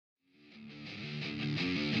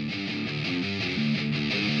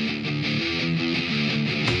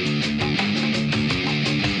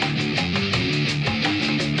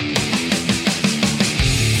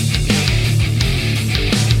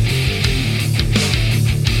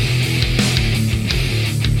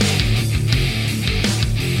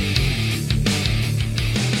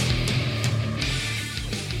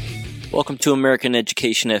Welcome to American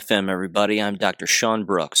Education FM, everybody. I'm Dr. Sean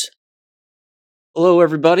Brooks. Hello,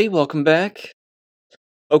 everybody. Welcome back.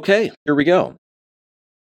 Okay, here we go.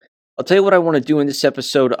 I'll tell you what I want to do in this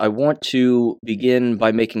episode. I want to begin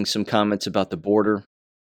by making some comments about the border,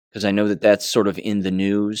 because I know that that's sort of in the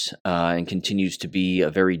news and continues to be a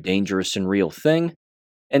very dangerous and real thing.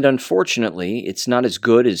 And unfortunately, it's not as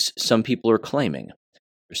good as some people are claiming.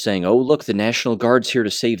 They're saying, oh, look, the National Guard's here to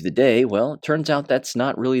save the day. Well, it turns out that's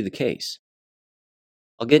not really the case.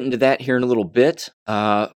 I'll get into that here in a little bit.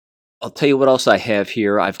 I'll tell you what else I have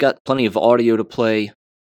here. I've got plenty of audio to play.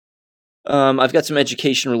 I've got some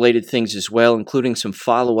education-related things as well, including some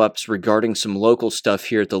follow-ups regarding some local stuff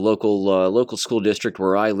here at the local school district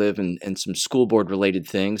where I live, and some school board-related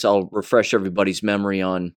things. I'll refresh everybody's memory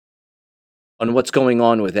on what's going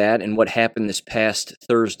on with that and what happened this past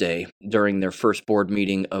Thursday during their first board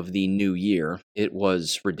meeting of the new year. It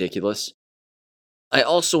was ridiculous. I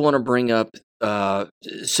also want to bring up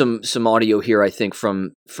some audio here, I think,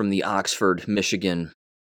 from the Oxford, Michigan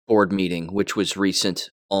board meeting, which was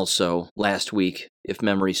recent also last week, if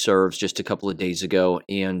memory serves, just a couple of days ago.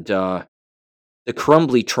 And the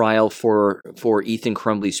Crumbly trial for Ethan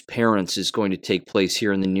Crumbly's parents is going to take place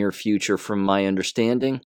here in the near future, from my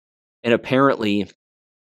understanding. And apparently,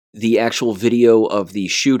 the actual video of the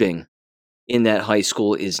shooting in that high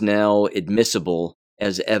school is now admissible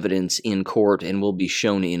as evidence in court and will be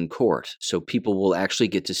shown in court. So people will actually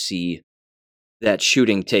get to see that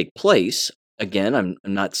shooting take place. Again, I'm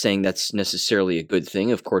not saying that's necessarily a good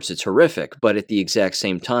thing. Of course, it's horrific. But at the exact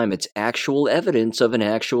same time, it's actual evidence of an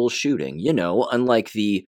actual shooting. You know, unlike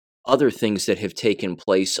the other things that have taken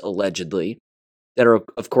place allegedly, that are,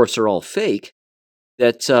 of course, are all fake.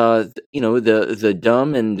 That, the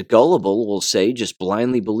dumb and gullible will say, just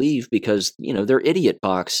blindly believe because, their idiot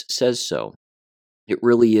box says so. It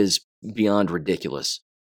really is beyond ridiculous.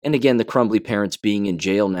 And again, the Crumbly parents being in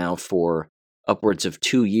jail now for upwards of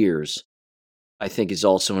 2 years, I think is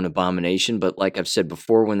also an abomination. But like I've said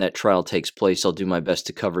before, when that trial takes place, I'll do my best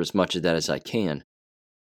to cover as much of that as I can.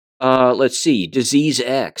 Let's see. Disease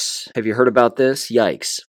X. Have you heard about this?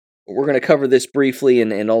 Yikes. We're going to cover this briefly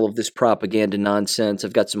and all of this propaganda nonsense.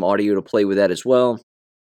 I've got some audio to play with that as well.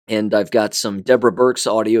 And I've got some Deborah Birx's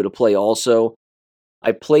audio to play also.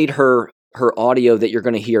 I played her audio that you're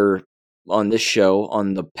going to hear on this show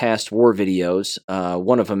on the past war videos,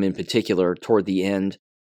 one of them in particular toward the end,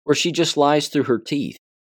 where she just lies through her teeth.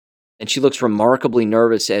 And she looks remarkably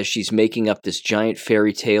nervous as she's making up this giant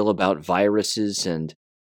fairy tale about viruses and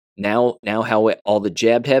now how all the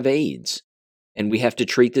jabbed have AIDS. And we have to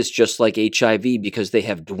treat this just like HIV because they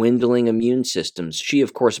have dwindling immune systems. She,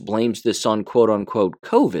 of course, blames this on quote-unquote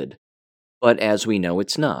COVID, but as we know,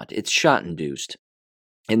 it's not. It's shot-induced.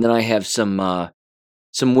 And then I have some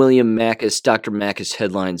William Mackus, Dr. Mackus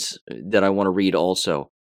headlines that I want to read also.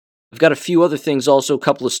 I've got a few other things also, a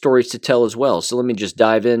couple of stories to tell as well. So let me just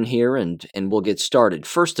dive in here and we'll get started.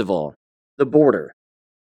 First of all, the border.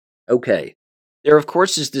 Okay. There, of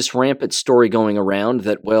course, is this rampant story going around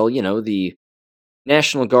that, the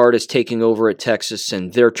National Guard is taking over at Texas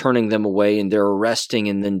and they're turning them away and they're arresting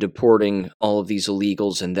and then deporting all of these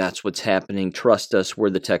illegals, and that's what's happening. Trust us,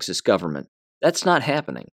 we're the Texas government. That's not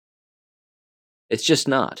happening. It's just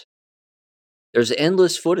not. There's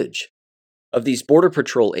endless footage of these Border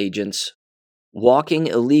Patrol agents walking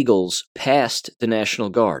illegals past the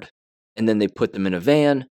National Guard, and then they put them in a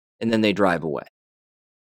van, and then they drive away.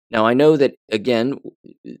 Now, I know that, again,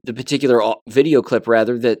 the particular video clip,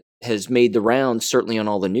 that has made the rounds, certainly on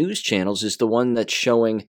all the news channels, is the one that's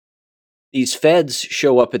showing these feds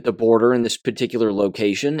show up at the border in this particular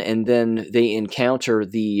location, and then they encounter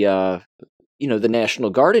the National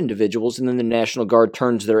Guard individuals, and then the National Guard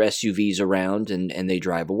turns their SUVs around and they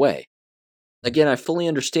drive away. Again, I fully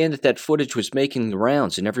understand that footage was making the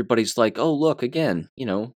rounds, and everybody's like, oh, look, again,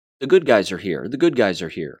 the good guys are here. The good guys are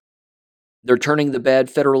here. They're turning the bad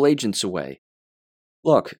federal agents away.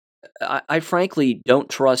 Look, I frankly don't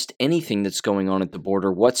trust anything that's going on at the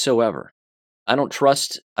border whatsoever. I don't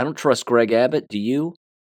trust Greg Abbott. Do you?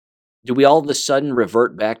 Do we all of a sudden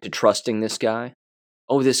revert back to trusting this guy?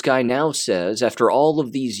 Oh, this guy now says, after all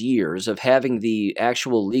of these years of having the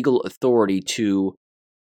actual legal authority to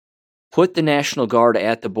put the National Guard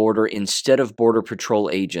at the border instead of Border Patrol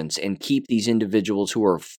agents and keep these individuals who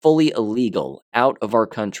are fully illegal out of our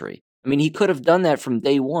country. I mean, he could have done that from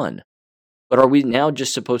day one. But are we now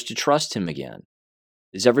just supposed to trust him again?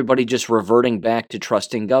 Is everybody just reverting back to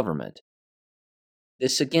trusting government?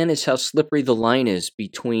 This, again, is how slippery the line is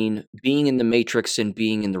between being in the Matrix and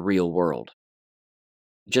being in the real world.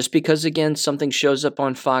 Just because, again, something shows up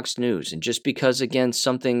on Fox News, and just because, again,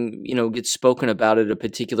 something, gets spoken about at a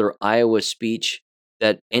particular Iowa speech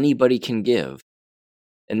that anybody can give,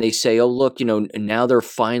 and they say, oh, look, now they're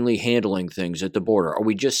finally handling things at the border. Are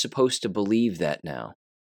we just supposed to believe that now?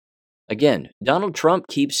 Again, Donald Trump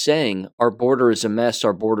keeps saying our border is a mess,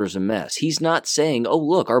 our border's a mess. He's not saying, oh,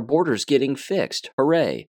 look, our border's getting fixed.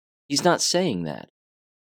 Hooray. He's not saying that.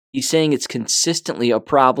 He's saying it's consistently a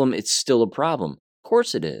problem. It's still a problem. Of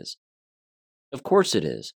course it is. Of course it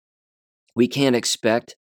is. We can't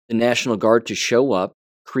expect the National Guard to show up,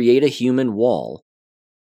 create a human wall,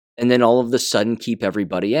 and then all of a sudden keep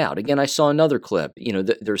everybody out. Again, I saw another clip.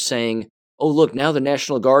 They're saying, oh, look, now the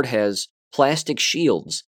National Guard has plastic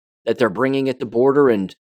shields that they're bringing at the border,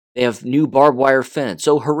 and they have new barbed wire fence.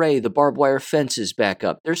 Oh, hooray, the barbed wire fence is back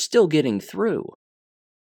up. They're still getting through.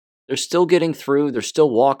 They're still getting through. They're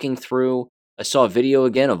still walking through. I saw a video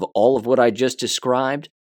again of all of what I just described.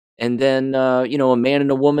 And then, a man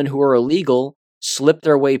and a woman who are illegal slip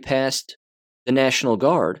their way past the National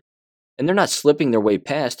Guard. And they're not slipping their way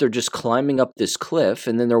past. They're just climbing up this cliff,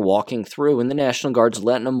 and then they're walking through, and the National Guard's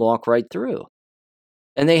letting them walk right through.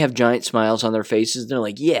 And they have giant smiles on their faces. They're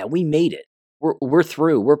like, yeah, we made it. We're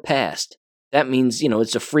through. We're past. That means,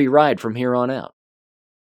 it's a free ride from here on out.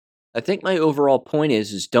 I think my overall point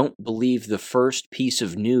is don't believe the first piece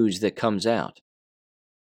of news that comes out.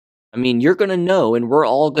 I mean, you're going to know, and we're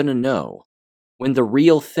all going to know, when the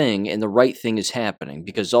real thing and the right thing is happening,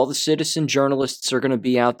 because all the citizen journalists are going to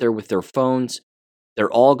be out there with their phones.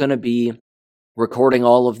 They're all going to be recording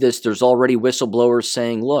all of this. There's already whistleblowers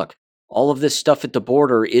saying, look, all of this stuff at the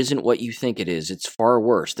border isn't what you think it is. It's far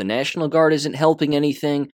worse. The National Guard isn't helping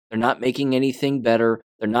anything. They're not making anything better.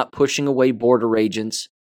 They're not pushing away border agents.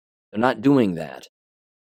 They're not doing that.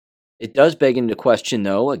 It does beg into question,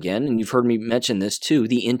 though, again, and you've heard me mention this too,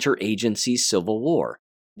 the interagency civil war.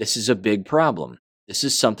 This is a big problem. This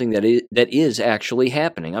is something that is actually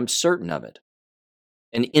happening. I'm certain of it.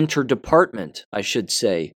 An interdepartment, I should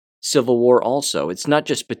say, civil war also. It's not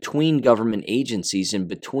just between government agencies and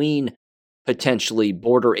between potentially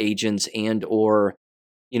border agents and or,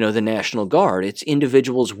 the National Guard. It's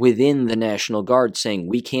individuals within the National Guard saying,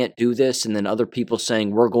 we can't do this, and then other people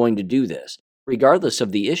saying, we're going to do this, regardless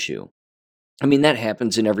of the issue. I mean, that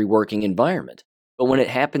happens in every working environment. But when it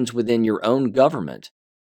happens within your own government,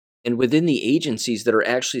 and within the agencies that are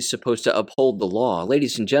actually supposed to uphold the law,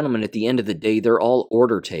 ladies and gentlemen, at the end of the day, they're all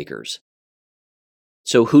order takers.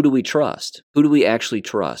 So who do we trust? Who do we actually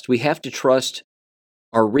trust? We have to trust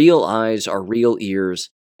our real eyes, our real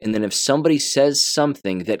ears, and then if somebody says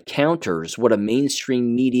something that counters what a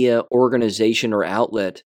mainstream media organization or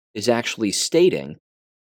outlet is actually stating,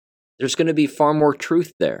 there's going to be far more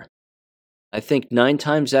truth there. I think 9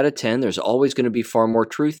 times out of 10, there's always going to be far more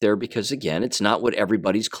truth there because, again, it's not what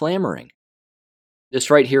everybody's clamoring. This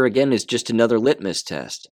right here, again, is just another litmus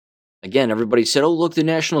test. Again, everybody said, oh, look, the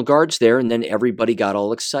National Guard's there, and then everybody got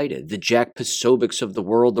all excited. The Jack Posobics of the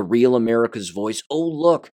world, the real America's voice. Oh,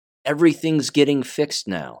 look, everything's getting fixed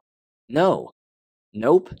now. No.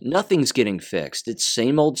 Nope, nothing's getting fixed. It's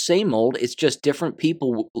same old, same old. It's just different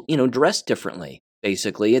people, dressed differently,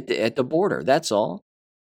 basically, at the border. That's all.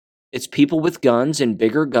 It's people with guns and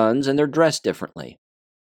bigger guns, and they're dressed differently.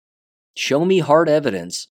 Show me hard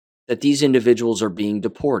evidence that these individuals are being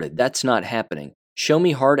deported. That's not happening. Show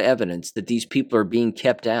me hard evidence that these people are being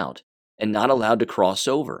kept out and not allowed to cross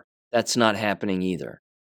over. That's not happening either.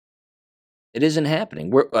 It isn't happening.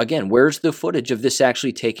 Where's the footage of this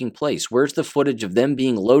actually taking place? Where's the footage of them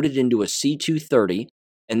being loaded into a C-230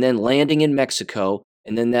 and then landing in Mexico,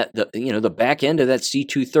 and then the back end of that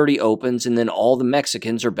C-230 opens, and then all the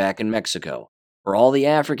Mexicans are back in Mexico, or all the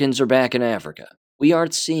Africans are back in Africa? We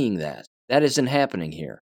aren't seeing that. That isn't happening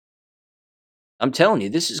here. I'm telling you,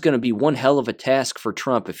 this is going to be one hell of a task for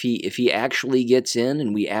Trump if he actually gets in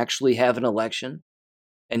and we actually have an election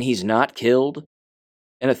and he's not killed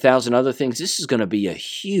and 1,000 other things. This is going to be a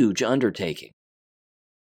huge undertaking.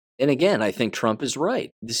 And again, I think Trump is right.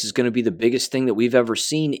 This is going to be the biggest thing that we've ever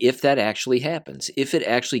seen if that actually happens, if it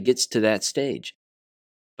actually gets to that stage.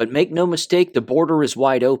 But make no mistake, the border is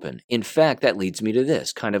wide open. In fact, that leads me to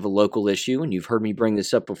this, kind of a local issue, and you've heard me bring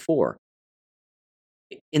this up before.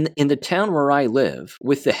 In the town where I live,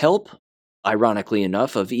 with the help, ironically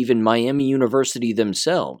enough, of even Miami University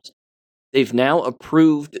themselves, they've now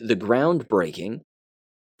approved the groundbreaking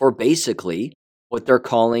for basically what they're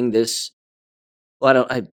calling this, well,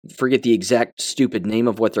 I forget the exact stupid name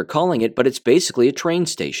of what they're calling it, but it's basically a train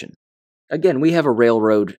station. Again, we have a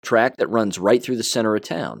railroad track that runs right through the center of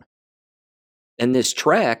town. And this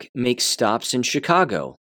track makes stops in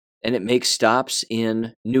Chicago, and it makes stops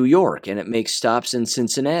in New York, and it makes stops in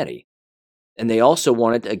Cincinnati. And they also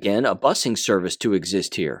wanted, again, a busing service to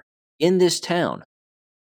exist here in this town.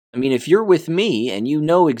 I mean, if you're with me and you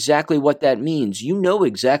know exactly what that means, you know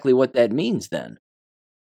exactly what that means then.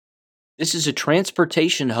 This is a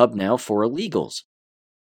transportation hub now for illegals.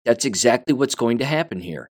 That's exactly what's going to happen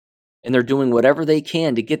here. And they're doing whatever they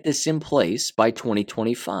can to get this in place by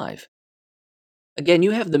 2025. Again,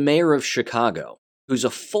 you have the mayor of Chicago, who's a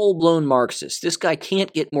full-blown Marxist. This guy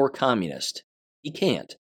can't get more communist. He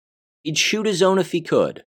can't. He'd shoot his own if he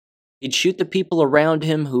could. He'd shoot the people around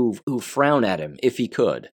him who frown at him if he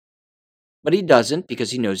could. But he doesn't because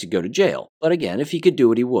he knows he'd go to jail. But again, if he could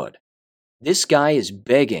do it, he would. This guy is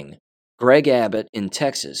begging Greg Abbott in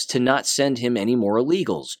Texas to not send him any more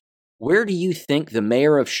illegals. Where do you think the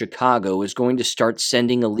mayor of Chicago is going to start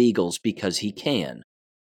sending illegals because he can?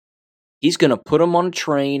 He's going to put them on a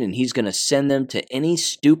train and he's going to send them to any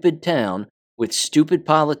stupid town with stupid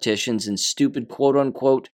politicians and stupid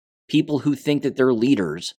quote-unquote people who think that they're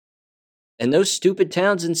leaders. And those stupid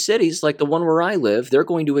towns and cities, like the one where I live, they're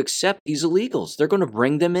going to accept these illegals. They're going to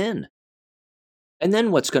bring them in. And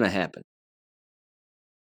then what's going to happen?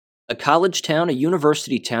 A college town, a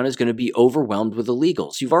university town is going to be overwhelmed with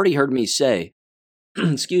illegals. You've already heard me say,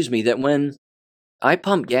 excuse me, that when I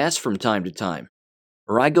pump gas from time to time,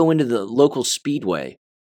 or I go into the local speedway,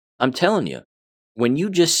 I'm telling you, when you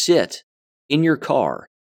just sit in your car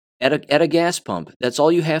at a gas pump, that's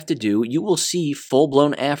all you have to do, you will see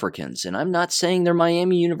full-blown Africans. And I'm not saying they're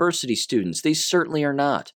Miami University students. They certainly are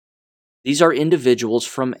not. These are individuals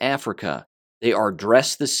from Africa. They are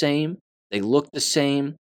dressed the same. They look the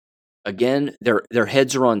same. Again, their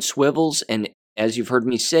heads are on swivels, and as you've heard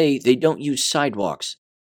me say, they don't use sidewalks.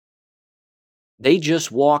 They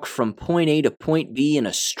just walk from point A to point B in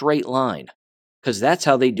a straight line, because that's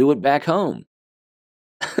how they do it back home.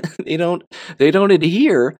 They don't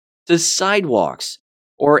adhere to sidewalks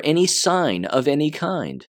or any sign of any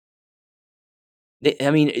kind.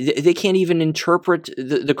 They can't even interpret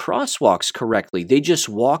the crosswalks correctly. They just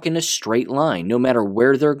walk in a straight line, no matter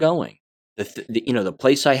where they're going. The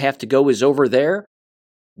place I have to go is over there.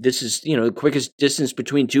 This is, the quickest distance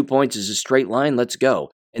between 2 points is a straight line. Let's go.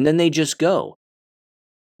 And then they just go.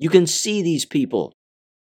 You can see these people.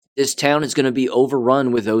 This town is going to be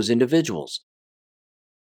overrun with those individuals.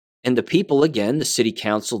 And the people, again, the city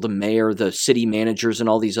council, the mayor, the city managers, and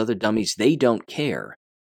all these other dummies, they don't care.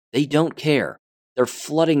 They don't care. They're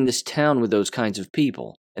flooding this town with those kinds of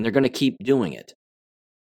people, and they're going to keep doing it.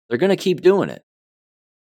 They're going to keep doing it.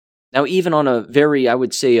 Now, even on a very, I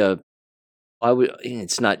would say,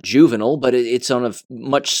 it's not juvenile, but it's on a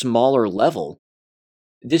much smaller level.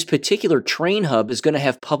 This particular train hub is going to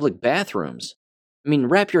have public bathrooms. I mean,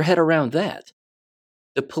 wrap your head around that.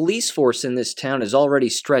 The police force in this town is already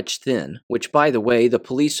stretched thin, which, by the way, the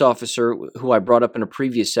police officer who I brought up in a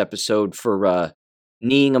previous episode for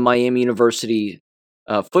kneeing a Miami University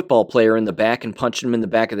football player in the back and punching him in the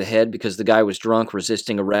back of the head because the guy was drunk,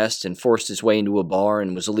 resisting arrest, and forced his way into a bar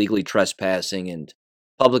and was illegally trespassing and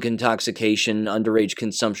public intoxication, underage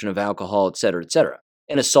consumption of alcohol, etc.,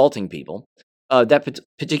 and assaulting people. That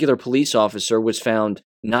particular police officer was found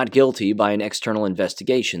not guilty by an external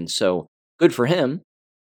investigation, so good for him.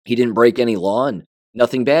 He didn't break any law, and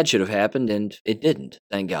nothing bad should have happened, and it didn't,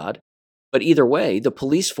 thank God. But either way, the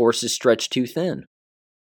police force is stretched too thin.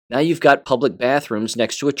 Now you've got public bathrooms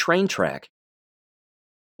next to a train track.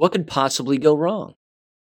 What could possibly go wrong?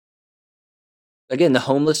 Again, the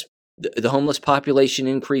homeless population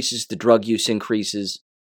increases, the drug use increases.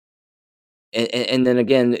 And then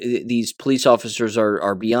again, these police officers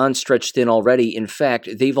are beyond stretched thin already. In fact,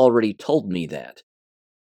 they've already told me that.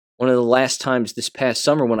 One of the last times this past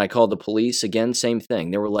summer when I called the police, again, same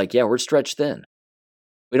thing. They were like, yeah, we're stretched thin.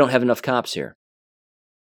 We don't have enough cops here.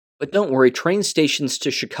 But don't worry, train stations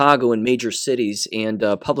to Chicago and major cities and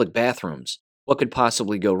public bathrooms. What could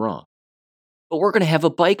possibly go wrong? But we're going to have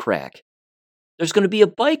a bike rack. There's going to be a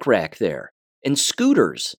bike rack there, and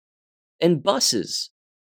scooters, and buses,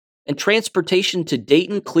 and transportation to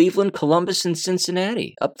Dayton, Cleveland, Columbus, and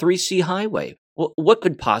Cincinnati, up 3C Highway. What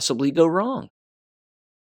could possibly go wrong?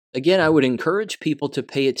 Again, I would encourage people to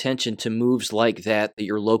pay attention to moves like that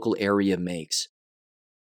your local area makes.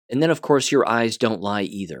 And then, of course, your eyes don't lie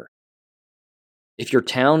either. If your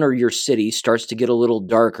town or your city starts to get a little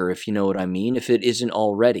darker, if you know what I mean, if it isn't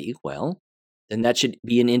already, well, then that should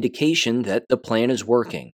be an indication that the plan is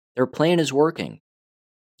working. Their plan is working.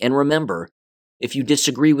 And remember, if you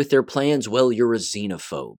disagree with their plans, well, you're a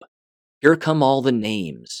xenophobe. Here come all the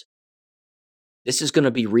names. This is going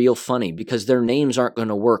to be real funny because their names aren't going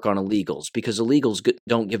to work on illegals because illegals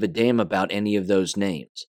don't give a damn about any of those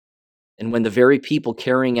names. And when the very people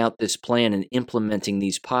carrying out this plan and implementing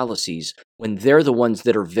these policies, when they're the ones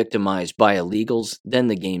that are victimized by illegals, then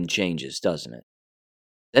the game changes, doesn't it?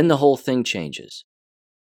 Then the whole thing changes.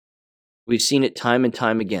 We've seen it time and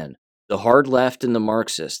time again. The hard left and the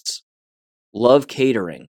Marxists love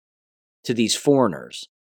catering to these foreigners,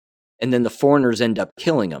 and then the foreigners end up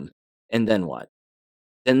killing them, and then what?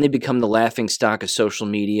 Then they become the laughingstock of social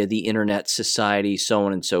media, the internet, society, so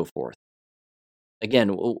on and so forth. Again,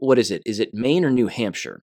 what is it? Is it Maine or New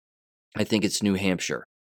Hampshire? I think it's New Hampshire.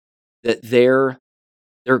 That their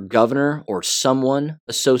governor or someone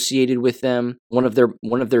associated with them, one of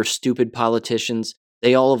their stupid politicians,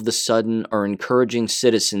 they all of a sudden are encouraging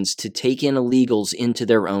citizens to take in illegals into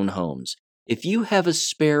their own homes. If you have a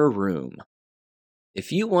spare room,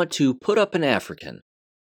 if you want to put up an African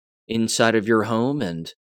inside of your home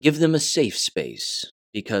and give them a safe space,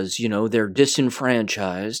 because, they're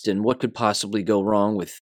disenfranchised, and what could possibly go wrong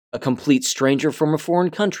with a complete stranger from a foreign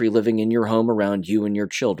country living in your home around you and your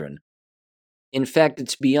children? In fact,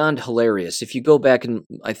 it's beyond hilarious. If you go back and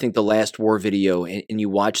I think the last war video and you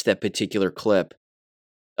watch that particular clip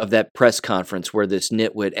of that press conference where this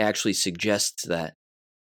nitwit actually suggests that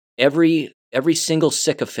every single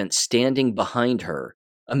sycophant standing behind her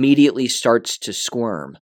immediately starts to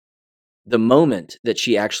squirm the moment that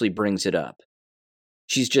she actually brings it up.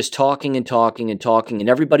 She's just talking and talking and talking, and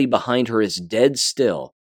everybody behind her is dead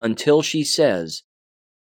still until she says,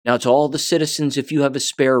 "Now to all the citizens, if you have a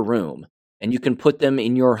spare room and you can put them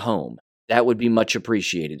in your home, that would be much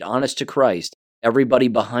appreciated." Honest to Christ, everybody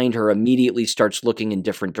behind her immediately starts looking in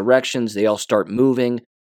different directions. They all start moving.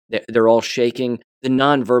 They're all shaking. The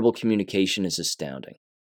nonverbal communication is astounding.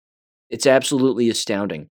 It's absolutely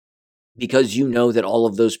astounding, because you know that all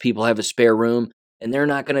of those people have a spare room, and they're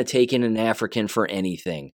not going to take in an African for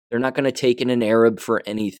anything. They're not going to take in an Arab for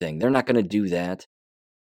anything. They're not going to do that.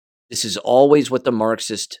 This is always what the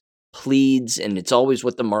Marxist pleads, and it's always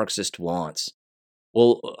what the Marxist wants.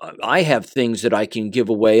 Well, I have things that I can give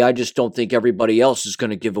away. I just don't think everybody else is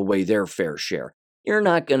going to give away their fair share. You're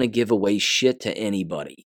not going to give away shit to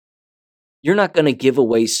anybody. You're not going to give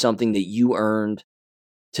away something that you earned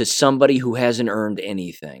to somebody who hasn't earned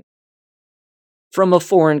anything from a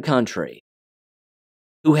foreign country,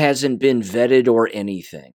 who hasn't been vetted or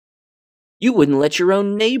anything. You wouldn't let your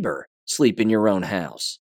own neighbor sleep in your own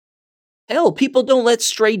house. Hell, people don't let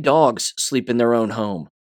stray dogs sleep in their own home.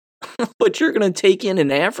 But you're going to take in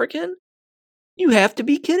an African? You have to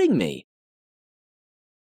be kidding me.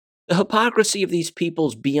 The hypocrisy of these people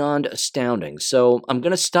is beyond astounding. So I'm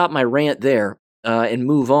going to stop my rant there and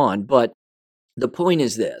move on. But the point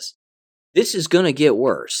is this. This is going to get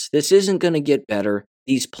worse. This isn't going to get better.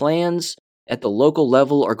 These plans at the local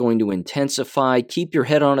level are going to intensify. Keep your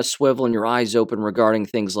head on a swivel and your eyes open regarding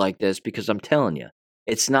things like this, because I'm telling you,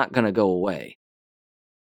 it's not going to go away.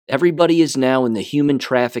 Everybody is now in the human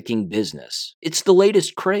trafficking business. It's the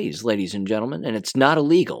latest craze, ladies and gentlemen, and it's not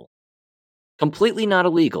illegal. Completely not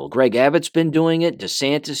illegal. Greg Abbott's been doing it.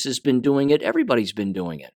 DeSantis has been doing it. Everybody's been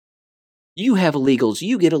doing it. You have illegals.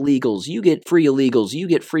 You get illegals. You get free illegals. You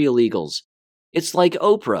get free illegals. It's like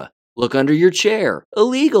Oprah. Look under your chair.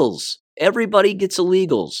 Illegals. Everybody gets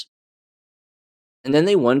illegals. And then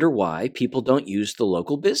they wonder why people don't use the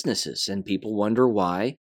local businesses, and people wonder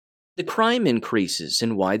why the crime increases,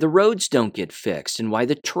 and why the roads don't get fixed, and why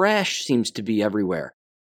the trash seems to be everywhere.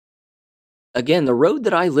 Again, the road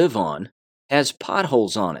that I live on has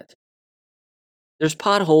potholes on it. There's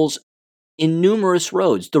potholes in numerous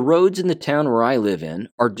roads. The roads in the town where I live in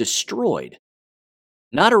are destroyed.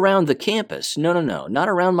 Not around the campus. No. Not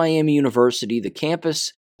around Miami University. The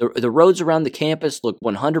campus, the roads around the campus look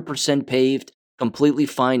 100% paved, completely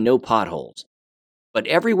fine, no potholes. But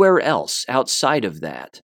everywhere else outside of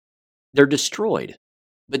that, they're destroyed.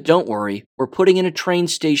 But don't worry, we're putting in a train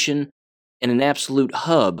station and an absolute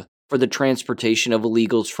hub for the transportation of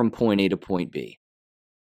illegals from point A to point B.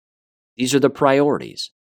 These are the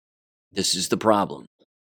priorities. This is the problem.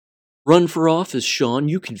 Run for office, Sean.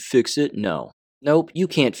 You can fix it. No. Nope, you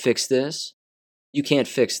can't fix this. You can't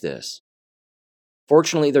fix this.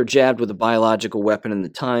 Fortunately, they're jabbed with a biological weapon, and the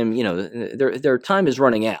time, their time is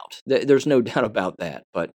running out. There's no doubt about that.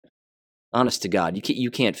 But honest to God, you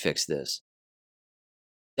can't fix this.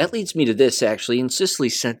 That leads me to this, actually, and Cicely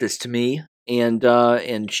sent this to me, and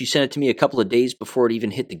she sent it to me a couple of days before it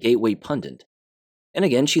even hit the Gateway Pundit. And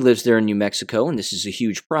again, she lives there in New Mexico, and this is a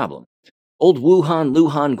huge problem. Old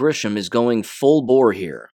Lujan Grisham is going full bore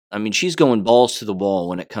here. I mean, she's going balls to the wall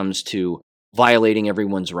when it comes to violating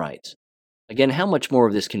everyone's rights. Again, how much more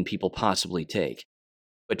of this can people possibly take?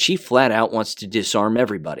 But she flat out wants to disarm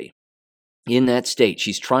everybody. In that state,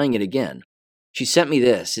 she's trying it again. She sent me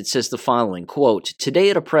this. It says the following, quote, "Today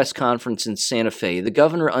at a press conference in Santa Fe, the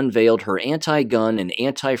governor unveiled her anti-gun and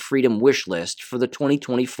anti-freedom wish list for the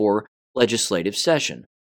 2024 legislative session.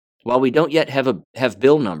 While we don't yet have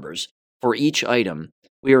bill numbers for each item,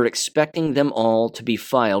 we are expecting them all to be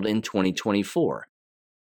filed in 2024.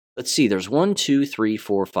 Let's see, there's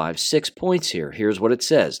 6 points here. Here's what it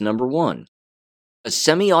says. Number 1, a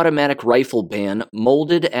semi-automatic rifle ban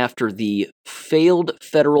molded after the failed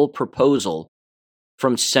federal proposal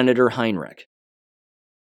from Senator Heinrich.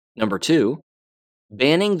 Number 2,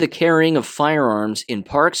 banning the carrying of firearms in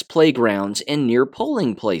parks, playgrounds, and near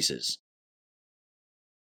polling places.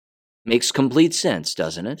 Makes complete sense,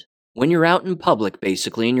 doesn't it? When you're out in public,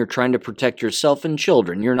 basically, and you're trying to protect yourself and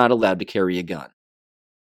children, you're not allowed to carry a gun.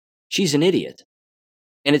 She's an idiot,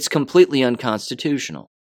 and it's completely unconstitutional.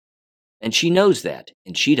 And she knows that,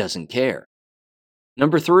 and she doesn't care.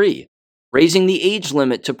 Number 3, raising the age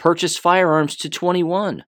limit to purchase firearms to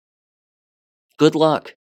 21. Good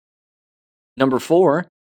luck. Number 4,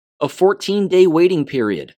 a 14-day waiting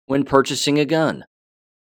period when purchasing a gun.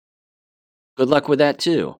 Good luck with that,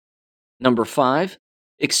 too. Number 5,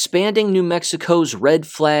 expanding New Mexico's red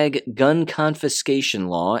flag gun confiscation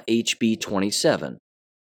law, HB 27.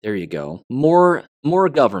 There you go. More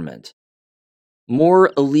government.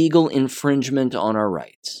 More illegal infringement on our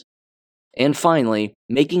rights. And finally,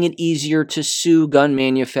 making it easier to sue gun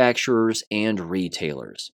manufacturers and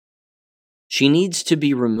retailers. She needs to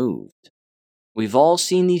be removed. We've all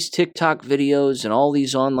seen these TikTok videos and all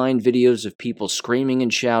these online videos of people screaming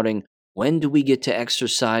and shouting, when do we get to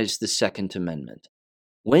exercise the Second Amendment?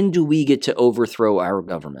 When do we get to overthrow our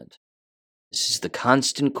government? This is the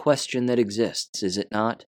constant question that exists, is it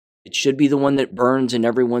not? It should be the one that burns in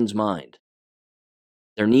everyone's mind.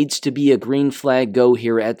 There needs to be a green flag go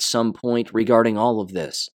here at some point regarding all of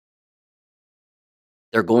this.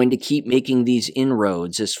 They're going to keep making these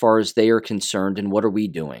inroads as far as they are concerned, and what are we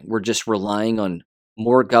doing? We're just relying on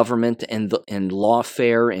more government and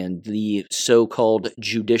lawfare and the so-called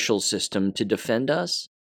judicial system to defend us?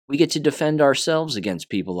 We get to defend ourselves against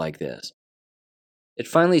people like this. It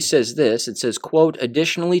finally says this. It says, quote,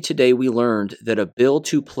 "Additionally, today we learned that a bill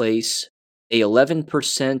to place a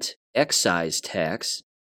 11% excise tax,"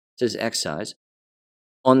 it says excise,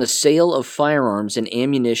 "on the sale of firearms and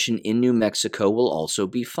ammunition in New Mexico will also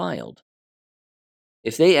be filed."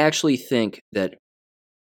 If they actually think that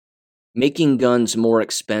making guns more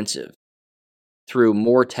expensive through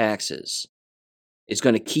more taxes is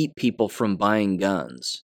going to keep people from buying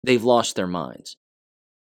guns, they've lost their minds.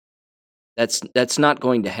 That's not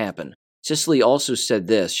going to happen. Cicely also said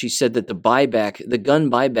this. She said that the gun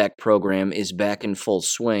buyback program is back in full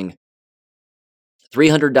swing.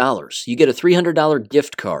 $300. You get a $300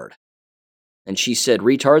 gift card. And she said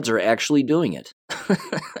retards are actually doing it.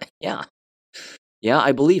 Yeah. Yeah,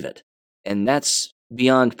 I believe it. And that's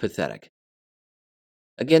beyond pathetic.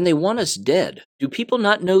 Again, they want us dead. Do people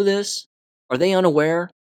not know this? Are they unaware?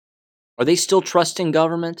 Are they still trusting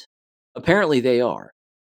government? Apparently they are.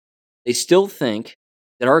 They still think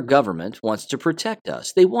that our government wants to protect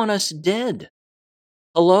us. They want us dead.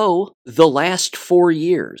 Hello, the last 4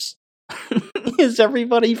 years. Has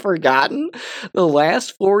everybody forgotten the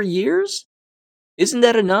last 4 years? Isn't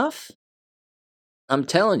that enough? I'm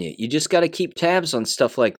telling you, you just got to keep tabs on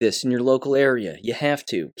stuff like this in your local area. You have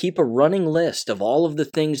to. Keep a running list of all of the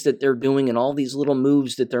things that they're doing and all these little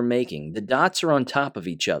moves that they're making. The dots are on top of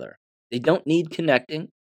each other. They don't need connecting.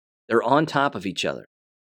 They're on top of each other.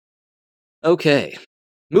 Okay,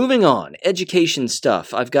 moving on. Education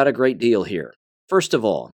stuff. I've got a great deal here. First of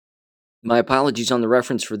all, my apologies on the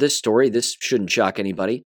reference for this story. This shouldn't shock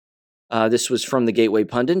anybody. This was from the Gateway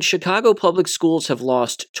Pundit. Chicago public schools have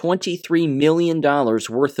lost $23 million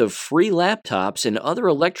worth of free laptops and other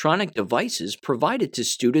electronic devices provided to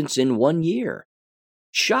students in 1 year.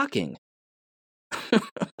 Shocking.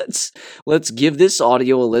 Let's give this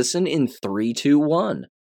audio a listen in 3, 2, 1.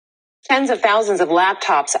 Tens of thousands of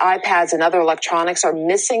laptops, iPads, and other electronics are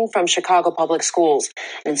missing from Chicago public schools.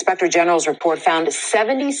 An Inspector General's report found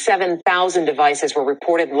 77,000 devices were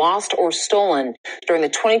reported lost or stolen during the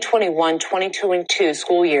 2021-2022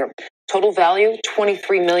 school year. Total value,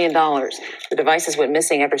 $23 million. The devices went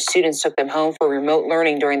missing after students took them home for remote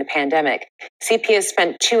learning during the pandemic. CPS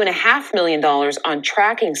spent $2.5 million on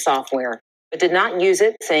tracking software, but did not use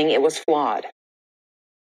it, saying it was flawed.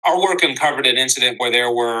 Our work uncovered an incident where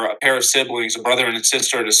there were a pair of siblings, a brother and a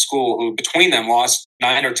sister at a school, who between them lost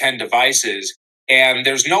 9 or 10 devices. And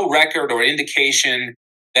there's no record or indication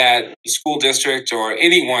that the school district or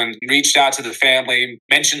anyone reached out to the family,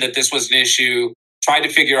 mentioned that this was an issue, tried to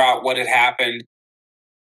figure out what had happened.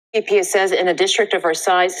 EPA says in a district of our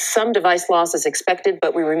size, some device loss is expected,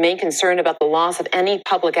 but we remain concerned about the loss of any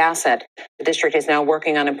public asset. The district is now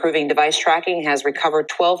working on improving device tracking, has recovered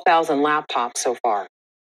 12,000 laptops so far.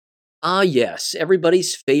 Ah, yes,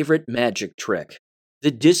 everybody's favorite magic trick.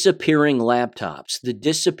 The disappearing laptops, the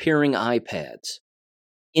disappearing iPads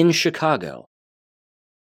in Chicago.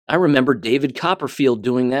 I remember David Copperfield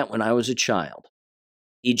doing that when I was a child.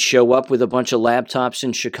 He'd show up with a bunch of laptops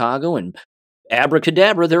in Chicago and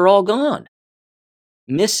abracadabra, they're all gone.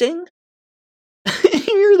 Missing?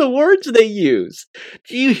 Hear the words they use.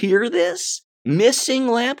 Do you hear this? Missing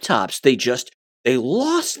laptops. They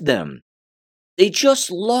lost them. They just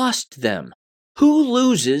lost them. Who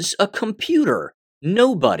loses a computer?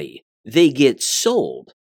 Nobody. They get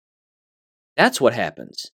sold. That's what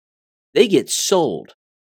happens. They get sold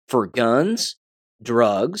for guns,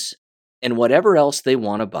 drugs, and whatever else they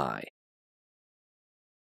want to buy.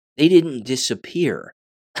 They didn't disappear.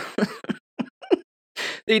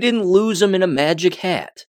 They didn't lose them in a magic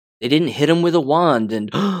hat. They didn't hit them with a wand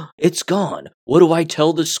and, it's gone. What do I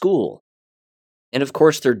tell the school? And of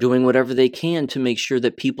course, they're doing whatever they can to make sure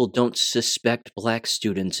that people don't suspect black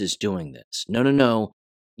students as doing this. No.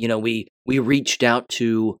 We reached out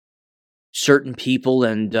to certain people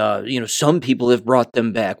and, some people have brought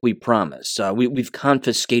them back, we promise. We've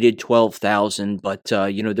confiscated 12,000, but,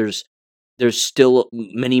 there's still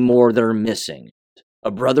many more that are missing. A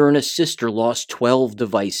brother and a sister lost 12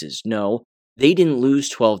 devices. No, they didn't lose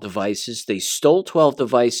 12 devices. They stole 12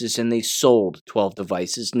 devices and they sold 12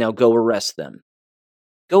 devices. Now go arrest them.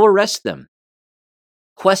 Go arrest them.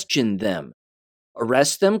 Question them.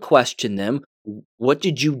 Arrest them, question them. What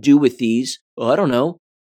did you do with these? Well, I don't know.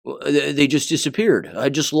 They just disappeared. I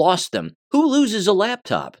just lost them. Who loses a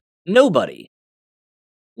laptop? Nobody.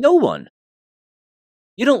 No one.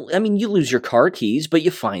 You lose your car keys, but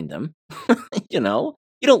you find them. You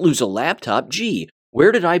don't lose a laptop. Gee,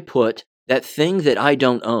 where did I put that thing that I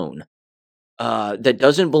don't own? That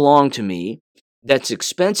doesn't belong to me, that's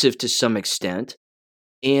expensive to some extent,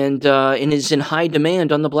 and is in high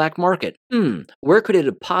demand on the black market. Where could it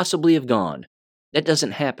have possibly have gone? That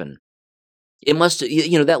doesn't happen. It must,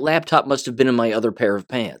 that laptop must have been in my other pair of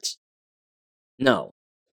pants. No.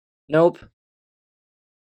 Nope.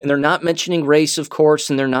 And they're not mentioning race, of course,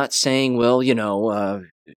 and they're not saying,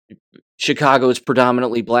 Chicago is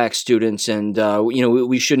predominantly black students, and,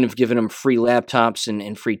 we shouldn't have given them free laptops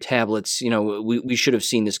and free tablets. We should have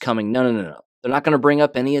seen this coming. No. They're not going to bring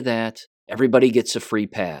up any of that. Everybody gets a free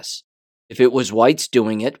pass. If it was whites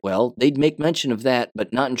doing it, well, they'd make mention of that,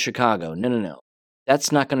 but not in Chicago. No.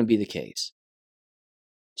 That's not going to be the case.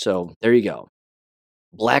 So, there you go.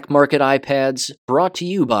 Black market iPads brought to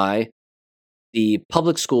you by the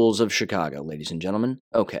public schools of Chicago, ladies and gentlemen.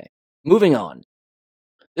 Okay, moving on.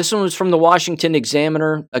 This one was from the Washington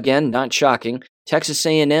Examiner. Again, not shocking. Texas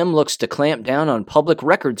A&M looks to clamp down on public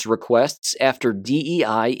records requests after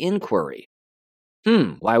DEI inquiry.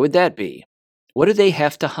 Why would that be? What do they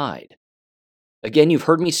have to hide? Again, you've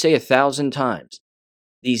heard me say 1,000 times.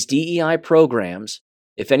 These DEI programs,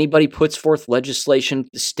 if anybody puts forth legislation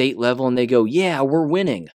at the state level and they go, yeah, we're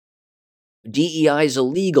winning. DEI is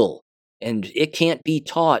illegal. And it can't be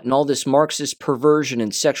taught, and all this Marxist perversion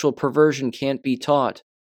and sexual perversion can't be taught.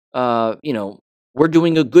 We're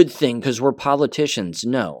doing a good thing because we're politicians.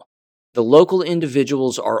 No. The local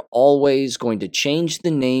individuals are always going to change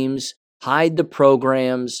the names, hide the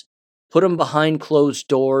programs, put them behind closed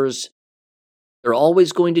doors. They're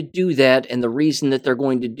always going to do that, and the reason that they're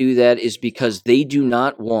going to do that is because they do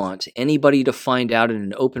not want anybody to find out in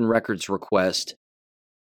an open records request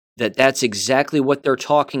that's exactly what they're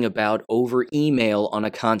talking about over email on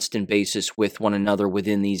a constant basis with one another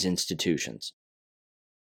within these institutions.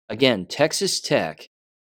 Again, Texas Tech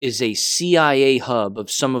is a CIA hub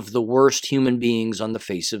of some of the worst human beings on the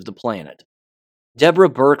face of the planet. Deborah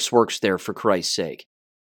Birx works there, for Christ's sake.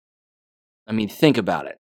 Think about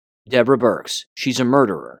it. Deborah Birx, she's a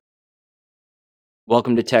murderer.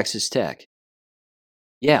 Welcome to Texas Tech.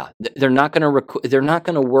 Yeah, they're not going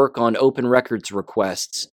to work on open records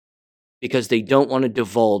requests because they don't want to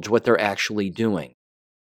divulge what they're actually doing.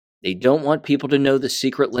 They don't want people to know the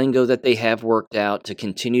secret lingo that they have worked out to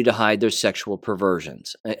continue to hide their sexual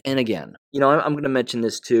perversions. And again, I'm going to mention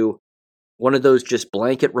this too. One of those just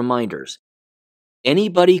blanket reminders.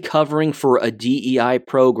 Anybody covering for a DEI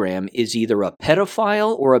program is either a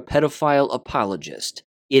pedophile or a pedophile apologist.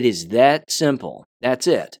 It is that simple. That's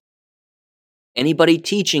it. Anybody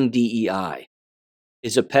teaching DEI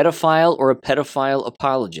is a pedophile or a pedophile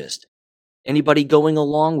apologist. Anybody going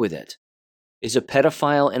along with it is a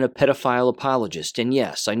pedophile and a pedophile apologist. And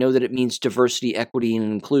yes, I know that it means diversity, equity,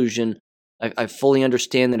 and inclusion. I fully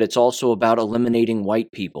understand that it's also about eliminating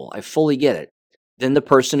white people. I fully get it. Then the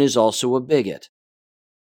person is also a bigot.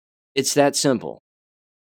 It's that simple.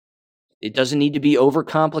 It doesn't need to be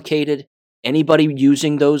overcomplicated. Anybody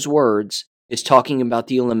using those words is talking about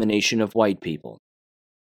the elimination of white people.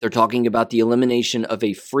 They're talking about the elimination of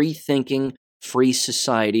a free-thinking, free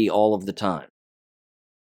society all of the time.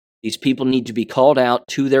 These people need to be called out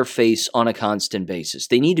to their face on a constant basis.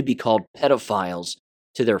 They need to be called pedophiles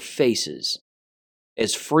to their faces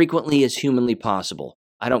as frequently as humanly possible.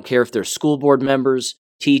 I don't care if they're school board members,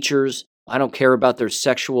 teachers. I don't care about their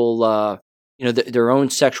sexual, their own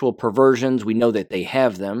sexual perversions. We know that they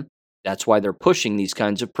have them. That's why they're pushing these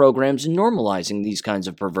kinds of programs and normalizing these kinds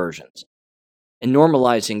of perversions. And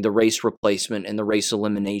normalizing the race replacement and the race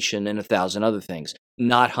elimination and 1,000 other things.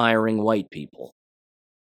 Not hiring white people.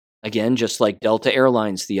 Again, just like Delta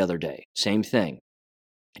Airlines the other day. Same thing.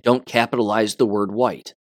 Don't capitalize the word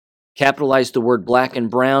white. Capitalize the word black and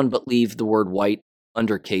brown, but leave the word white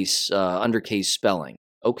undercase spelling.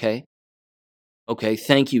 Okay,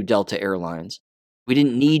 thank you, Delta Airlines. We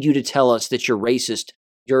didn't need you to tell us that you're racist.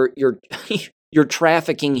 You're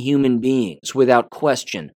trafficking human beings without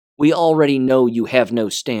question. We already know you have no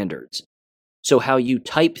standards. So how you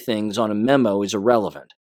type things on a memo is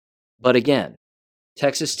irrelevant. But again,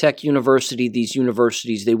 Texas Tech University, these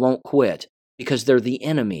universities, they won't quit because they're the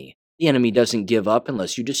enemy. The enemy doesn't give up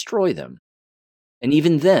unless you destroy them. And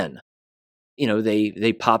even then,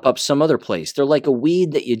 they pop up some other place. They're like a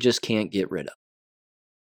weed that you just can't get rid of.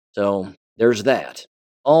 So there's that.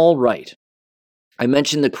 All right. I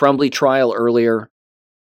mentioned the Crumbly trial earlier.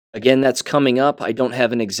 Again, that's coming up. I don't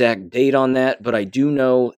have an exact date on that, but I do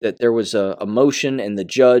know that there was a motion and the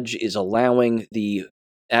judge is allowing the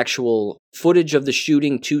actual footage of the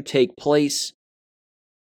shooting to take place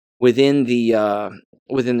within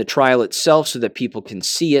the trial itself so that people can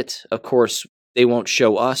see it. Of course, they won't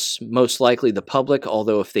show us, most likely the public,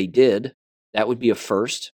 although if they did, that would be a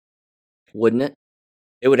first, wouldn't it?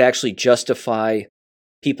 It would actually justify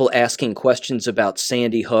people asking questions about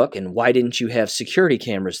Sandy Hook and why didn't you have security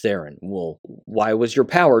cameras there? And, well, why was your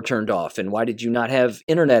power turned off? And why did you not have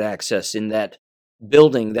internet access in that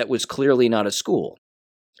building that was clearly not a school?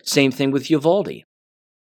 Same thing with Uvalde.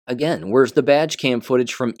 Again, where's the badge cam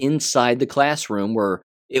footage from inside the classroom where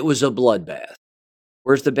it was a bloodbath?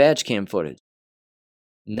 Where's the badge cam footage?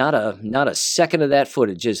 Not a second of that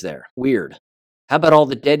footage, is there? Weird. How about all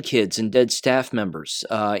the dead kids and dead staff members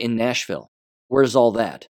in Nashville? Where's all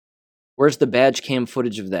that? Where's the badge cam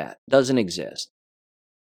footage of that? Doesn't exist.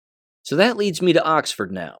 So that leads me to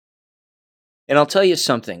Oxford now. And I'll tell you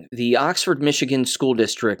something. The Oxford, Michigan School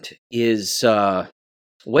District is, I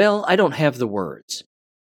don't have the words.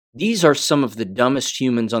 These are some of the dumbest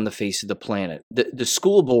humans on the face of the planet. The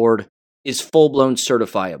school board is full-blown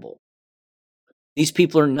certifiable. These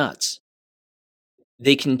people are nuts.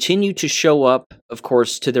 They continue to show up, of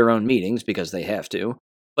course, to their own meetings because they have to,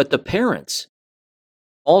 but the parents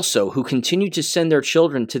also who continue to send their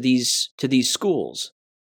children to these schools,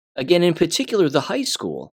 again, in particular the high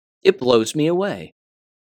school, it blows me away.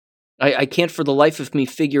 I can't for the life of me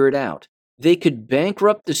figure it out. They could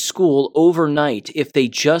bankrupt the school overnight if they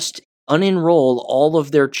just unenroll all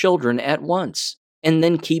of their children at once and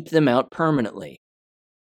then keep them out permanently.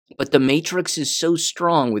 But the matrix is so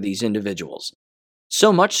strong with these individuals.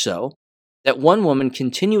 So much so that one woman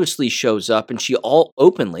continuously shows up and she all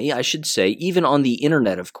openly, I should say, even on the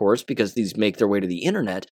internet, of course, because these make their way to the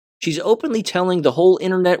internet, she's openly telling the whole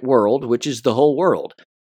internet world, which is the whole world,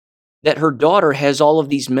 that her daughter has all of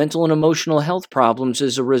these mental and emotional health problems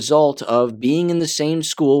as a result of being in the same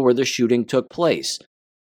school where the shooting took place.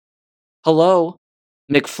 Hello,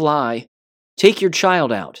 McFly, take your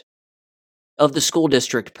child out of the school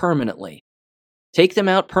district permanently. Take them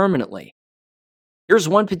out permanently. Here's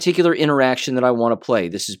one particular interaction that I want to play.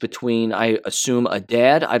 This is between, I assume, a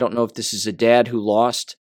dad. I don't know if this is a dad who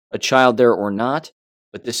lost a child there or not,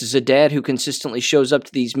 but this is a dad who consistently shows up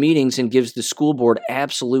to these meetings and gives the school board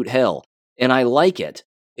absolute hell. And I like it,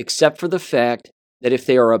 except for the fact that if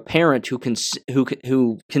they are a parent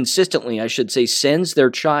who consistently, I should say, sends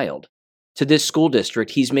their child to this school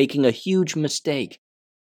district, he's making a huge mistake.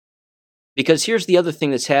 Because here's the other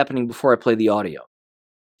thing that's happening before I play the audio.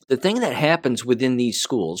 The thing that happens within these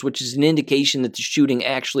schools, which is an indication that the shooting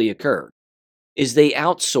actually occurred, is they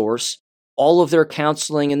outsource all of their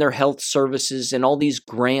counseling and their health services and all these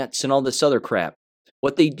grants and all this other crap.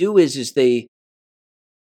 What they do is they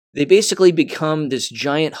basically become this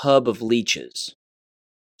giant hub of leeches.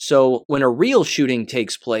 So when a real shooting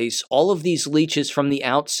takes place, all of these leeches from the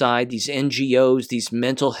outside, these NGOs, these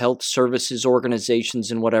mental health services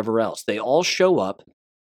organizations and whatever else, they all show up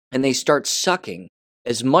and they start sucking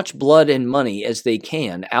as much blood and money as they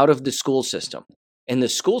can out of the school system. And the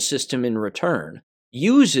school system, in return,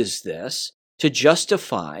 uses this to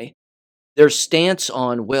justify their stance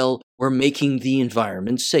on, well, we're making the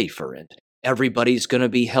environment safer and everybody's going to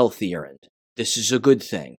be healthier and this is a good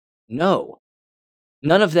thing. No,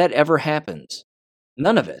 none of that ever happens.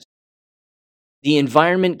 None of it. The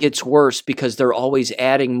environment gets worse because they're always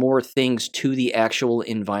adding more things to the actual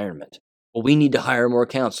environment. Well, we need to hire more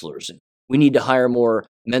counselors and we need to hire more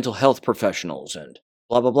mental health professionals and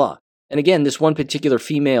blah, blah, blah. And again, this one particular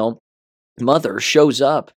female mother shows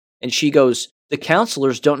up and she goes, the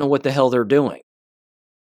counselors don't know what the hell they're doing.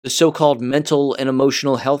 The so-called mental and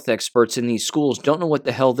emotional health experts in these schools don't know what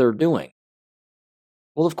the hell they're doing.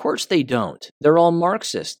 Well, of course they don't. They're all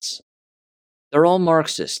Marxists. They're all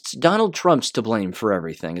Marxists. Donald Trump's to blame for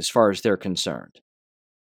everything as far as they're concerned.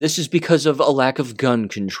 This is because of a lack of gun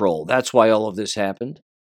control. That's why all of this happened.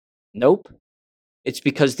 Nope. It's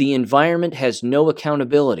because the environment has no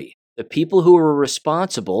accountability. The people who are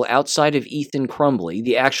responsible outside of Ethan Crumbley,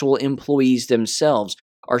 the actual employees themselves,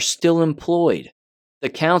 are still employed. The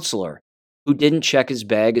counselor who didn't check his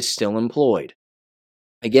bag is still employed.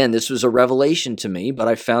 Again, this was a revelation to me, but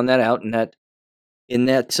I found that out in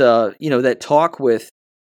that talk with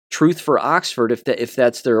Truth for Oxford, if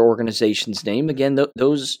that's their organization's name. Again,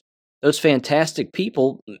 those fantastic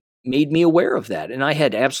people made me aware of that, and I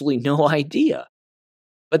had absolutely no idea.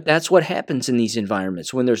 But that's what happens in these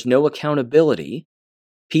environments. When there's no accountability,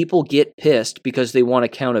 people get pissed because they want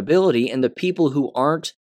accountability, and the people who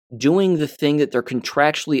aren't doing the thing that they're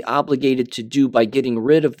contractually obligated to do by getting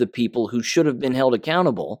rid of the people who should have been held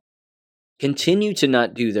accountable continue to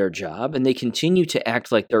not do their job, and they continue to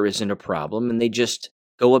act like there isn't a problem, and they just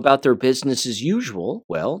go about their business as usual.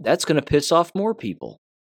 Well, that's going to piss off more people.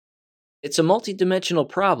 It's a multidimensional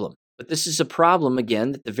problem. But this is a problem,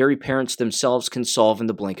 again, that the very parents themselves can solve in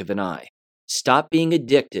the blink of an eye. Stop being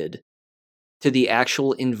addicted to the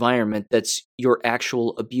actual environment that's your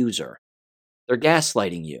actual abuser. They're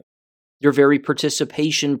gaslighting you. Your very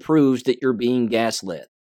participation proves that you're being gaslit.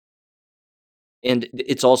 And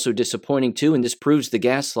it's also disappointing, too, and this proves the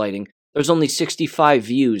gaslighting. There's only 65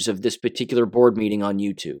 views of this particular board meeting on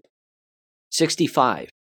YouTube. 65.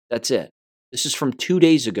 That's it. This is from 2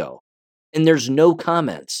 days ago. And there's no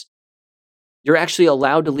comments. You're actually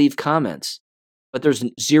allowed to leave comments, but there's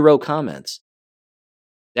 0 comments.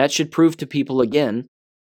 That should prove to people, again,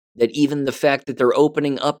 that even the fact that they're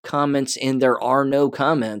opening up comments and there are no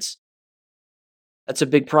comments, that's a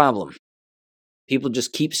big problem. People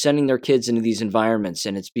just keep sending their kids into these environments,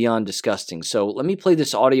 and it's beyond disgusting. So let me play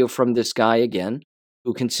this audio from this guy again,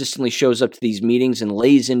 who consistently shows up to these meetings and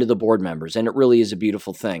lays into the board members, and it really is a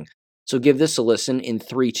beautiful thing. So give this a listen in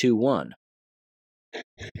 3, 2, 1.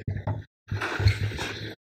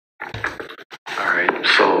 All right,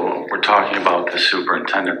 so we're talking about the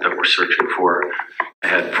superintendent that we're searching for. I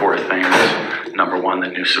had 4 things. Number 1, the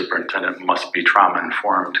new superintendent must be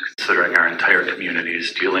trauma-informed, considering our entire community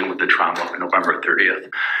is dealing with the trauma of November 30th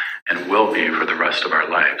and will be for the rest of our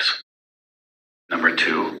lives. Number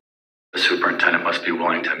 2, the superintendent must be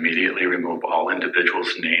willing to immediately remove all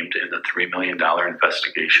individuals named in the $3 million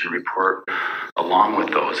investigation report, along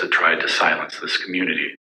with those that tried to silence this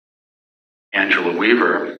community. Angela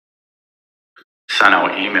Weaver sent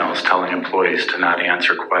out emails telling employees to not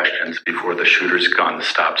answer questions before the shooter's gun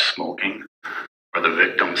stopped smoking or the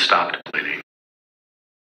victim stopped bleeding.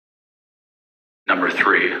 Number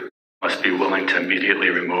 3, must be willing to immediately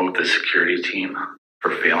remove the security team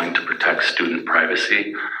for failing to protect student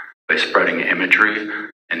privacy by spreading imagery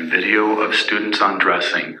and video of students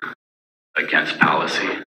undressing against policy,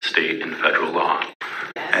 state, and federal law,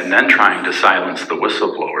 and then trying to silence the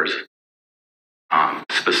whistleblowers,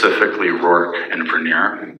 specifically Rourke and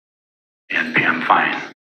Vernier and Pam Fine.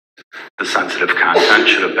 The sensitive content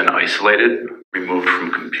should have been isolated, removed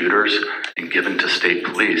from computers, and given to state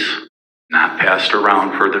police, not passed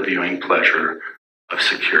around for the viewing pleasure of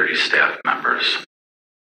security staff members.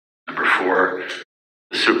 Number 4,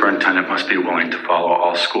 the superintendent must be willing to follow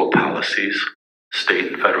all school policies,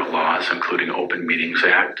 state and federal laws, including Open Meetings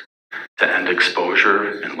Act, to end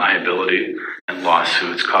exposure and liability and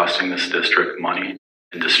lawsuits costing this district money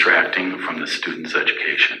and distracting from the students'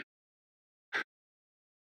 education.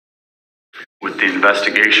 With the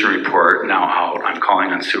investigation report now out, I'm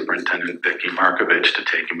calling on Superintendent Vicki Markovich to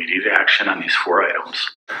take immediate action on these 4 items,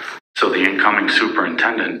 so the incoming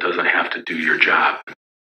superintendent doesn't have to do your job.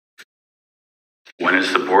 When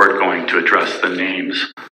is the board going to address the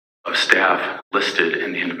names of staff listed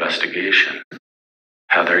in the investigation?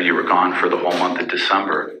 Heather, you were gone for the whole month of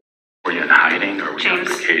December. Were you in hiding or were you on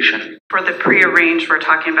James, vacation? For the pre-arranged, we're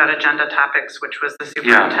talking about agenda topics, which was the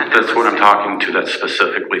superintendent. Yeah, that's what I'm listing. talking to. That's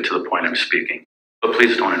specifically to the point I'm speaking. But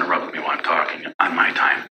please don't interrupt me while I'm talking on my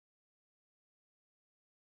time.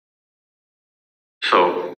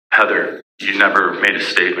 So, Heather, you never made a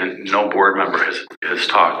statement. No board member has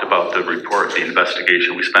talked about the report, the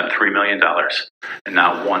investigation. We spent $3 million, and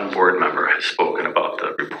not one board member has spoken about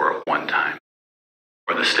the report one time,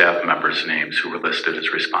 or the staff members' names who were listed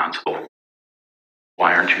as responsible.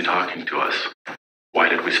 Why aren't you talking to us? Why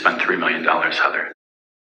did we spend $3 million, Heather?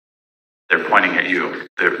 They're pointing at you.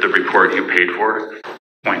 The report you paid for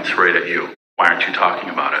points right at you. Why aren't you talking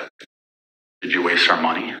about it? Did you waste our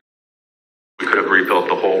money? We could have rebuilt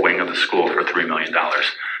the whole wing of the school for $3 million.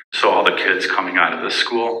 So all the kids coming out of this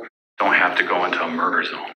school don't have to go into a murder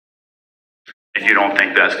zone. And you don't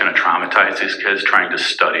think that's going to traumatize these kids trying to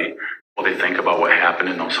study while they think about what happened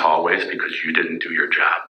in those hallways because you didn't do your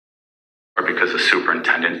job? Or because the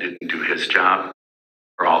superintendent didn't do his job?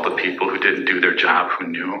 Or all the people who didn't do their job who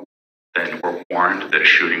knew then were warned that a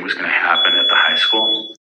shooting was going to happen at the high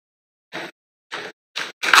school?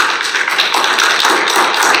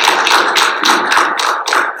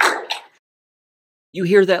 You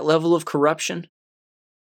hear that level of corruption?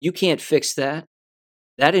 You can't fix that.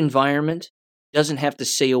 That environment doesn't have to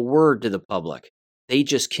say a word to the public. They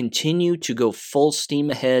just continue to go full steam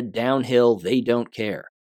ahead, downhill. They don't care.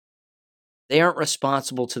 They aren't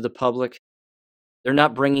responsible to the public. They're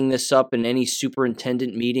not bringing this up in any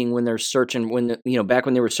superintendent meeting when they're searching, back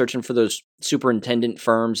when they were searching for those superintendent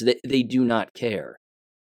firms. They do not care.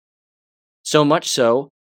 So much so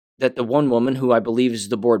that the one woman, who I believe is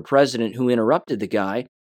the board president, who interrupted the guy,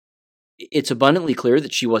 it's abundantly clear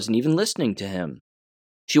that she wasn't even listening to him.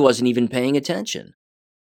 She wasn't even paying attention.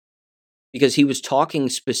 Because he was talking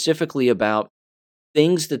specifically about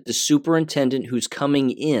things that the superintendent who's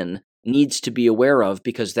coming in needs to be aware of,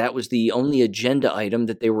 because that was the only agenda item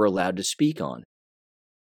that they were allowed to speak on.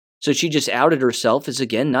 So she just outed herself as,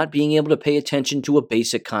 again, not being able to pay attention to a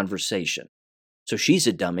basic conversation. So she's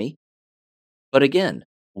a dummy. But again,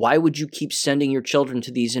 why would you keep sending your children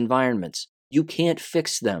to these environments? You can't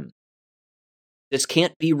fix them. This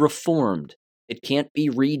can't be reformed. It can't be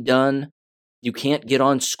redone. You can't get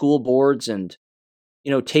on school boards and,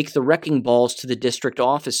 take the wrecking balls to the district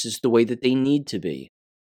offices the way that they need to be.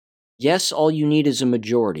 Yes, all you need is a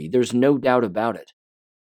majority. There's no doubt about it.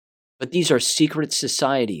 But these are secret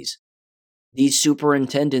societies. These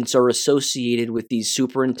superintendents are associated with these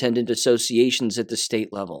superintendent associations at the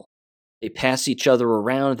state level. They pass each other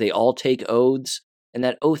around. They all take oaths. And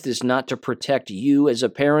that oath is not to protect you as a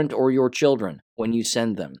parent or your children when you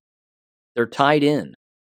send them. They're tied in.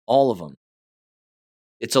 All of them.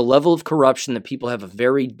 It's a level of corruption that people have a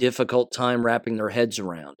very difficult time wrapping their heads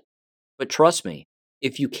around. But trust me,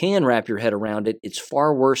 if you can wrap your head around it, it's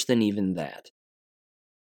far worse than even that.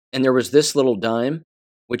 And there was this little dime,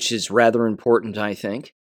 which is rather important, I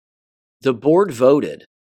think. The board voted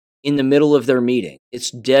in the middle of their meeting.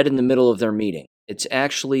 It's dead in the middle of their meeting. It's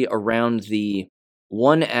actually around the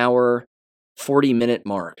 1 hour, 40-minute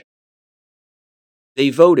mark.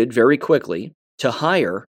 They voted very quickly to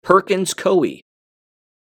hire Perkins Coie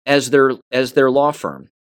as their law firm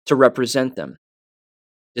to represent them.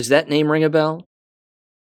 Does that name ring a bell?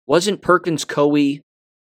 Wasn't Perkins Coie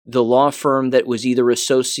the law firm that was either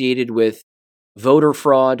associated with voter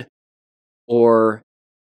fraud, or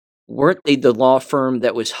weren't they the law firm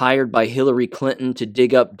that was hired by Hillary Clinton to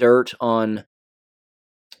dig up dirt on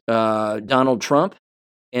Donald Trump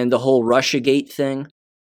and the whole Russiagate thing?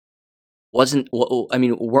 Weren't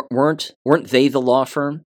they the law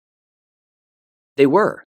firm? They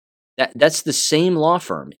were. That's the same law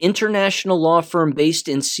firm, international law firm based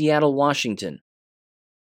in Seattle, Washington.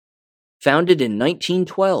 Founded in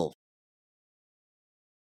 1912.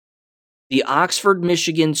 The Oxford,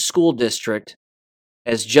 Michigan School District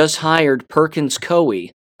has just hired Perkins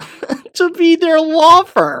Coie to be their law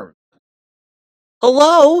firm.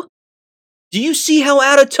 Hello? Do you see how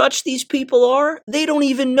out of touch these people are? They don't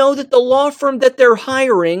even know that the law firm that they're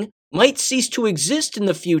hiring might cease to exist in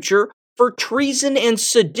the future for treason and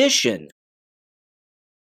sedition.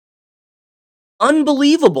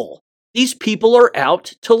 Unbelievable. These people are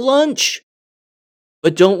out to lunch.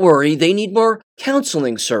 But don't worry, they need more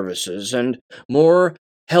counseling services and more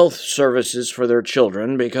health services for their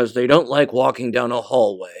children because they don't like walking down a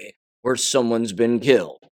hallway where someone's been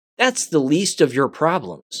killed. That's the least of your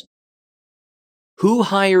problems. Who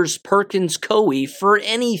hires Perkins Coie for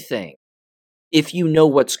anything if you know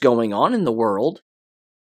what's going on in the world?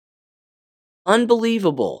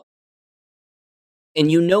 Unbelievable.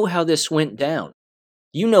 And you know how this went down.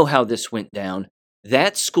 You know how this went down.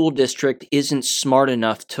 That school district isn't smart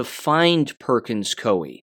enough to find Perkins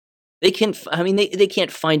Coie. They can't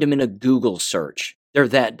find him in a Google search. They're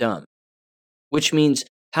that dumb. Which means,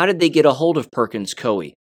 how did they get a hold of Perkins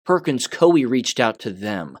Coie? Perkins Coie reached out to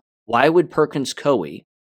them. Why would Perkins Coie,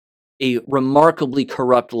 a remarkably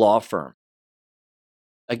corrupt law firm?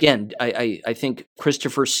 Again, I think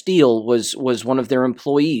Christopher Steele was one of their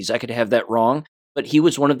employees. I could have that wrong, but he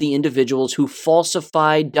was one of the individuals who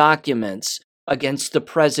falsified documents against the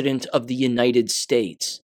President of the United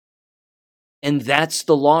States. And that's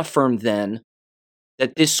the law firm then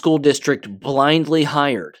that this school district blindly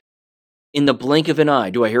hired. In the blink of an eye.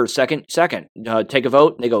 Do I hear a second? Second. Take a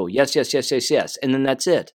vote. And they go, yes, yes, yes, yes, yes. And then that's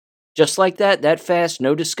it. Just like that fast,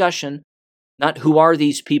 no discussion. Not who are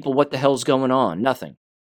these people, what the hell's going on, nothing.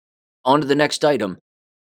 On to the next item.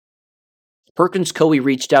 Perkins Coie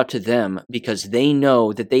reached out to them because they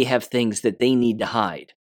know that they have things that they need to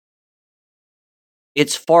hide.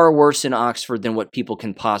 It's far worse in Oxford than what people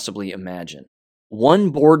can possibly imagine. One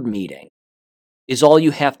board meeting is all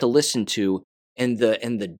you have to listen to, and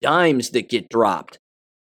the dimes that get dropped,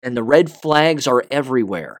 and the red flags are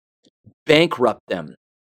everywhere. Bankrupt them.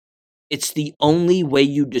 It's the only way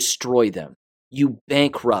you destroy them. You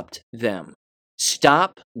bankrupt them.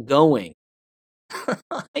 Stop going.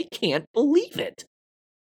 I can't believe it.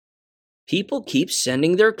 People keep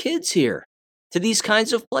sending their kids here to these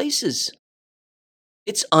kinds of places.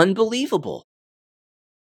 It's unbelievable.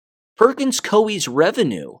 Perkins Coie's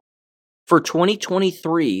revenue for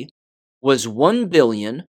 2023 was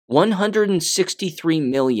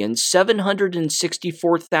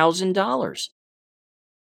 $1,163,764,000.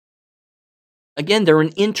 Again, they're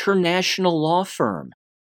an international law firm.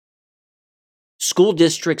 School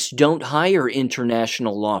districts don't hire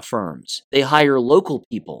international law firms. They hire local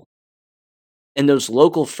people. And those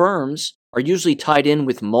local firms are usually tied in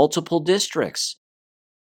with multiple districts.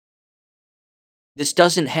 This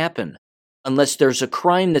doesn't happen unless there's a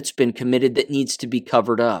crime that's been committed that needs to be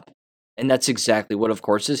covered up. And that's exactly what, of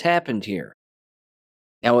course, has happened here.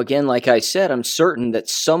 Now, again, like I said, I'm certain that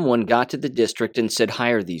someone got to the district and said,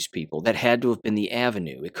 hire these people. That had to have been the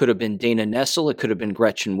avenue. It could have been Dana Nessel. It could have been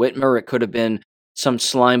Gretchen Whitmer. It could have been some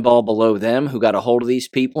slimeball below them who got a hold of these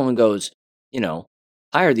people and goes,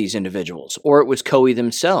 hire these individuals. Or it was Coie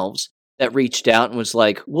themselves that reached out and was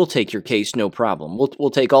like, we'll take your case, no problem.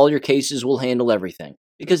 We'll take all your cases. We'll handle everything.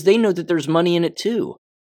 Because they know that there's money in it too.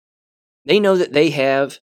 They know that they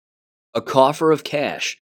have a coffer of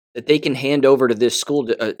cash that they can hand over to this school,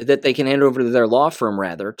 that they can hand over to their law firm,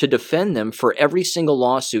 rather, to defend them for every single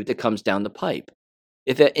lawsuit that comes down the pipe.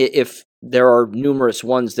 If there are numerous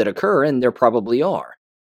ones that occur, and there probably are.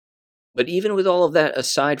 But even with all of that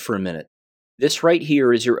aside for a minute, this right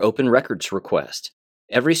here is your open records request.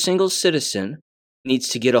 Every single citizen needs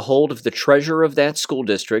to get a hold of the treasurer of that school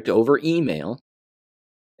district over email.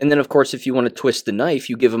 And then, of course, if you want to twist the knife,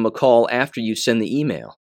 you give them a call after you send the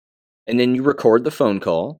email. And then you record the phone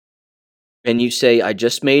call, and you say, I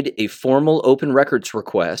just made a formal open records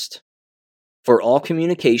request for all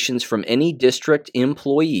communications from any district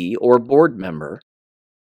employee or board member,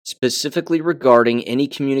 specifically regarding any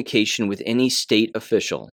communication with any state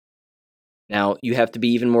official. Now, you have to be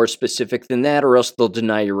even more specific than that, or else they'll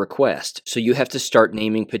deny your request. So you have to start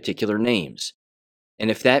naming particular names. And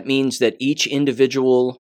if that means that each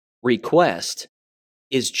individual request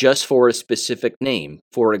is just for a specific name,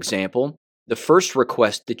 for example, the first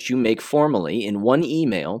request that you make formally in one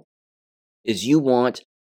email is you want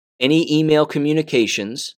any email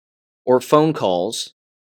communications or phone calls,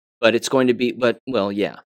 but it's going to be,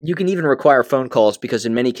 you can even require phone calls because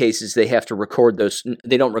in many cases they have to record those.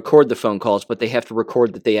 They don't record the phone calls, but they have to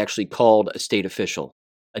record that they actually called a state official,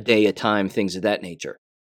 a day, a time, things of that nature.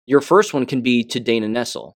 Your first one can be to Dana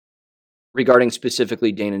Nessel, regarding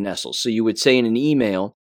specifically Dana Nessel. So you would say in an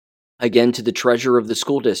email, again to the treasurer of the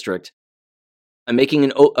school district, I'm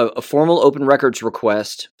making a formal open records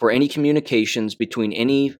request for any communications between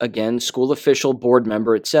any, again, school official, board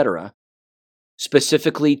member, etc.,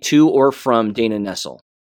 specifically to or from Dana Nessel.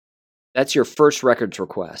 That's your first records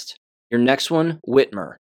request. Your next one,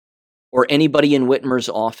 Whitmer, or anybody in Whitmer's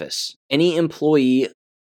office. Any employee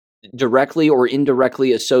directly or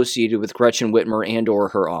indirectly associated with Gretchen Whitmer and or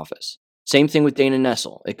her office. Same thing with Dana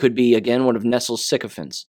Nessel. It could be, again, one of Nessel's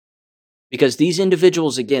sycophants. Because these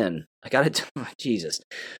individuals, again, I gotta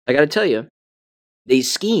tell you, they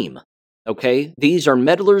scheme, okay? These are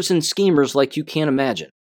meddlers and schemers like you can't imagine.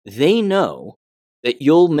 They know that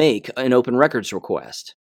you'll make an open records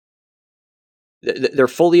request. They're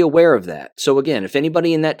fully aware of that. So again, if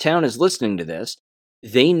anybody in that town is listening to this,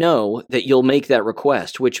 they know that you'll make that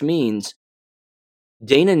request, which means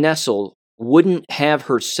Dana Nessel wouldn't have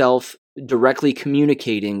herself directly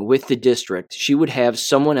communicating with the district. She would have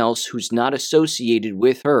someone else who's not associated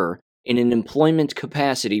with her in an employment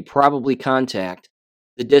capacity probably contact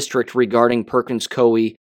the district regarding Perkins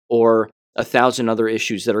Coie or 1,000 other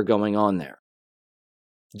issues that are going on there.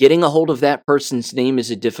 Getting a hold of that person's name is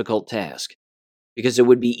a difficult task because it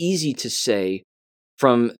would be easy to say,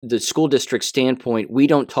 from the school district standpoint, we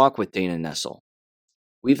don't talk with Dana Nessel.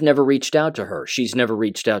 We've never reached out to her. She's never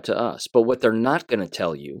reached out to us. But what they're not going to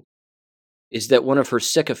tell you is that one of her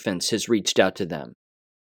sycophants has reached out to them,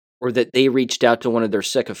 or that they reached out to one of their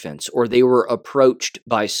sycophants, or they were approached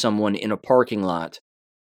by someone in a parking lot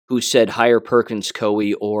who said, hire Perkins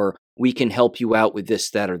Coie, or we can help you out with this,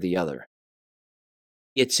 that, or the other.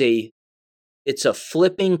 It's a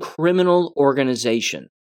flipping criminal organization.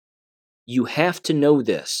 You have to know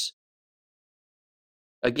this.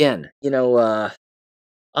 Again,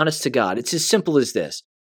 honest to God, it's as simple as this.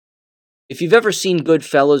 If you've ever seen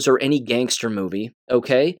Goodfellas or any gangster movie,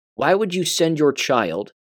 okay, why would you send your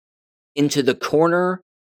child into the corner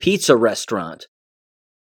pizza restaurant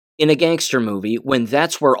in a gangster movie when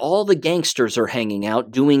that's where all the gangsters are hanging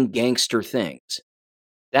out doing gangster things?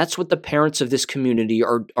 That's what the parents of this community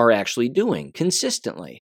are actually doing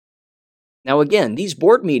consistently. Now, again, these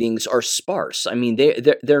board meetings are sparse. I mean,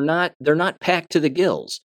 they're not packed to the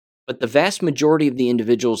gills. But the vast majority of the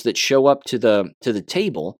individuals that show up to the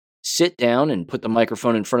table, sit down and put the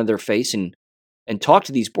microphone in front of their face and talk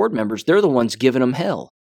to these board members, they're the ones giving them hell.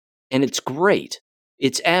 And it's great.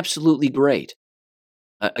 It's absolutely great.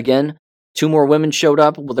 Again, 2 more women showed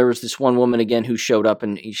up. Well, there was this one woman again who showed up,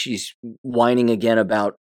 and she's whining again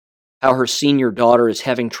about how her senior daughter is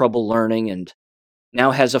having trouble learning and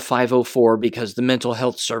now has a 504 because the mental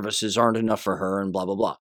health services aren't enough for her and blah, blah,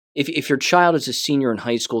 blah. If your child is a senior in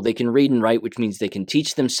high school, they can read and write, which means they can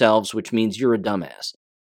teach themselves, which means you're a dumbass.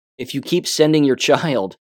 If you keep sending your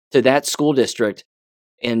child to that school district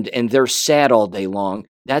and they're sad all day long,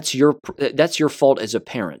 that's your fault as a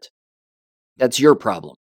parent. That's your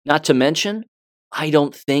problem. Not to mention, I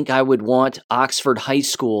don't think I would want Oxford High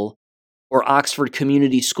School or Oxford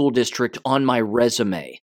Community School District on my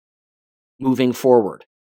resume moving forward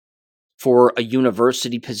for a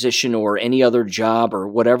university position or any other job or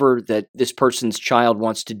whatever that this person's child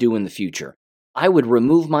wants to do in the future. I would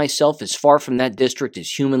remove myself as far from that district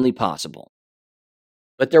as humanly possible.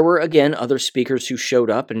 But there were, again, other speakers who showed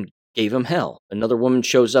up and gave him hell. Another woman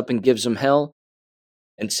shows up and gives him hell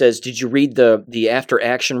and says, did you read the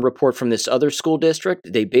after-action report from this other school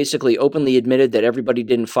district? They basically openly admitted that everybody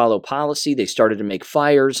didn't follow policy. They started to make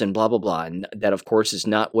fires and blah, blah, blah. And that, of course, is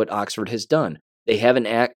not what Oxford has done. They have an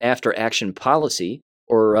after-action policy,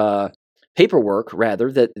 or paperwork,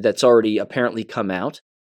 rather, that's already apparently come out,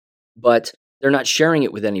 but they're not sharing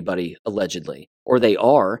it with anybody, allegedly. Or they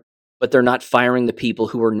are, but they're not firing the people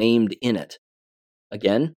who are named in it.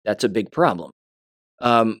 Again, that's a big problem.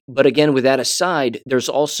 But again, with that aside, there's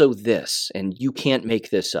also this, and you can't make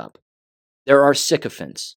this up. There are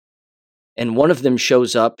sycophants, and one of them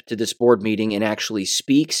shows up to this board meeting and actually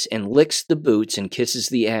speaks and licks the boots and kisses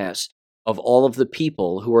the ass of all of the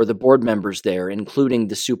people who are the board members there, including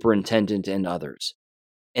the superintendent and others.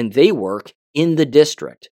 And they work in the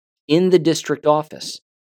district office,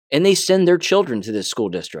 and they send their children to this school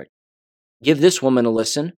district. Give this woman a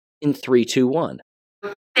listen in 3, 2, 1.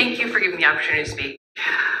 Thank you for giving me the opportunity to speak.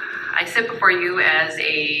 I sit before you as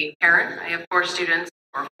a parent. I have 4 students,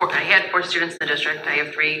 I had 4 students in the district. I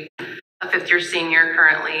have 3, a 5th-year senior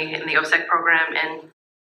currently in the OSEC program, and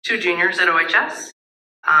 2 juniors at OHS.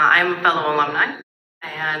 I'm a fellow alumni,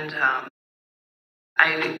 and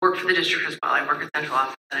I work for the district as well. I work at central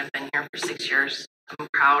office, and I've been here for 6 years. I'm a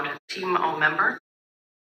proud Team O member.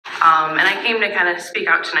 And I came to kind of speak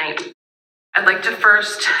out tonight. I'd like to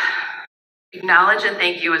first acknowledge and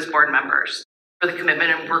thank you as board members for the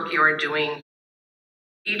commitment and work you are doing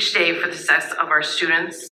each day for the success of our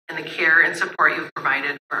students and the care and support you've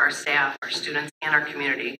provided for our staff, our students, and our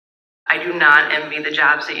community. I do not envy the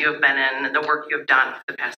jobs that you have been in and the work you have done for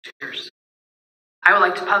the past 2 years. I would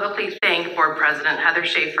like to publicly thank Board President Heather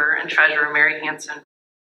Schaefer and Treasurer Mary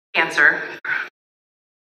Cancer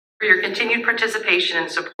for your continued participation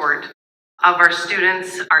and support of our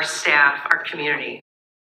students, our staff, our community.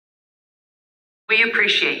 We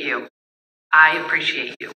appreciate you. I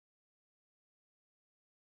appreciate you.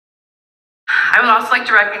 I would also like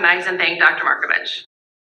to recognize and thank Dr. Markovich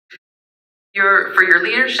for your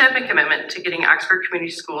leadership and commitment to getting Oxford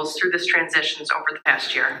Community Schools through this transitions over the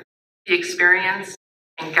past year. The experience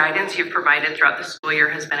and guidance you've provided throughout the school year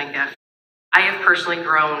has been a gift. I have personally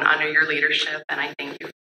grown under your leadership, and I thank you.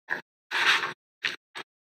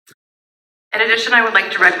 In addition, I would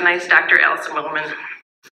like to recognize Dr. Allison Willman.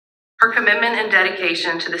 Her commitment and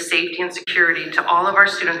dedication to the safety and security to all of our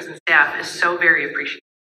students and staff is so very appreciated.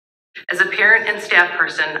 As a parent and staff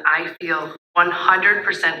person, I feel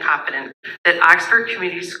 100% confident that Oxford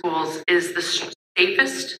Community Schools is the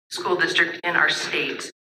safest school district in our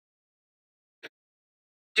state.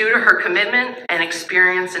 Due to her commitment and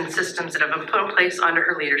experience in systems that have been put in place under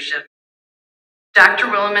her leadership. Dr.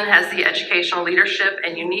 Williman has the educational leadership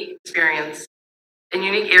and unique area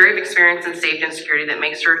of experience in safety and security that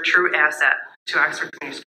makes her a true asset to Oxford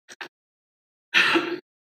Community Schools.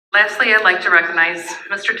 Lastly, I'd like to recognize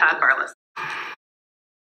Mr. Todd Barless.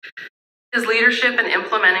 His leadership in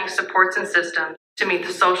implementing supports and systems to meet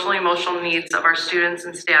the social and emotional needs of our students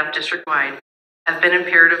and staff district-wide have been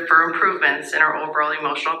imperative for improvements in our overall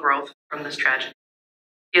emotional growth from this tragedy.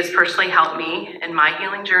 He has personally helped me in my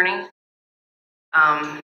healing journey.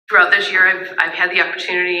 Throughout this year, I've had the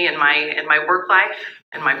opportunity in my work life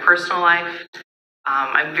and my personal life.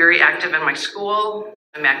 I'm very active in my school.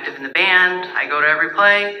 I'm active in the band. I go to every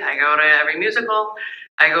play. I go to every musical.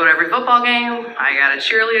 I go to every football game. I got a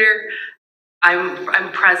cheerleader.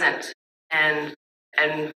 I'm present, and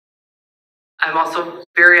I'm also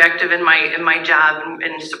very active in my job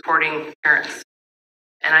in supporting parents.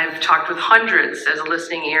 And I've talked with hundreds as a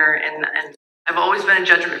listening ear, and I've always been a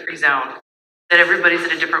judgment-free zone. That everybody's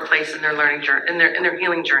at a different place in their learning journey, in their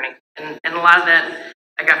healing journey, and a lot of that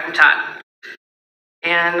I got from Todd.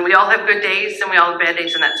 And we all have good days, and we all have bad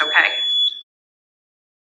days, and that's okay.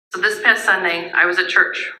 So this past Sunday, I was at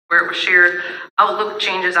church where it was shared, "Outlook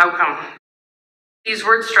changes outcome." These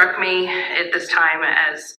words struck me at this time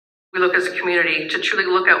as we look as a community to truly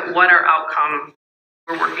look at what outcome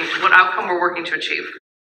we're working to achieve.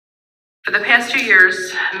 For the past 2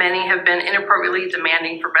 years, many have been inappropriately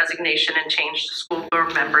demanding for resignation and change to school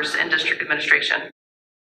board members and district administration.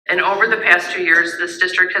 And over the past 2 years, this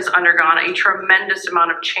district has undergone a tremendous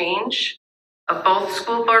amount of change of both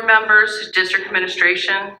school board members, district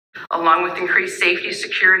administration, along with increased safety,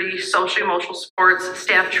 security, social emotional supports,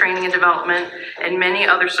 staff training and development, and many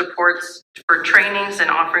other supports for trainings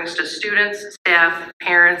and offerings to students, staff,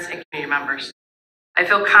 parents, and community members. I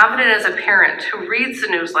feel confident as a parent who reads the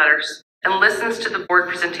newsletters and listens to the board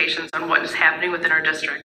presentations on what is happening within our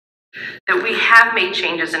district, that we have made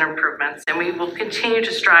changes and improvements, and we will continue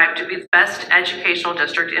to strive to be the best educational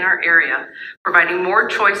district in our area, providing more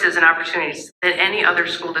choices and opportunities than any other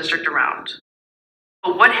school district around.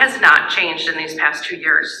 But what has not changed in these past 2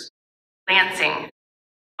 years? Lansing,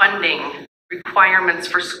 funding, requirements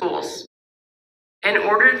for schools. In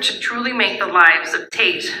order to truly make the lives of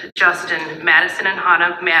Tate, Justin, Madison, and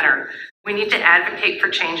Hannah matter, we need to advocate for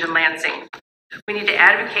change in Lansing. We need to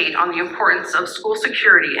advocate on the importance of school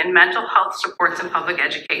security and mental health supports in public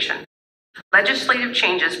education. Legislative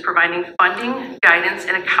changes providing funding, guidance,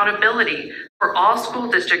 and accountability for all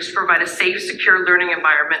school districts to provide a safe, secure learning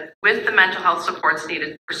environment with the mental health supports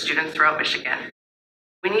needed for students throughout Michigan.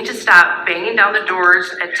 We need to stop banging down the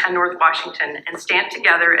doors at 10 North Washington and stand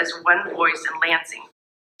together as one voice in Lansing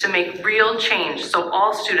to make real change so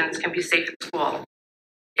all students can be safe at school.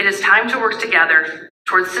 It is time to work together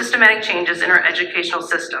towards systematic changes in our educational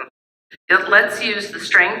system. Let's use the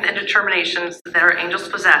strength and determinations that our angels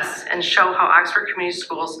possess and show how Oxford Community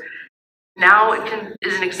Schools now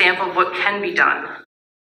is an example of what can be done.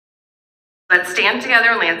 Let's stand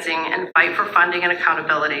together in Lansing and fight for funding and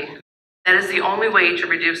accountability. That is the only way to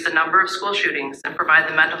reduce the number of school shootings and provide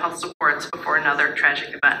the mental health supports before another tragic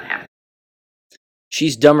event happens.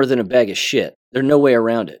 She's dumber than a bag of shit. There's no way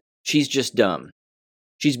around it. She's just dumb.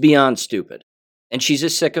 She's beyond stupid. And she's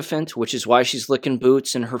a sycophant, which is why she's licking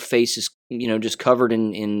boots and her face is, just covered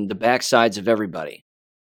in the backsides of everybody.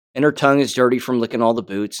 And her tongue is dirty from licking all the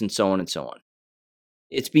boots and so on and so on.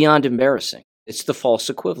 It's beyond embarrassing. It's the false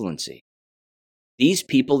equivalency. These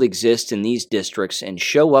people exist in these districts and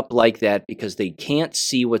show up like that because they can't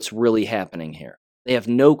see what's really happening here. They have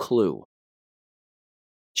no clue.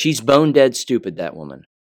 She's bone dead stupid, that woman.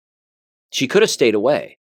 She could have stayed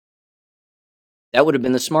away. That would have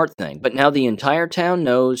been the smart thing. But now the entire town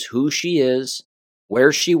knows who she is,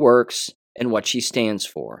 where she works, and what she stands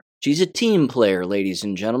for. She's a team player, ladies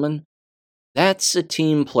and gentlemen. That's a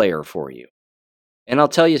team player for you. And I'll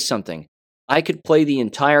tell you something. I could play the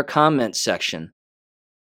entire comment section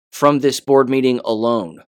from this board meeting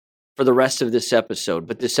alone for the rest of this episode,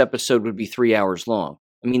 but this episode would be 3 hours long.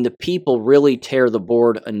 I mean, the people really tear the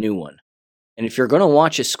board a new one. And if you're going to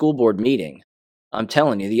watch a school board meeting, I'm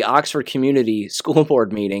telling you, the Oxford Community School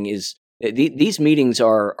Board meeting these meetings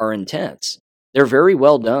are intense. They're very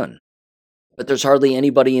well done, but there's hardly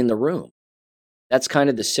anybody in the room. That's kind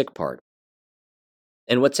of the sick part.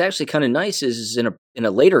 And what's actually kind of nice is in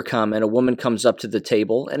a later comment, a woman comes up to the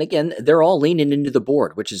table, and again, they're all leaning into the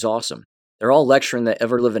board, which is awesome. They're all lecturing the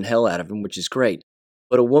ever-living hell out of him, which is great.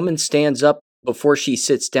 But a woman stands up before she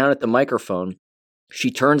sits down at the microphone.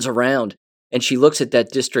 She turns around, and she looks at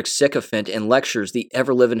that district sycophant and lectures the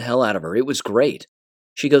ever-living hell out of her. It was great.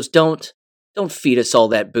 She goes, don't feed us all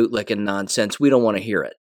that bootlicking nonsense. We don't want to hear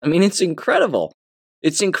it. I mean, it's incredible.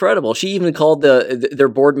 It's incredible. She even called their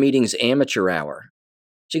board meetings amateur hour.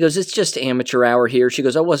 She goes, it's just amateur hour here. She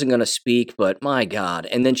goes, I wasn't going to speak, but my God.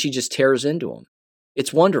 And then she just tears into him.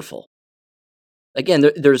 It's wonderful. Again,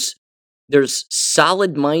 there's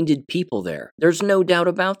solid-minded people there. There's no doubt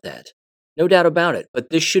about that. No doubt about it. But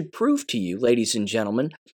this should prove to you, ladies and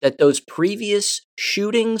gentlemen, that those previous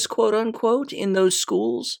shootings, quote unquote, in those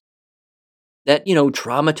schools that,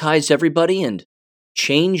 traumatized everybody and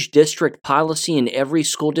changed district policy in every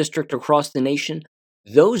school district across the nation,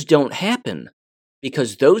 those don't happen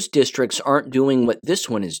because those districts aren't doing what this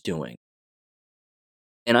one is doing.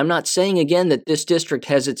 And I'm not saying again that this district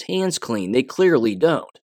has its hands clean. They clearly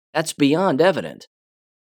don't. That's beyond evident.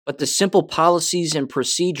 But the simple policies and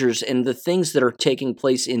procedures and the things that are taking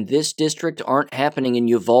place in this district aren't happening in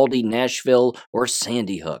Uvalde, Nashville, or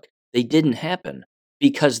Sandy Hook. They didn't happen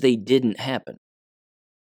because they didn't happen.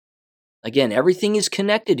 Again, everything is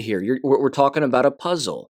connected here. We're talking about a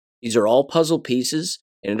puzzle. These are all puzzle pieces,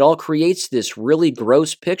 and it all creates this really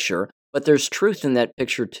gross picture, but there's truth in that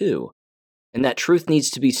picture too. And that truth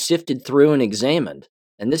needs to be sifted through and examined,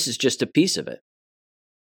 and this is just a piece of it.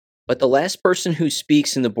 But the last person who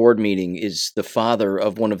speaks in the board meeting is the father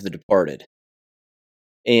of one of the departed.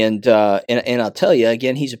 And I'll tell you,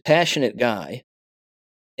 again, he's a passionate guy,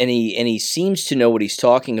 and he seems to know what he's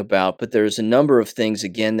talking about, but there's a number of things,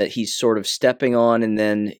 again, that he's sort of stepping on and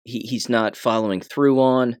then he's not following through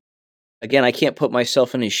on. Again, I can't put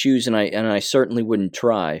myself in his shoes, and I certainly wouldn't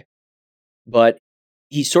try. But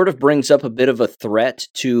he sort of brings up a bit of a threat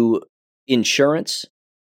to insurance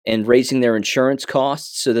and raising their insurance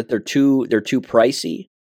costs so that they're too pricey.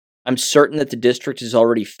 I'm certain that the district is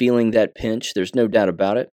already feeling that pinch. There's no doubt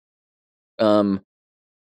about it.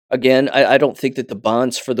 Again, I don't think that the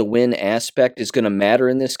bonds for the win aspect is going to matter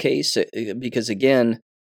in this case because, again,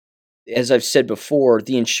 as I've said before,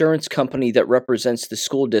 the insurance company that represents the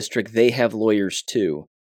school district, they have lawyers too,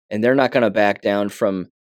 and they're not going to back down from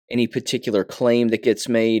any particular claim that gets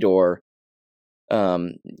made or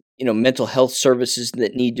mental health services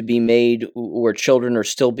that need to be made where children are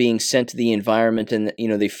still being sent to the environment and,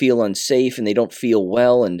 they feel unsafe and they don't feel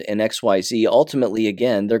well and XYZ. Ultimately,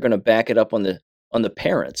 again, they're going to back it up on the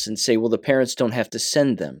parents and say, well, the parents don't have to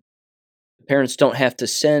send them. The parents don't have to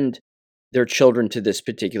send their children to this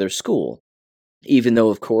particular school, even though,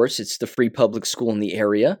 of course, it's the free public school in the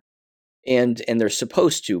area and they're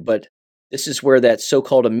supposed to. But this is where that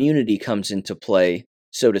so-called immunity comes into play,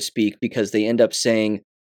 so to speak, because they end up saying,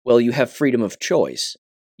 well, you have freedom of choice.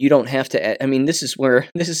 You don't have to, this is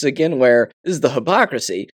the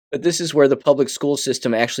hypocrisy, but this is where the public school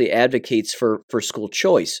system actually advocates for school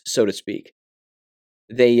choice, so to speak.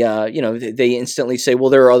 They instantly say, well,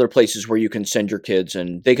 there are other places where you can send your kids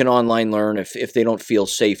and they can online learn if they don't feel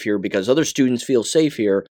safe here because other students feel safe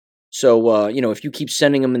here. So, if you keep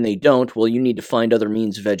sending them and they don't, well, you need to find other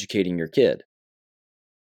means of educating your kid.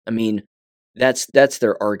 That's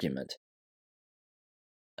their argument.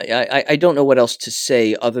 I don't know what else to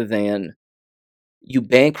say other than you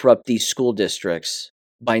bankrupt these school districts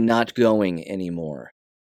by not going anymore.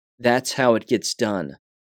 That's how it gets done.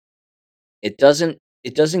 It doesn't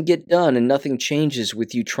get done and nothing changes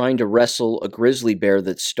with you trying to wrestle a grizzly bear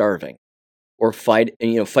that's starving or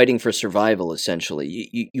fighting for survival, essentially.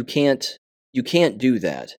 You can't do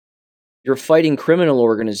that. You're fighting criminal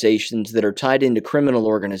organizations that are tied into criminal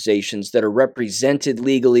organizations that are represented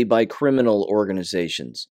legally by criminal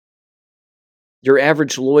organizations. Your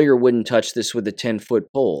average lawyer wouldn't touch this with a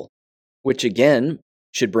 10-foot pole, which again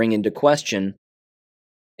should bring into question.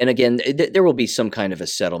 And again, there will be some kind of a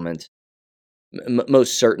settlement.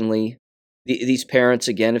 Most certainly. These parents,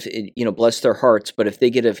 again, if bless their hearts, but if they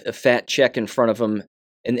get a fat check in front of them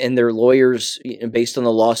and their lawyers, based on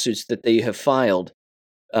the lawsuits that they have filed,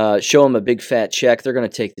 show them a big fat check, they're going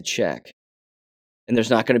to take the check. And there's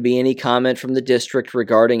not going to be any comment from the district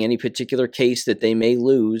regarding any particular case that they may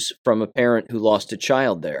lose from a parent who lost a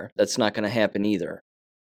child there. That's not going to happen either.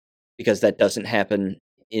 Because that doesn't happen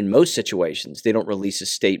in most situations. They don't release a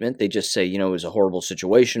statement. They just say, it was a horrible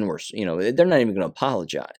situation. They're not even going to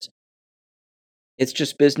apologize. It's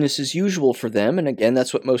just business as usual for them. And again,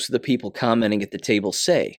 that's what most of the people commenting at the table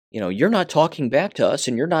say. You're not talking back to us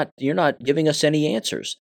and you're not giving us any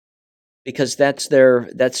answers. Because that's their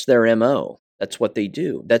MO. That's what they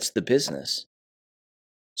do. That's the business.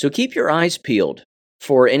 So keep your eyes peeled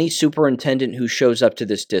for any superintendent who shows up to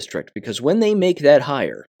this district, because when they make that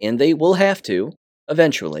hire, and they will have to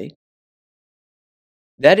eventually,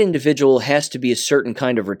 that individual has to be a certain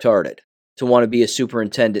kind of retarded to want to be a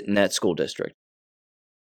superintendent in that school district.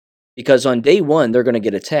 Because on day one, they're going to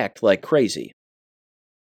get attacked like crazy.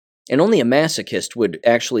 And only a masochist would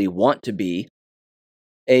actually want to be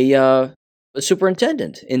a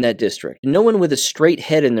superintendent in that district. No one with a straight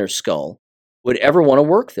head in their skull would ever want to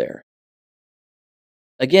work there.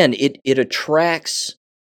 Again, it attracts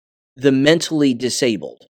the mentally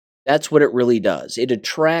disabled. That's what it really does. It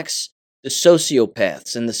attracts the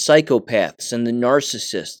sociopaths and the psychopaths and the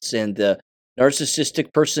narcissists and the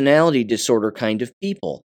narcissistic personality disorder kind of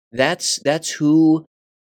people. That's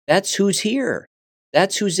who's here.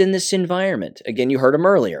 That's who's in this environment. Again, you heard him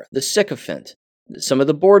earlier. The sycophant, some of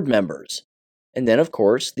the board members, and then, of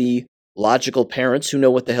course, the logical parents who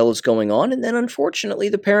know what the hell is going on, and then, unfortunately,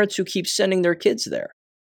 the parents who keep sending their kids there.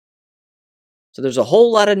 So there's a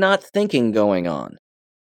whole lot of not thinking going on.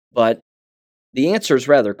 But the answer is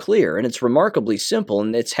rather clear, and it's remarkably simple,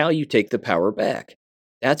 and it's how you take the power back.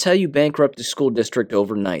 That's how you bankrupt a school district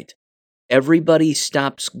overnight. Everybody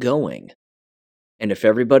stops going. And if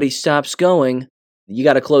everybody stops going, you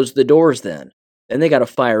got to close the doors then. Then they got to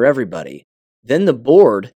fire everybody. Then the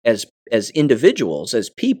board, as individuals, as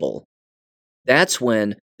people, that's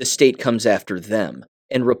when the state comes after them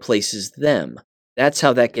and replaces them. That's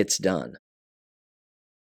how that gets done.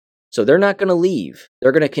 So they're not going to leave.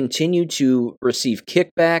 They're going to continue to receive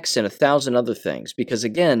kickbacks and 1,000 other things. Because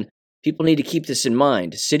again, people need to keep this in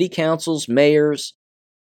mind. City councils, mayors,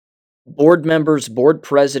 board members, board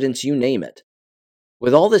presidents, you name it.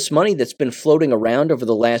 With all this money that's been floating around over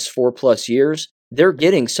the last 4+ years, they're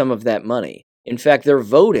getting some of that money. In fact, they're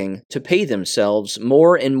voting to pay themselves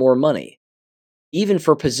more and more money, even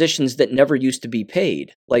for positions that never used to be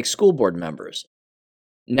paid, like school board members.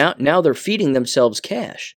 Now they're feeding themselves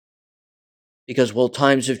cash. Because, well,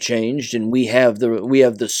 times have changed and we have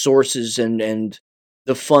the sources and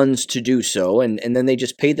the funds to do so, and then they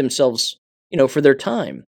just pay themselves, for their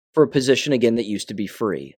time, for a position, again, that used to be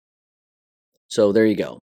free. So there you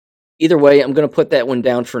go. Either way, I'm going to put that one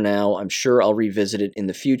down for now. I'm sure I'll revisit it in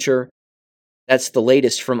the future. That's the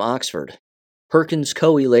latest from Oxford. Perkins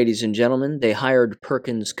Coie, ladies and gentlemen. They hired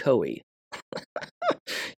Perkins Coie.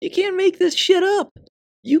 You can't make this shit up.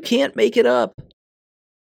 You can't make it up.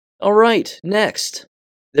 All right, next.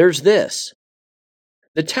 There's this.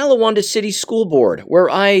 The Talawanda City School Board, where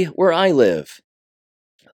I live.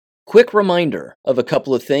 Quick reminder of a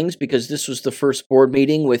couple of things, because this was the first board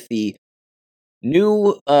meeting with the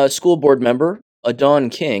new school board member, Dawn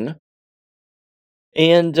King.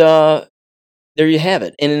 And there you have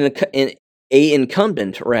it. And an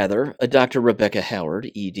incumbent, Dr. Rebecca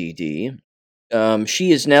Howard, EDD.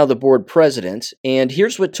 She is now the board president. And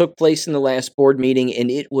here's what took place in the last board meeting, and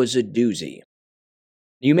it was a doozy.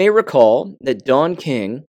 You may recall that Dawn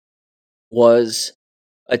King was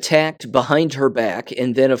attacked behind her back,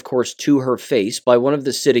 and then, of course, to her face by one of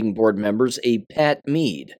the sitting board members, a Pat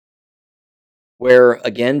Mead. Where,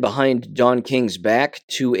 again, behind Dawn King's back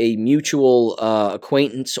to a mutual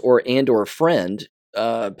acquaintance or friend,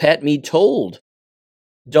 Pat Mead told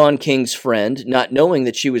Dawn King's friend, not knowing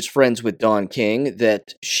that she was friends with Dawn King,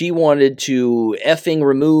 that she wanted to effing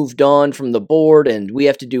remove Dawn from the board, and we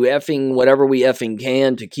have to do effing whatever we effing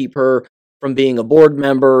can to keep her from being a board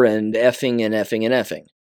member, and effing and effing and effing.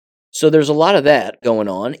 So there's a lot of that going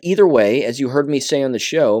on. Either way, as you heard me say on the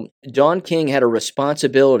show, Dawn King had a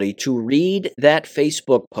responsibility to read that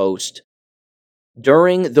Facebook post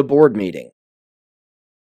during the board meeting.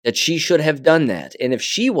 That she should have done that. And if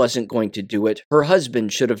she wasn't going to do it, her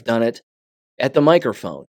husband should have done it at the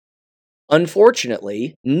microphone.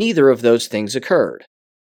 Unfortunately, neither of those things occurred.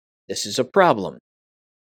 This is a problem.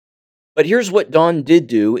 But here's what Dawn did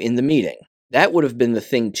do in the meeting. That would have been the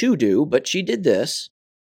thing to do, but she did this.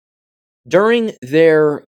 During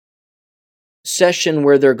their session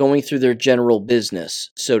where they're going through their general business,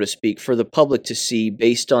 so to speak, for the public to see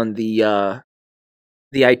based on the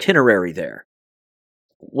itinerary there,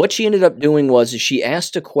 what she ended up doing was she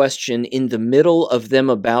asked a question in the middle of them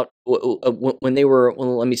about when they were,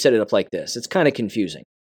 well, let me set it up like this. It's kind of confusing.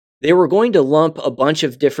 They were going to lump a bunch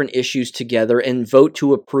of different issues together and vote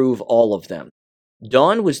to approve all of them.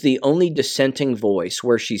 Dawn was the only dissenting voice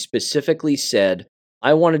where she specifically said,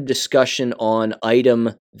 I want a discussion on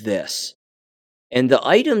item this. And the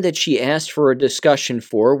item that she asked for a discussion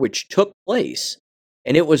for, which took place,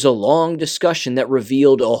 and it was a long discussion that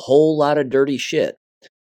revealed a whole lot of dirty shit.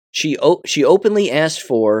 She openly asked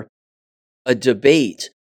for a debate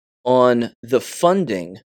on the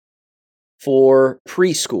funding for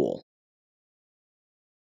preschool.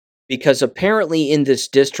 Because apparently in this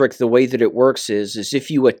district, the way that it works is if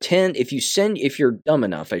you're dumb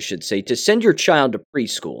enough, I should say, to send your child to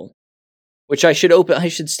preschool, which I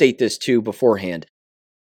should state this too beforehand.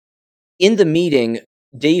 In the meeting,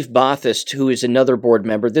 Dave Bothist, who is another board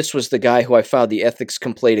member, this was the guy who I filed the ethics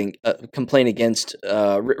complaint against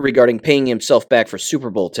regarding paying himself back for Super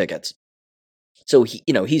Bowl tickets. So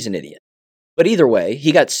he's an idiot. But either way,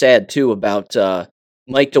 he got sad too about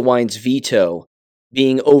Mike DeWine's veto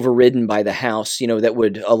being overridden by the House, that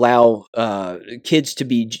would allow kids to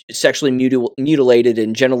be sexually mutilated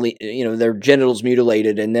and generally, their genitals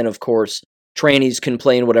mutilated, and then, of course, trannies can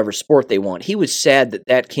play in whatever sport they want. He was sad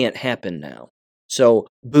that can't happen now. So,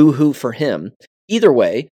 boo-hoo for him. Either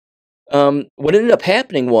way, what ended up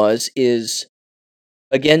happening is,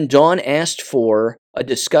 again, Dawn asked for a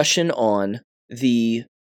discussion on the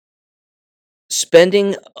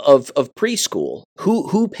spending of preschool.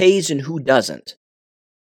 Who pays and who doesn't?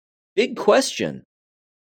 Big question.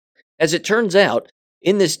 As it turns out,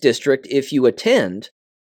 in this district, if you attend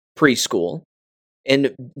preschool,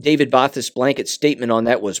 and David Both's blanket statement on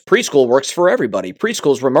that was, preschool works for everybody.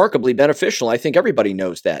 Preschool is remarkably beneficial. I think everybody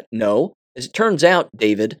knows that. No. As it turns out,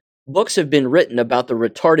 David, books have been written about the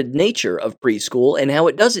retarded nature of preschool and how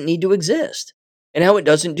it doesn't need to exist, and how it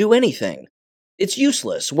doesn't do anything. It's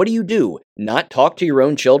useless. What do? Not talk to your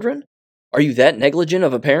own children? Are you that negligent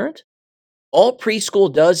of a parent? All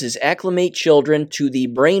preschool does is acclimate children to the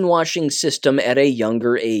brainwashing system at a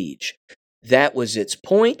younger age. That was its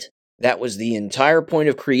point. That was the entire point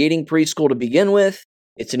of creating preschool to begin with.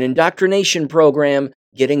 It's an indoctrination program,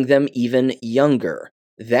 getting them even younger.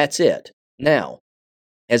 That's it. Now,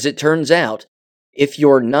 as it turns out, if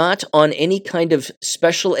you're not on any kind of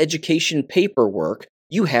special education paperwork,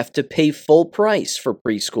 you have to pay full price for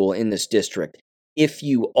preschool in this district. If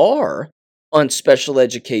you are on special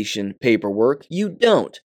education paperwork, you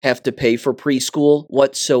don't have to pay for preschool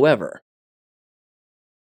whatsoever.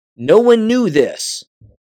 No one knew this,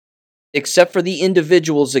 except for the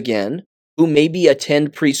individuals, again, who maybe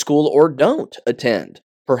attend preschool or don't attend.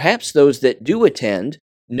 Perhaps those that do attend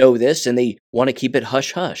know this and they want to keep it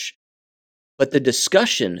hush-hush. But the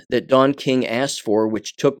discussion that Don King asked for,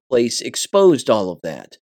 which took place, exposed all of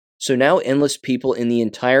that. So now endless people in the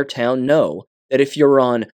entire town know that if you're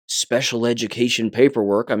on special education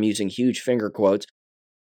paperwork, I'm using huge finger quotes,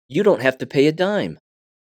 you don't have to pay a dime.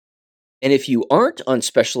 And if you aren't on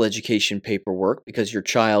special education paperwork because your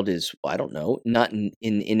child is, not in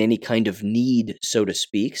any kind of need, so to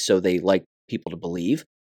speak, so they like people to believe,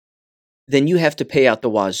 then you have to pay out the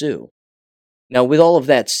wazoo. Now, with all of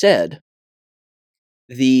that said,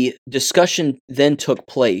 the discussion then took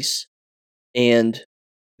place, and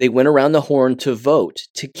they went around the horn to vote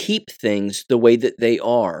to keep things the way that they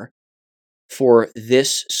are for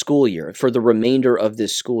this school year, for the remainder of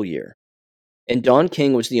this school year. And Don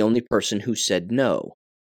King was the only person who said no.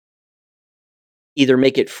 Either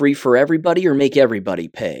make it free for everybody or make everybody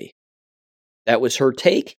pay. That was her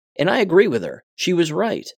take, and I agree with her. She was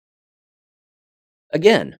right.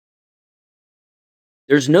 Again,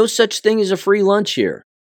 there's no such thing as a free lunch here.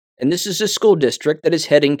 And this is a school district that is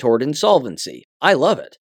heading toward insolvency. I love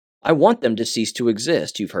it. I want them to cease to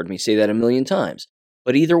exist. You've heard me say that a million times.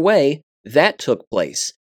 But either way, that took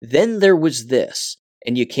place. Then there was this,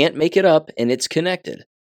 and you can't make it up, and it's connected.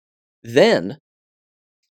 Then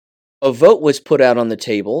a vote was put out on the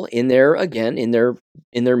table in their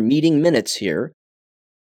meeting minutes here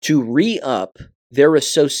to re-up their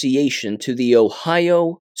association to the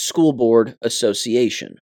Ohio School Board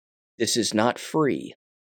Association. This is not free.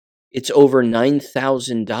 It's over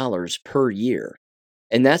 $9,000 per year.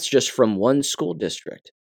 And that's just from one school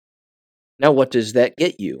district. Now, what does that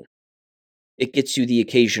get you? It gets you the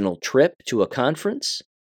occasional trip to a conference.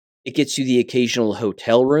 It gets you the occasional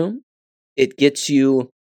hotel room. It gets you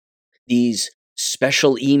these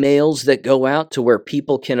special emails that go out to where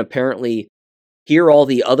people can apparently hear all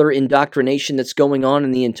the other indoctrination that's going on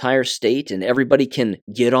in the entire state, and everybody can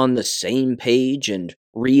get on the same page and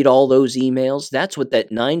read all those emails. That's what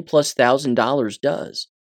that $9,000+ does.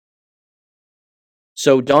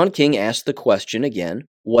 So Don King asked the question again,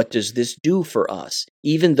 what does this do for us?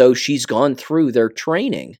 Even though she's gone through their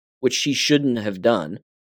training, which she shouldn't have done,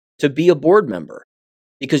 to be a board member,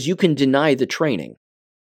 because you can deny the training.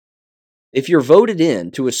 If you're voted in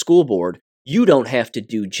to a school board, you don't have to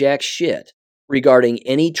do jack shit regarding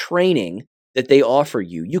any training that they offer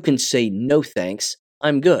you. You can say, no thanks,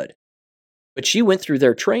 I'm good. But she went through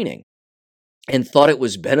their training and thought it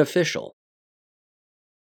was beneficial.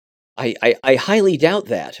 I highly doubt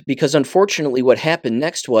that, because unfortunately what happened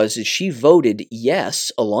next is she voted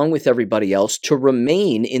yes, along with everybody else, to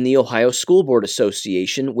remain in the Ohio School Board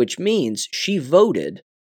Association, which means she voted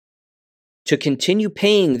to continue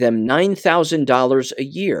paying them $9,000 a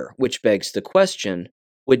year, which begs the question,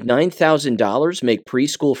 would $9,000 make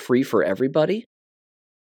preschool free for everybody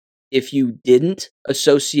if you didn't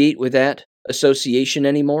associate with that association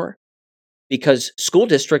anymore? Because school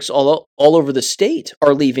districts all over the state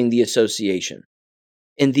are leaving the association.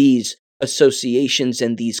 And these associations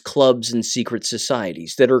and these clubs and secret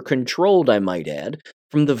societies that are controlled, I might add,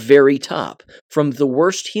 from the very top, from the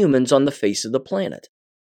worst humans on the face of the planet.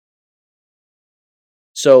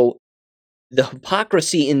 So the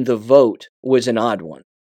hypocrisy in the vote was an odd one.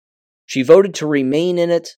 She voted to remain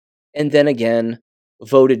in it, and then again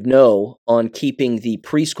voted no on keeping the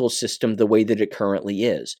preschool system the way that it currently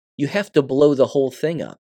is. You have to blow the whole thing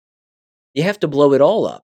up. You have to blow it all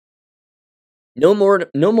up. No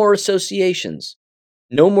more associations.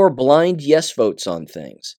 No more blind yes votes on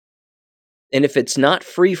things. And if it's not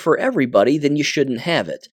free for everybody, then you shouldn't have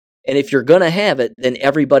it. And if you're going to have it, then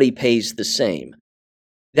everybody pays the same.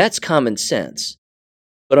 That's common sense.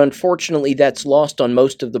 But unfortunately, that's lost on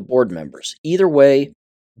most of the board members. Either way,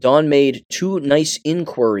 Dawn made two nice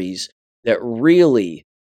inquiries that really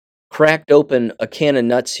cracked open a can of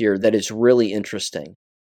nuts here that is really interesting.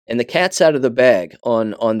 And the cat's out of the bag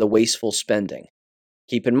on the wasteful spending.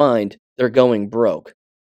 Keep in mind, they're going broke.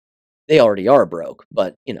 They already are broke,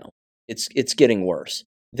 but, it's getting worse.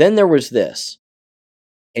 Then there was this.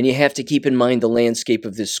 And you have to keep in mind the landscape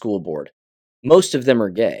of this school board. Most of them are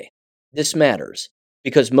gay. This matters,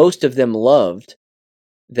 because most of them loved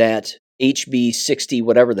that HB 60,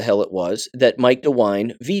 whatever the hell it was, that Mike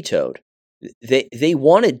DeWine vetoed. They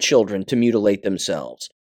wanted children to mutilate themselves.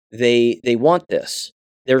 They want this.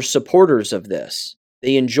 They're supporters of this.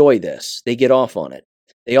 They enjoy this. They get off on it.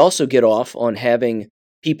 They also get off on having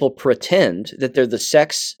people pretend that they're the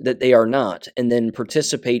sex that they are not, and then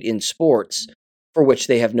participate in sports for which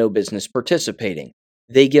they have no business participating.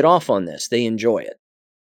 They get off on this. They enjoy it.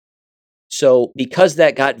 So because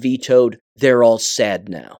that got vetoed, they're all sad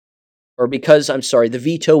now. Or because, the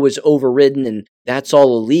veto was overridden and that's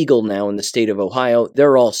all illegal now in the state of Ohio,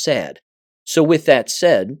 they're all sad. So with that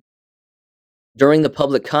said, during the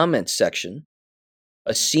public comments section,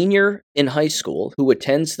 a senior in high school who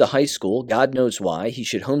attends the high school, God knows why, he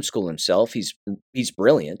should homeschool himself, he's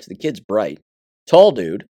brilliant, the kid's bright, tall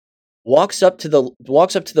dude, walks up to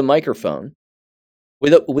the microphone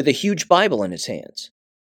with a huge Bible in his hands.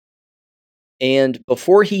 And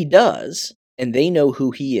before he does, and they know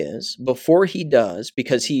who he is, before he does,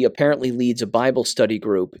 because he apparently leads a Bible study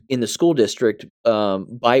group in the school district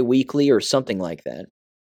bi-weekly or something like that,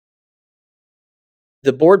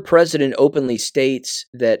 the board president openly states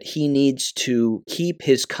that he needs to keep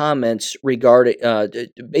his comments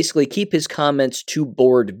keep his comments to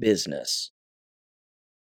board business.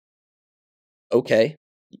 Okay.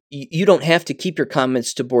 You don't have to keep your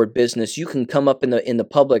comments to board business. You can come up in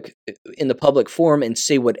the public forum and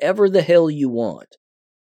say whatever the hell you want.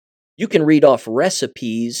 You can read off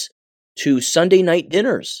recipes to Sunday night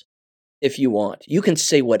dinners if you want. You can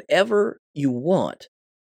say whatever you want.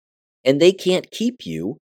 And they can't keep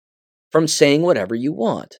you from saying whatever you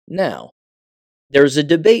want. Now, there's a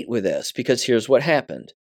debate with this, because here's what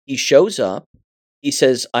happened. He shows up. He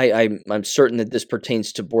says, I'm certain that this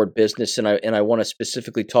pertains to board business, and I want to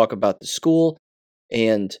specifically talk about the school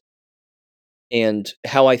and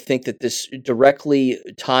how I think that this directly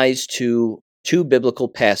ties to two biblical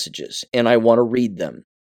passages, and I want to read them.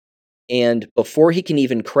 And before he can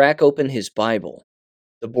even crack open his Bible,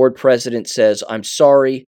 the board president says, I'm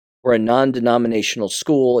sorry, we're a non-denominational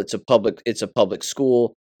school. It's a public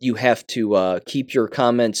school. You have to keep your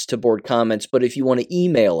comments to board comments, but if you want to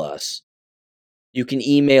email us, you can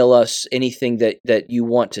email us anything that you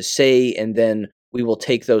want to say, and then we will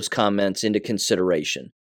take those comments into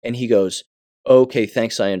consideration. And he goes, okay,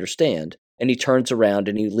 thanks, I understand. And he turns around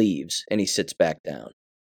and he leaves, and he sits back down.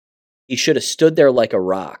 He should have stood there like a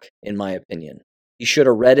rock, in my opinion. He should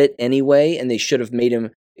have read it anyway, and they should have made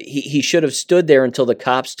him... He should have stood there until the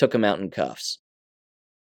cops took him out in cuffs.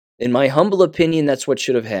 In my humble opinion, that's what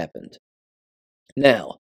should have happened.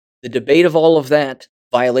 Now, the debate of all of that,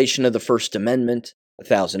 violation of the First Amendment,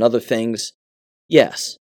 1,000 other things,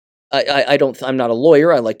 yes. I'm not a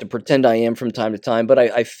lawyer. I like to pretend I am from time to time, but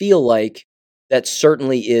I feel like that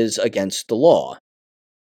certainly is against the law.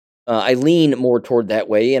 I lean more toward that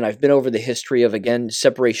way, and I've been over the history of, again,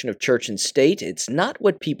 separation of church and state. It's not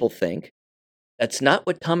what people think. That's not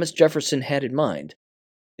what Thomas Jefferson had in mind.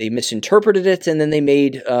 misinterpreted it, and then they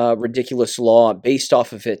made ridiculous law based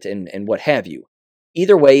off of it and what have you.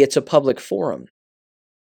 Either way, it's a public forum.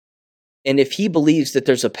 And if he believes that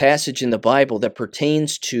there's a passage in the Bible that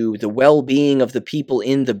pertains to the well-being of the people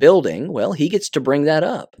in the building, well, he gets to bring that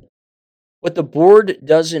up. What the board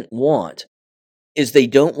doesn't want is they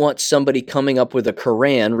don't want somebody coming up with a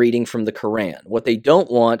Quran reading from the Quran. What they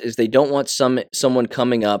don't want is they don't want someone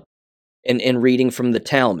coming up and reading from the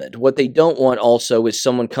Talmud. What they don't want also is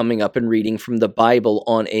someone coming up and reading from the Bible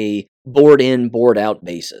on a board-in, board-out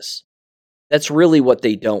basis. That's really what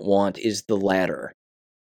they don't want, is the latter.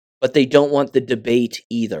 But they don't want the debate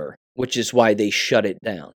either, which is why they shut it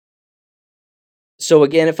down. So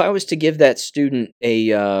again, if I was to give that student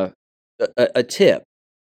a tip,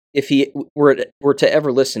 if he were to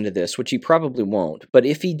ever listen to this, which he probably won't, but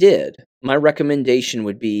if he did, my recommendation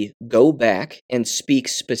would be go back and speak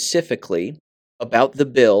specifically about the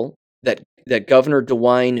bill that Governor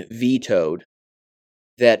DeWine vetoed,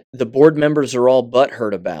 that the board members are all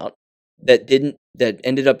butthurt about, that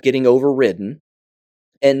ended up getting overridden,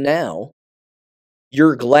 and now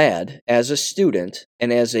you're glad as a student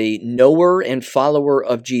and as a knower and follower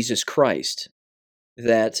of Jesus Christ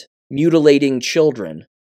that mutilating children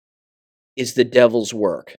is the devil's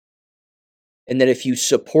work. And that if you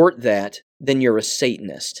support that, then you're a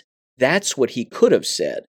Satanist. That's what he could have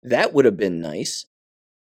said. That would have been nice.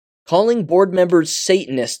 Calling board members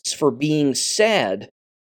Satanists for being sad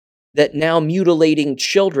that now mutilating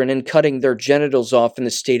children and cutting their genitals off in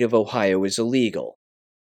the state of Ohio is illegal.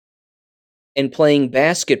 And playing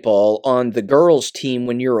basketball on the girls' team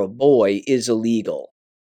when you're a boy is illegal.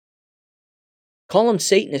 Call them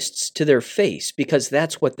Satanists to their face, because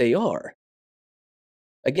that's what they are.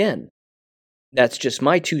 Again, that's just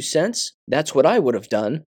my 2 cents. That's what I would have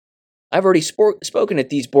done. I've already spoken at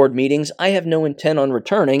these board meetings. I have no intent on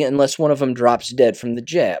returning unless one of them drops dead from the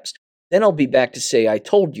jabs. Then I'll be back to say I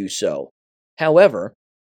told you so. However,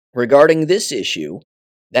 regarding this issue,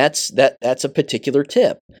 that's a particular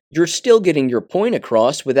tip. You're still getting your point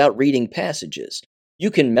across without reading passages.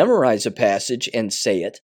 You can memorize a passage and say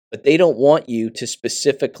it, but they don't want you to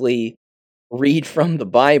specifically read from the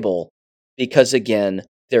Bible because, again,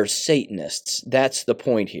 they're Satanists. That's the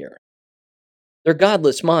point here. They're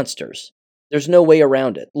godless monsters. There's no way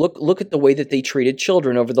around it. Look at the way that they treated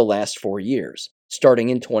children over the last 4 years, starting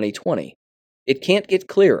in 2020. It can't get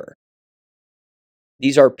clearer.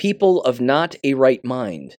 These are people of not a right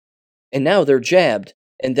mind. And now they're jabbed,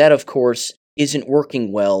 and that, of course, isn't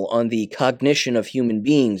working well on the cognition of human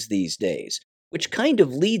beings these days, which kind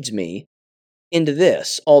of leads me into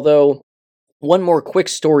this. Although, one more quick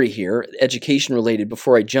story here, education-related,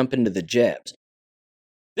 before I jump into the jabs.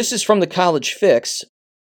 This is from the College Fix.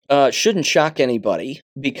 Shouldn't shock anybody,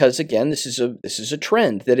 because, again, this is a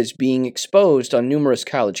trend that is being exposed on numerous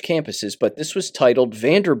college campuses, but this was titled,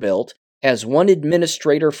 "Vanderbilt has one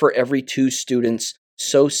administrator for every 2 students,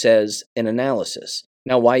 so says an analysis."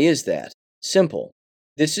 Now, why is that? Simple.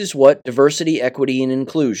 This is what diversity, equity, and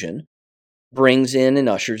inclusion brings in and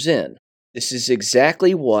ushers in. This is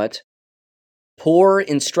exactly what poor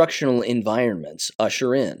instructional environments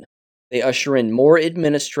usher in. They usher in more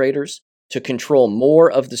administrators to control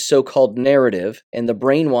more of the so-called narrative and the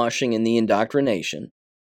brainwashing and the indoctrination,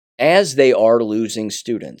 as they are losing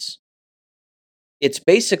students. It's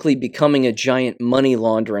basically becoming a giant money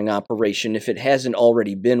laundering operation if it hasn't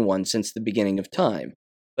already been one since the beginning of time.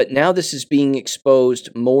 But now this is being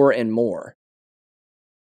exposed more and more.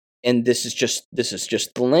 And this is just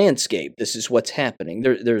the landscape. This is what's happening.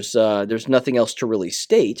 There's nothing else to really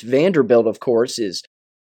state. Vanderbilt, of course, is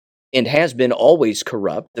and has been always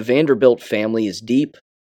corrupt. The Vanderbilt family is deep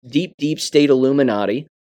state Illuminati.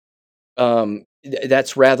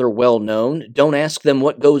 That's rather well known. Don't ask them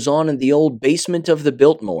what goes on in the old basement of the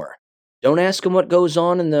Biltmore. Don't ask them what goes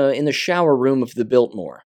on in the shower room of the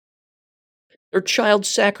Biltmore. There are child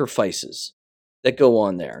sacrifices that go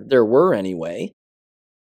on there. There were anyway.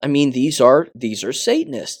 I mean, these are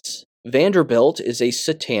Satanists. Vanderbilt is a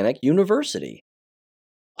satanic university.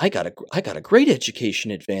 I got a great education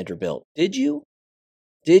at Vanderbilt. Did you?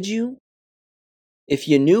 Did you? If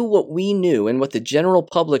you knew what we knew and what the general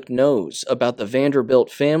public knows about the Vanderbilt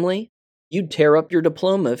family, you'd tear up your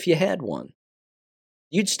diploma if you had one.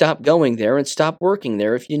 You'd stop going there and stop working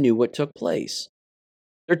there if you knew what took place.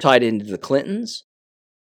 They're tied into the Clintons.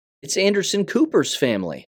 It's Anderson Cooper's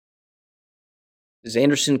family. Does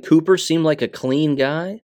Anderson Cooper seem like a clean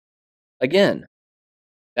guy? Again,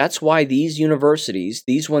 that's why these universities,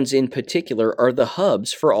 these ones in particular, are the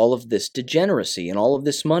hubs for all of this degeneracy and all of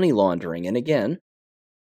this money laundering. And again,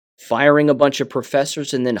 firing a bunch of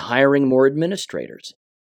professors and then hiring more administrators.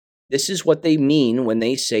 This is what they mean when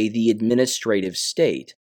they say the administrative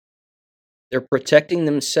state. They're protecting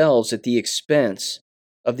themselves at the expense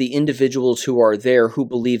of the individuals who are there who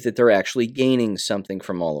believe that they're actually gaining something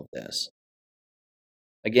from all of this.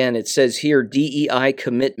 Again, it says here, DEI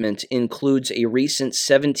commitment includes a recent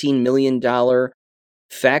 $17 million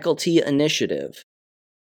faculty initiative,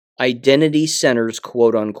 identity centers,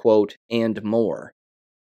 quote unquote, and more.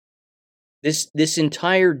 This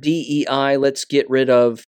entire DEI, let's get rid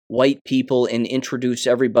of white people and introduce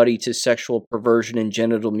everybody to sexual perversion and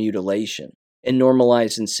genital mutilation and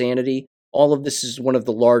normalize insanity. All of this is one of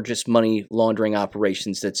the largest money laundering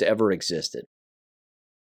operations that's ever existed.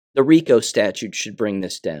 The RICO statute should bring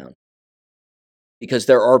this down because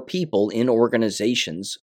there are people in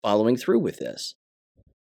organizations following through with this.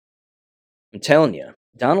 I'm telling you,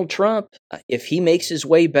 Donald Trump, if he makes his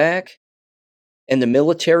way back and the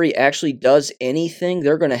military actually does anything,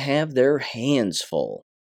 they're going to have their hands full.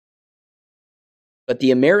 But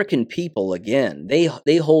the American people, again,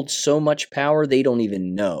 they hold so much power they don't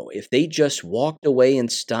even know. If they just walked away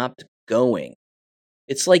and stopped going,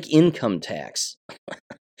 it's like income tax.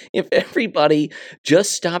 If everybody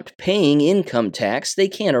just stopped paying income tax, they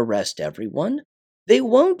can't arrest everyone. They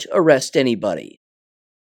won't arrest anybody.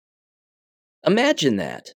 Imagine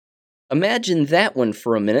that. Imagine that one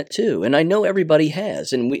for a minute, too. And I know everybody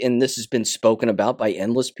has, and this has been spoken about by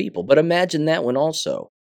endless people, but imagine that one also.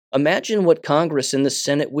 Imagine what Congress and the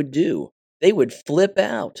Senate would do. They would flip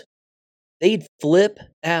out. They'd flip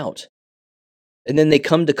out. And then they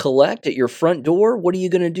come to collect at your front door. What are you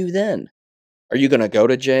going to do then? Are you going to go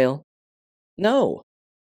to jail? No.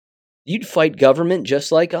 You'd fight government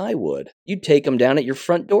just like I would. You'd take them down at your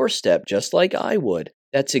front doorstep just like I would.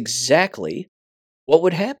 That's exactly what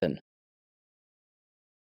would happen.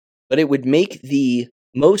 But it would make the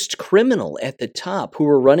most criminal at the top who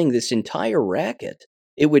are running this entire racket,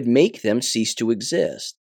 it would make them cease to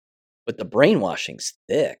exist. But the brainwashing's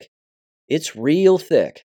thick. It's real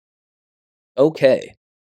thick. Okay.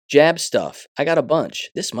 Jab stuff. I got a bunch.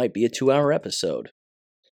 This might be a 2-hour episode.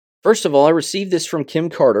 First of all, I received this from Kim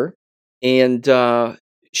Carter, and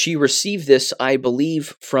she received this, I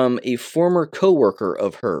believe, from a former coworker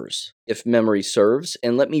of hers, if memory serves.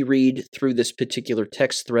 And let me read through this particular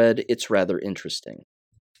text thread. It's rather interesting.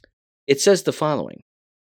 It says the following.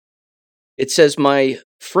 It says, my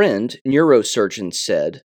friend, neurosurgeon,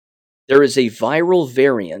 said, there is a viral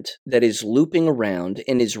variant that is looping around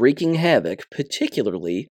and is wreaking havoc,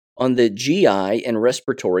 particularly on the GI and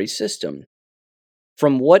respiratory system.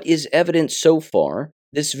 From what is evident so far,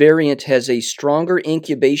 this variant has a stronger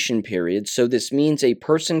incubation period, so this means a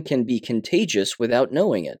person can be contagious without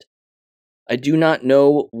knowing it. I do not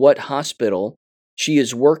know what hospital she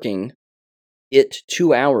is working it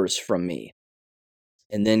 2 hours from me.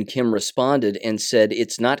 And then Kim responded and said,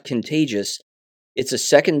 it's not contagious. It's a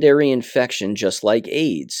secondary infection just like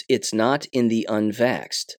AIDS. It's not in the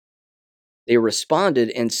unvaxxed. They responded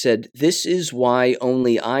and said, this is why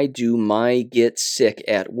only I do my get sick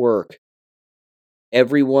at work.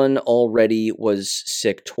 Everyone already was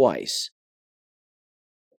sick twice.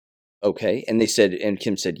 Okay, and they said, and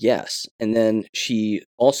Kim said yes. And then she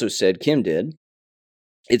also said, Kim did,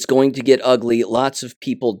 it's going to get ugly. Lots of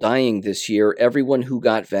people dying this year. Everyone who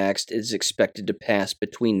got vaxxed is expected to pass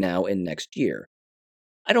between now and next year.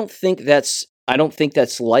 I don't think that's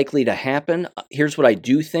likely to happen. Here's what I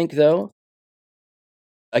do think, though.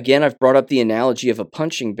 Again, I've brought up the analogy of a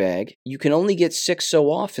punching bag. You can only get sick so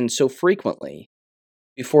often, so frequently,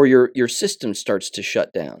 before your system starts to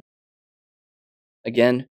shut down.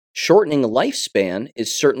 Again, shortening lifespan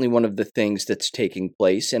is certainly one of the things that's taking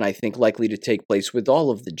place, and I think likely to take place with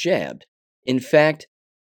all of the jabbed. In fact,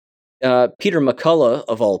 Peter McCullough,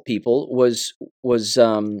 of all people, was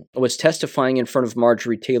testifying in front of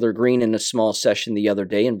Marjorie Taylor Greene in a small session the other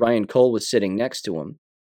day, and Brian Cole was sitting next to him.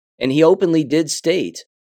 And he openly did state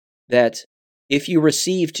that if you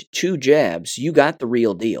received 2 jabs, you got the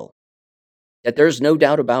real deal. That there's no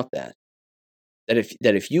doubt about that.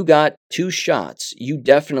 That if you got 2 shots, you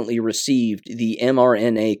definitely received the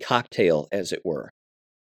mRNA cocktail, as it were.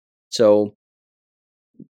 So,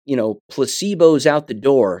 placebo's out the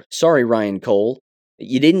door. Sorry, Ryan Cole.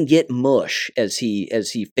 You didn't get mush, as he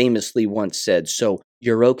famously once said. So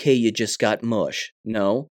you're okay, you just got mush.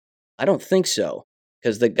 No, I don't think so.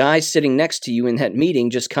 Because the guy sitting next to you in that meeting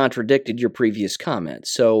just contradicted your previous comment.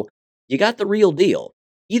 So you got the real deal.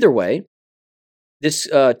 Either way, this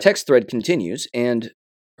text thread continues, and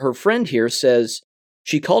her friend here says,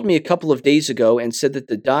 she called me a couple of days ago and said that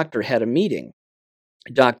the doctor had a meeting.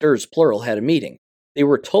 Doctors, plural, had a meeting. They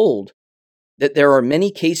were told that there are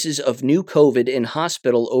many cases of new COVID in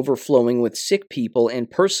hospital overflowing with sick people and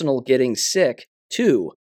personnel getting sick.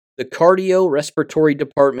 2. The cardio, respiratory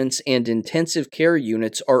departments, and intensive care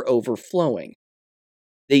units are overflowing.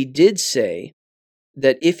 They did say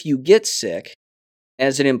that if you get sick,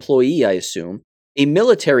 as an employee, I assume, a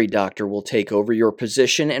military doctor will take over your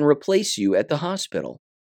position and replace you at the hospital.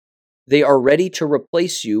 They are ready to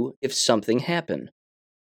replace you if something happened.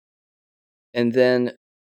 And then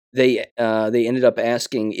they ended up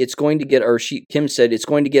asking, it's going to get, Kim said, it's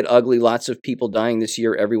going to get ugly, lots of people dying this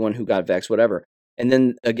year, everyone who got vaxxed, whatever. And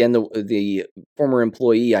then, again, the former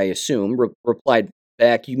employee, I assume, replied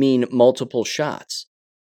back, you mean multiple shots?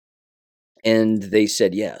 And they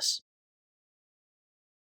said yes.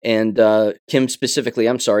 And Kim specifically,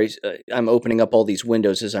 I'm sorry, I'm opening up all these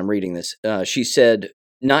windows as I'm reading this. She said,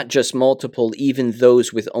 not just multiple, even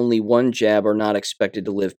those with only one jab are not expected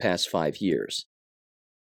to live past 5 years.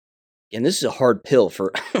 And this is a hard pill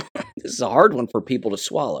for, this is a hard one for people to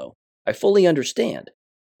swallow. I fully understand.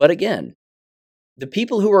 But again, the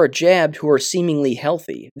people who are jabbed, who are seemingly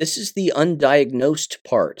healthy, this is the undiagnosed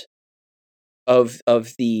part of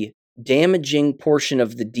the damaging portion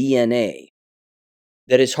of the DNA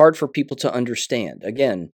that is hard for people to understand.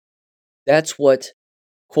 Again, that's what,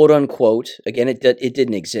 quote unquote, again, it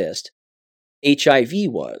didn't exist, HIV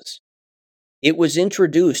was. It was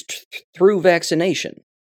introduced through vaccination.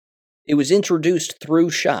 It was introduced through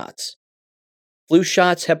shots. Flu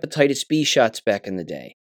shots, hepatitis B shots back in the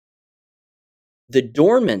day. The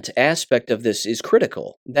dormant aspect of this is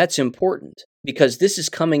critical. That's important because this is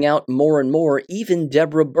coming out more and more. Even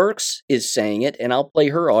Deborah Birx is saying it, and I'll play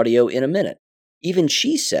her audio in a minute. Even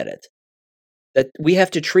she said it, that we have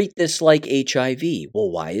to treat this like HIV. Well,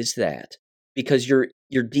 why is that? Because your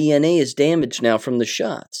DNA is damaged now from the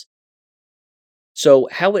shots. So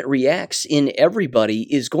how it reacts in everybody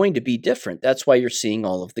is going to be different. That's why you're seeing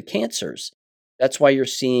all of the cancers. That's why you're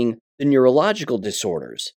seeing the neurological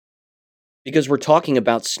disorders. Because we're talking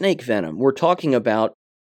about snake venom. We're talking about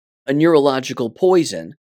a neurological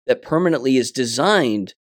poison that permanently is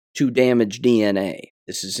designed to damage DNA.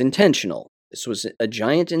 This is intentional. This was a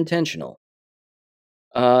giant intentional.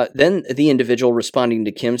 Then the individual responding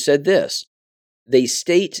to Kim said this. They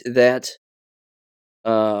state that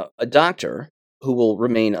a doctor, who will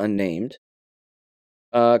remain unnamed,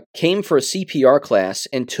 came for a CPR class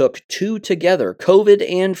and took 2 together, COVID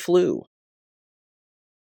and flu.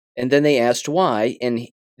 And then they asked why, and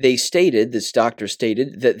this doctor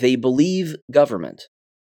stated, that they believe government.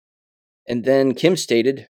 And then Kim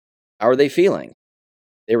stated, how are they feeling?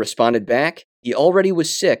 They responded back, he already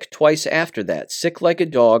was sick twice after that, sick like a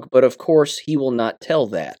dog, but of course he will not tell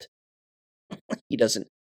that. He doesn't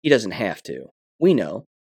have to. We know.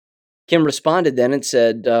 Kim responded then and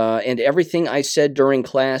said, and everything I said during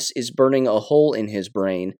class is burning a hole in his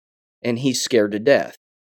brain, and he's scared to death.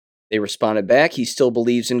 They responded back, he still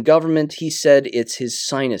believes in government. He said it's his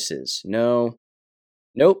sinuses. Nope,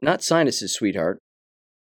 not sinuses, sweetheart.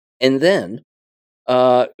 And then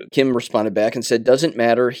Kim responded back and said, doesn't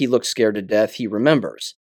matter, he looks scared to death, he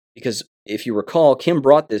remembers. Because if you recall, Kim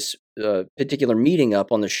brought this particular meeting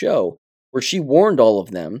up on the show where she warned all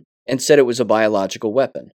of them and said it was a biological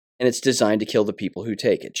weapon, and it's designed to kill the people who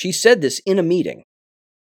take it. She said this in a meeting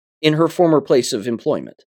in her former place of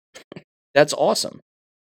employment. That's awesome.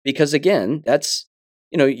 Because again, that's,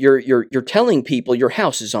 you're telling people your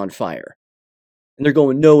house is on fire. And they're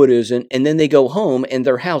going, no, it isn't. And then they go home and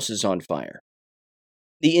their house is on fire.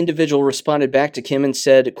 The individual responded back to Kim and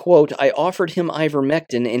said, quote, I offered him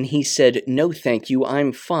ivermectin and he said, no thank you,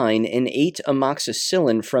 I'm fine, and ate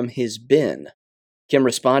amoxicillin from his bin. Kim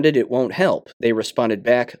responded, it won't help. They responded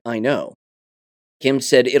back, I know. Kim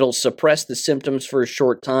said, it'll suppress the symptoms for a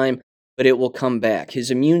short time, but it will come back. His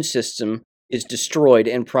immune system is destroyed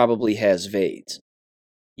and probably has VAIDS.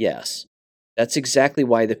 Yes, that's exactly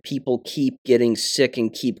why the people keep getting sick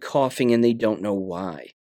and keep coughing and they don't know why.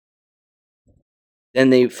 Then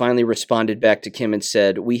they finally responded back to Kim and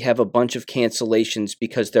said, we have a bunch of cancellations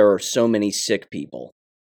because there are so many sick people.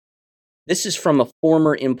 This is from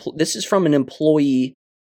an employee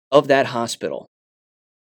of that hospital.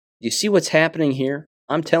 You see what's happening here?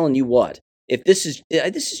 I'm telling you what. If this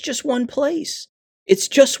is just one place. It's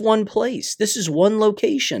just one place. This is one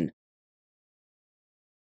location.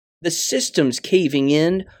 The system's caving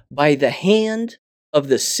in by the hand of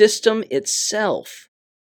the system itself.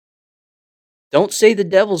 Don't say the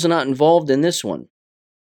devil's not involved in this one.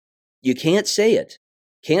 You can't say it.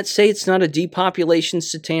 Can't say it's not a depopulation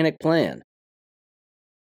satanic plan.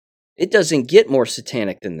 It doesn't get more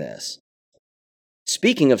satanic than this.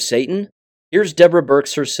 Speaking of Satan, here's Deborah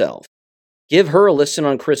Birx herself. Give her a listen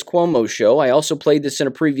on Chris Cuomo's show. I also played this in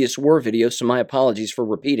a previous war video, so my apologies for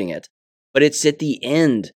repeating it. But it's at the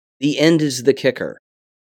end. The end is the kicker.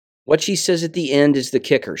 What she says at the end is the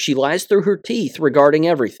kicker. She lies through her teeth regarding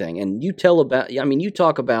everything. And you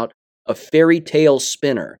talk about a fairy tale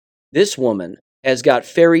spinner. This woman has got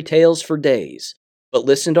fairy tales for days. But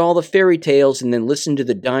listen to all the fairy tales and then listen to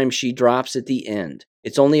the dime she drops at the end.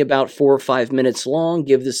 It's only about 4 or 5 minutes long.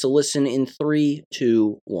 Give this a listen in 3,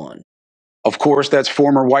 2, 1. Of course, that's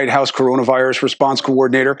former White House coronavirus response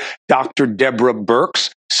coordinator, Dr. Deborah Birx.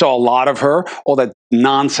 Saw a lot of her. All that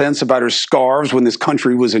nonsense about her scarves when this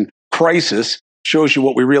country was in crisis shows you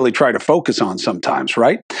what we really try to focus on sometimes,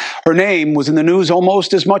 right? Her name was in the news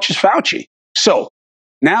almost as much as Fauci. So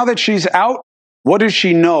now that she's out, what does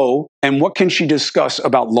she know and what can she discuss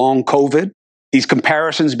about long COVID? These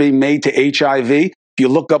comparisons being made to HIV. If you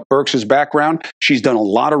look up Birx's background, she's done a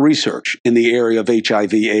lot of research in the area of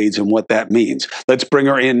HIV/AIDS and what that means. Let's bring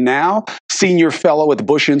her in now. Senior fellow at the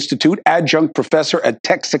Bush Institute, adjunct professor at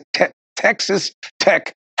Texas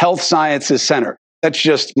Tech Health Sciences Center. That's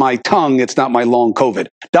just my tongue. It's not my long COVID.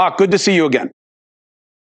 Doc, good to see you again.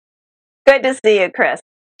 Good to see you, Chris.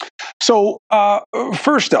 So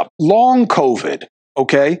first up, long COVID,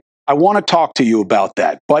 okay? I want to talk to you about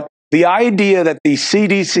that. But the idea that the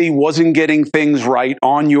CDC wasn't getting things right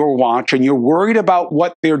on your watch and you're worried about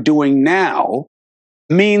what they're doing now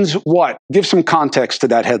means what? Give some context to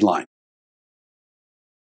that headline.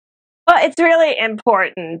 Well, it's really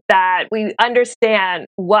important that we understand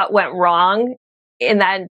what went wrong in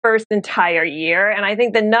that first entire year. And I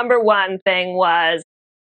think the number one thing was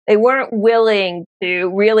they weren't willing to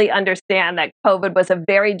really understand that COVID was a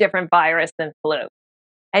very different virus than flu.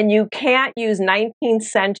 And you can't use 19th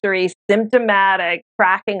century symptomatic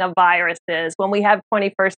tracking of viruses when we have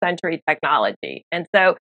 21st century technology. And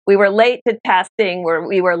so we were late to testing,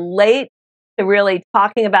 we were late to really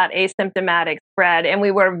talking about asymptomatic spread, and we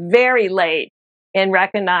were very late in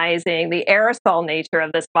recognizing the aerosol nature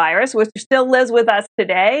of this virus, which still lives with us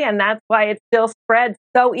today. And that's why it still spreads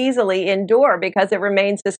so easily indoor, because it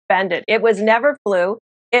remains suspended. It was never flu.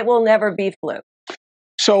 It will never be flu.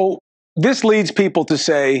 So this leads people to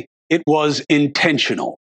say it was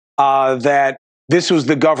intentional, that this was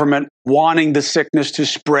the government wanting the sickness to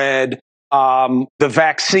spread. The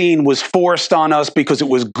vaccine was forced on us because it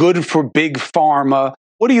was good for big pharma.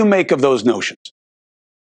 What do you make of those notions?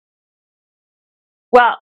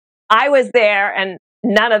 Well, I was there and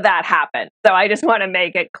none of that happened. So I just want to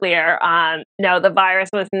make it clear. No, the virus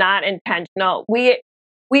was not intentional.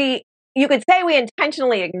 You could say we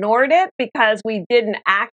intentionally ignored it because we didn't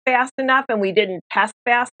act fast enough and we didn't test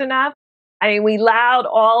fast enough. I mean, we allowed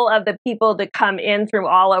all of the people to come in from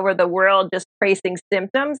all over the world just tracing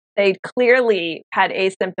symptoms. They clearly had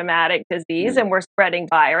asymptomatic disease and were spreading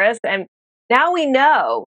virus. And now we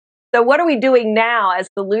know. So what are we doing now as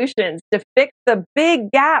solutions to fix the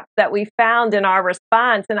big gaps that we found in our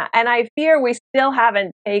response? And I fear we still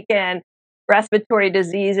haven't taken respiratory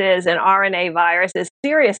diseases and RNA viruses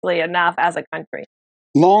seriously enough as a country.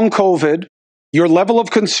 Long COVID, your level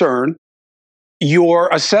of concern, your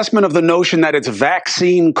assessment of the notion that it's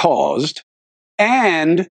vaccine caused,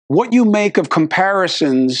 and what you make of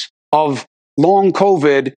comparisons of long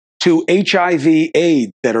COVID to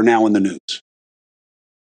HIV/AIDS that are now in the news.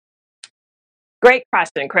 Great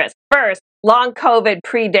question, Chris. First, long COVID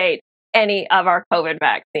predates any of our COVID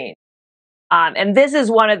vaccines. And this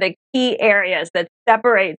is one of the key areas that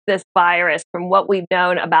separates this virus from what we've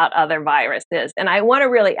known about other viruses. And I want to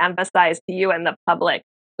really emphasize to you and the public,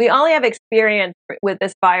 we only have experience with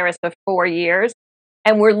this virus for 4 years,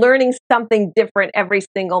 and we're learning something different every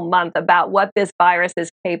single month about what this virus is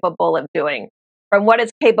capable of doing, from what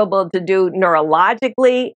it's capable to do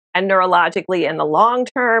neurologically and neurologically in the long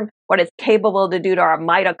term, what it's capable to do to our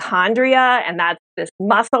mitochondria, and that's this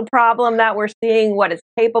muscle problem that we're seeing, what it's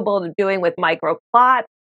capable of doing with microclot. I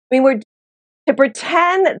mean, to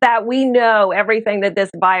pretend that we know everything that this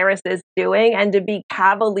virus is doing and to be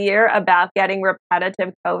cavalier about getting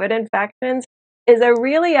repetitive COVID infections is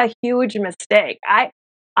really a huge mistake. I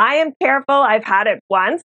am careful. I've had it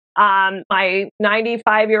once. My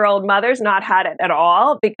 95-year-old mother's not had it at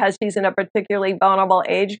all because she's in a particularly vulnerable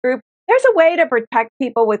age group. There's a way to protect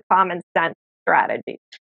people with common sense strategies.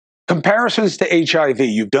 Comparisons to HIV,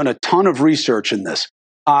 you've done a ton of research in this.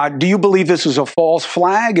 Do you believe this is a false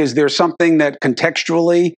flag? Is there something that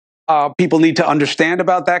contextually people need to understand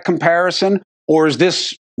about that comparison? Or is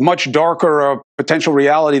this much darker a potential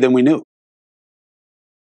reality than we knew?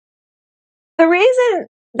 The reason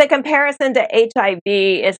the comparison to HIV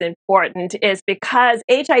is important is because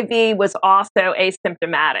HIV was also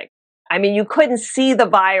asymptomatic. I mean, you couldn't see the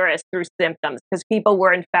virus through symptoms because people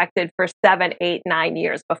were infected for 7, 8, 9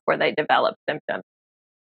 years before they developed symptoms.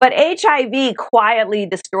 But HIV quietly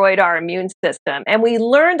destroyed our immune system, and we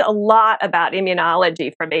learned a lot about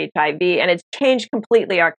immunology from HIV, and it's changed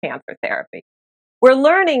completely our cancer therapy. We're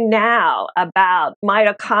learning now about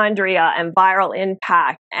mitochondria and viral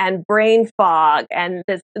impact and brain fog and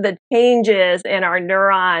the changes in our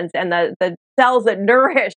neurons and the cells that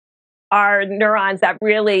nourish our neurons that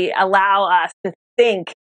really allow us to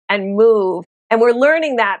think and move. And we're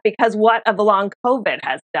learning that because what of the long COVID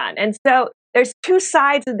has done. And so there's two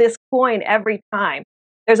sides of this coin every time.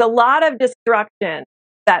 There's a lot of destruction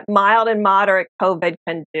that mild and moderate COVID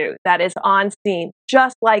can do that is on scene,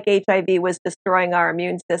 just like HIV was destroying our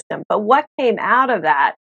immune system. But what came out of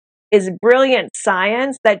that is brilliant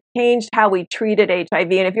science that changed how we treated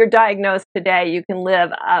HIV. And if you're diagnosed today, you can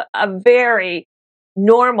live a very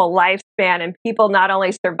normal lifespan and people not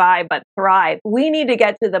only survive but thrive. We need to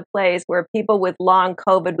get to the place where people with long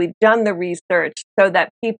COVID, we've done the research so that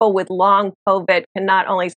people with long COVID can not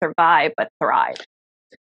only survive but thrive.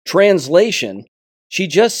 Translation: she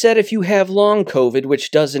just said if you have long COVID, which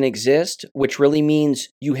doesn't exist, which really means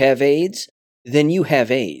you have AIDS, then you have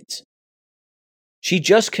AIDS. She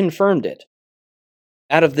just confirmed it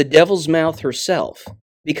out of the devil's mouth herself,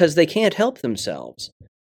 because they can't help themselves.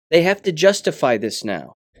 They have to justify this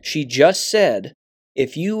now. She just said,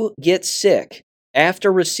 if you get sick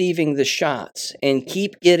after receiving the shots and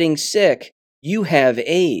keep getting sick, you have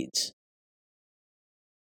AIDS.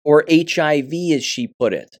 Or HIV, as she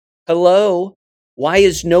put it. Hello? Why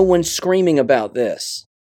is no one screaming about this?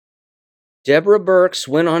 Deborah Birx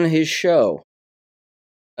went on his show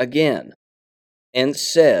again and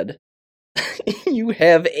said, you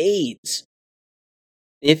have AIDS.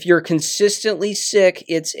 If you're consistently sick,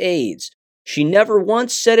 it's AIDS. She never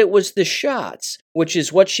once said it was the shots, which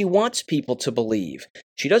is what she wants people to believe.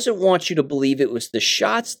 She doesn't want you to believe it was the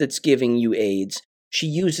shots that's giving you AIDS. She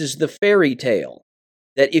uses the fairy tale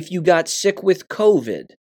that if you got sick with COVID,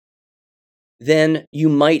 then you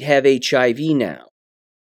might have HIV now.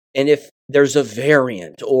 And if there's a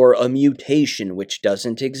variant or a mutation, which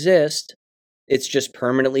doesn't exist, it's just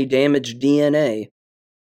permanently damaged DNA,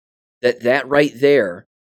 that right there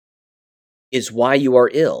is why you are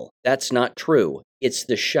ill. That's not true. It's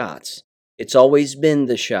the shots. It's always been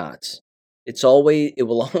the shots. It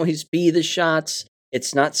will always be the shots.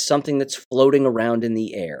 It's not something that's floating around in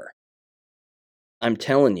the air. I'm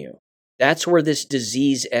telling you, that's where this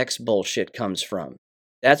disease X bullshit comes from.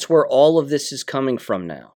 That's where all of this is coming from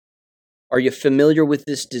now. Are you familiar with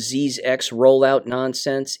this disease X rollout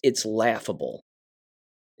nonsense? It's laughable.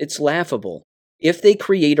 It's laughable. If they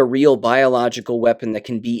create a real biological weapon that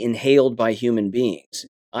can be inhaled by human beings,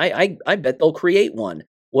 I bet they'll create one.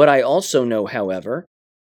 What I also know, however,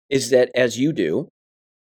 is that, as you do,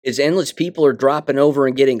 is endless people are dropping over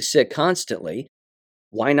and getting sick constantly.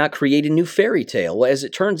 Why not create a new fairy tale? Well, as it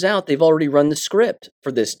turns out, they've already run the script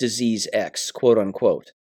for this disease X, quote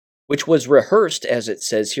unquote, which was rehearsed, as it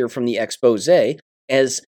says here from the expose,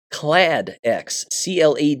 as CLAD X,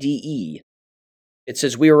 CLADE. It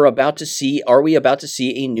says, are we about to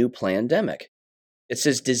see a new pandemic? It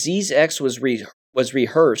says disease X was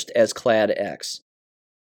rehearsed as CLAD X.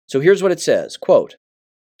 So here's what it says, quote,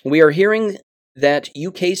 we are hearing that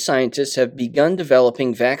UK scientists have begun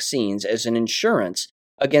developing vaccines as an insurance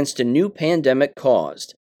against a new pandemic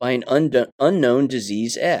caused by an unknown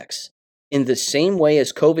disease X. In the same way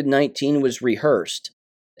as COVID-19 was rehearsed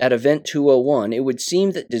at Event 201, it would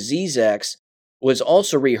seem that disease X was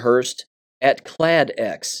also rehearsed at CLAD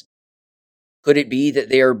X. Could it be that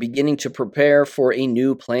they are beginning to prepare for a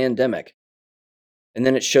new pandemic? And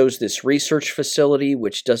then it shows this research facility,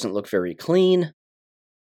 which doesn't look very clean.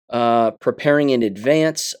 Preparing in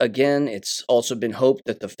advance. Again, it's also been hoped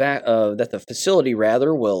that the facility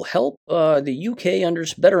will help the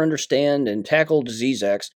UK better understand and tackle disease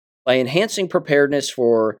X by enhancing preparedness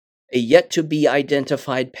for a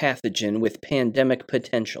yet-to-be-identified pathogen with pandemic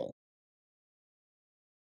potential.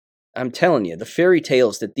 I'm telling you, the fairy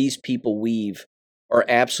tales that these people weave are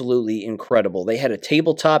absolutely incredible. They had a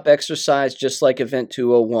tabletop exercise just like Event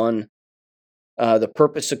 201. The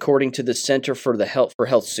purpose, according to the Center for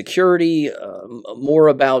Health Security, more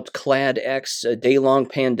about CLAD X, a day-long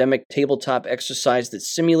pandemic tabletop exercise that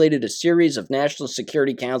simulated a series of National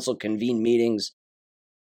Security Council convened meetings.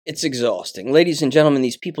 It's exhausting. Ladies and gentlemen,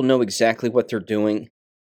 these people know exactly what they're doing.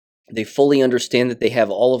 They fully understand that they have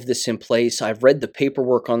all of this in place. I've read the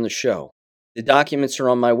paperwork on the show. The documents are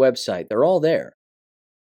on my website. They're all there.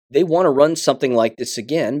 They want to run something like this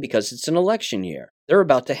again because it's an election year. They're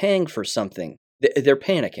about to hang for something. They're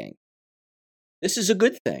panicking. This is a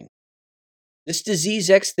good thing. This disease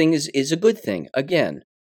X thing is a good thing. Again,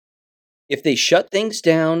 if they shut things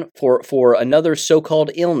down for another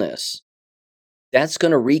so-called illness, that's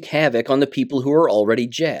going to wreak havoc on the people who are already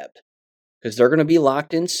jabbed, because they're going to be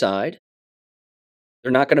locked inside.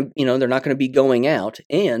 They're not going to, they're not going to be going out.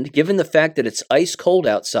 And given the fact that it's ice cold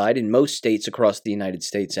outside in most states across the United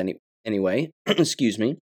States anyway, excuse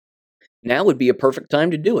me, now would be a perfect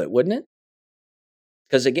time to do it, wouldn't it?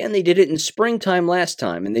 Because again, they did it in springtime last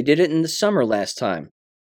time, and they did it in the summer last time.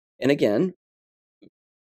 And again,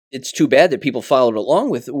 it's too bad that people followed along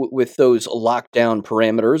with those lockdown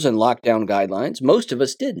parameters and lockdown guidelines. Most of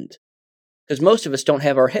us didn't, because most of us don't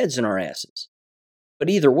have our heads in our asses. But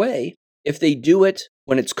either way, if they do it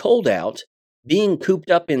when it's cold out, being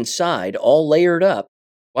cooped up inside, all layered up,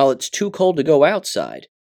 while it's too cold to go outside,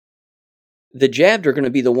 the jabbed are going to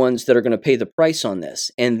be the ones that are going to pay the price on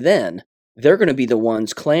this. And then they're going to be the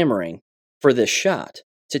ones clamoring for this shot,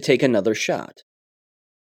 to take another shot.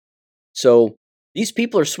 So these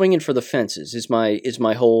people are swinging for the fences, is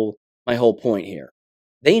my whole point here.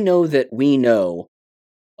 They know that we know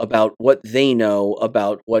about what they know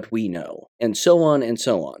about what we know, and so on and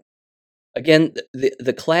so on. Again,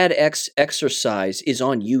 the Clad X exercise is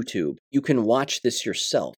on YouTube. You can watch this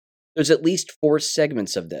yourself. There's at least 4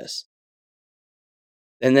 segments of this.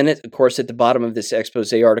 And then, of course, at the bottom of this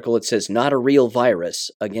expose article, it says, not a real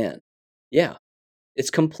virus, again. Yeah,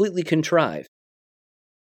 it's completely contrived.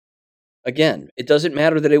 Again, it doesn't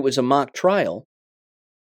matter that it was a mock trial.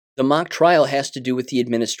 The mock trial has to do with the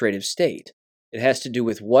administrative state. It has to do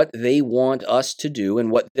with what they want us to do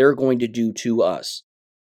and what they're going to do to us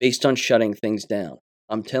based on shutting things down.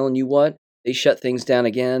 I'm telling you what, they shut things down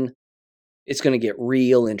again, it's going to get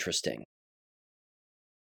real interesting.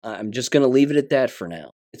 I'm just going to leave it at that for now.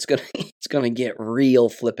 It's going to get real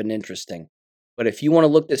flippin' interesting. But if you want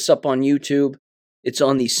to look this up on YouTube, it's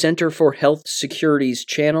on the Center for Health Security's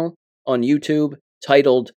channel on YouTube,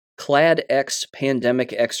 titled Clad X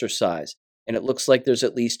Pandemic Exercise, and it looks like there's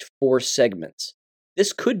at least 4 segments.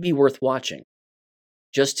 This could be worth watching,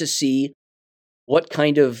 just to see what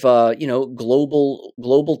kind of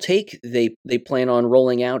global take they plan on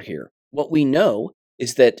rolling out here. What we know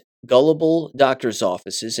is that gullible doctors'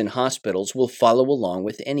 offices and hospitals will follow along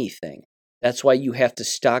with anything. That's why you have to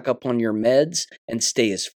stock up on your meds and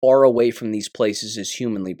stay as far away from these places as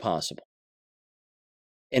humanly possible.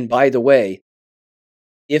 And by the way,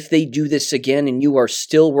 if they do this again and you are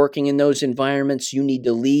still working in those environments, you need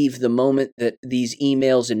to leave the moment that these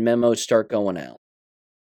emails and memos start going out.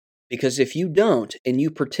 Because if you don't and you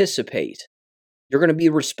participate, you're going to be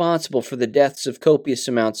responsible for the deaths of copious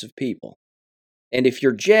amounts of people. And if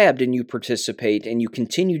you're jabbed and you participate and you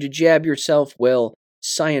continue to jab yourself, well,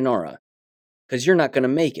 sayonara. Because you're not going to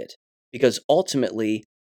make it. Because ultimately,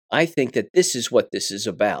 I think that this is what this is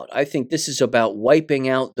about. I think this is about wiping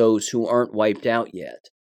out those who aren't wiped out yet.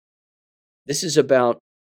 This is about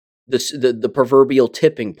the proverbial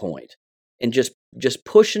tipping point, and just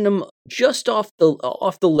pushing them just off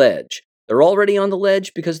the ledge. They're already on the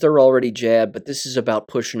ledge because they're already jabbed, but this is about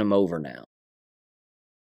pushing them over now.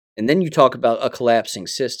 And then you talk about a collapsing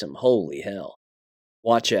system. Holy hell.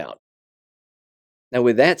 Watch out. Now,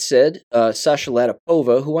 with that said, Sasha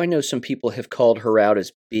Latipova, who I know some people have called her out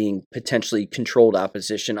as being potentially controlled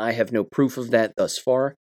opposition, I have no proof of that thus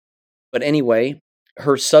far. But anyway,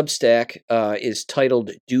 her Substack is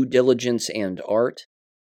titled Due Diligence and Art.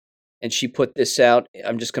 And she put this out.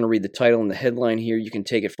 I'm just going to read the title and the headline here. You can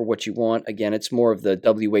take it for what you want. Again, it's more of the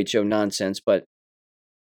WHO nonsense, but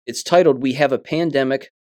it's titled, We Have a Pandemic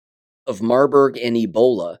of Marburg and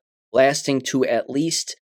Ebola Lasting to at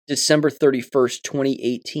least December 31st,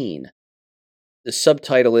 2018. The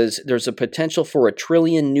subtitle is, There's a Potential for a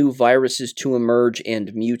Trillion New Viruses to Emerge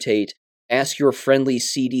and Mutate. Ask your friendly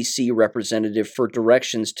CDC representative for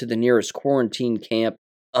directions to the nearest quarantine camp,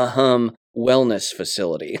 wellness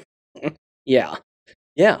facility. Yeah.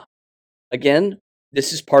 Again,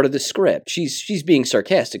 this is part of the script. She's being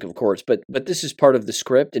sarcastic, of course, but this is part of the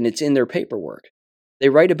script, and it's in their paperwork. They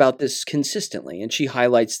write about this consistently, and she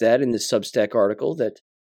highlights that in this Substack article that,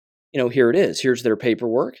 here it is. Here's their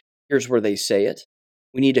paperwork. Here's where they say it.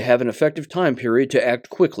 We need to have an effective time period to act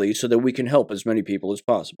quickly so that we can help as many people as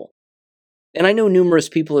possible. And I know numerous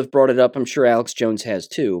people have brought it up, I'm sure Alex Jones has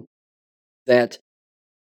too, that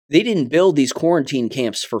they didn't build these quarantine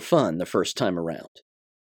camps for fun the first time around.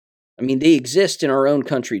 I mean, they exist in our own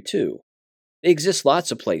country too. They exist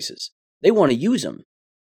lots of places. They want to use them.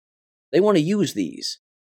 They want to use these.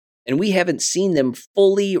 And we haven't seen them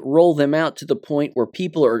fully roll them out to the point where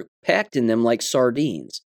people are packed in them like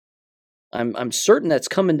sardines. I'm certain that's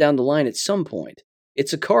coming down the line at some point.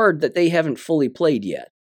 It's a card that they haven't fully played yet.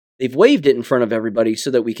 They've waved it in front of everybody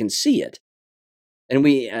so that we can see it. And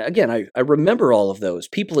I remember all of those.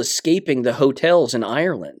 People escaping the hotels in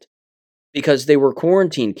Ireland because they were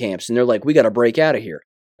quarantine camps, and they're like, we got to break out of here.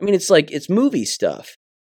 I mean, it's movie stuff.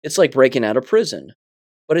 It's like breaking out of prison.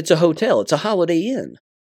 But it's a hotel. It's a Holiday Inn.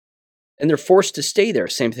 And they're forced to stay there.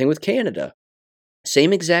 Same thing with Canada.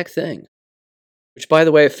 Same exact thing. Which, by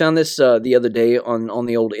the way, I found this the other day on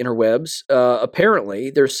the old interwebs.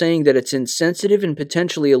 Apparently, they're saying that it's insensitive and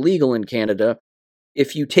potentially illegal in Canada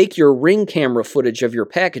if you take your Ring camera footage of your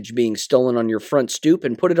package being stolen on your front stoop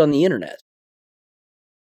and put it on the internet.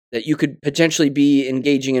 That you could potentially be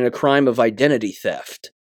engaging in a crime of identity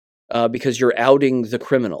theft because you're outing the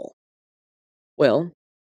criminal. Well,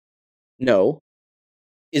 no.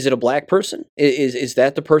 Is it a black person? Is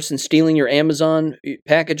that the person stealing your Amazon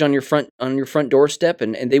package on your front doorstep,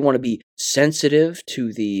 and they want to be sensitive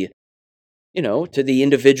to the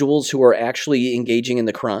individuals who are actually engaging in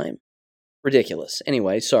the crime? Ridiculous.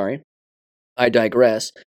 Anyway, sorry. I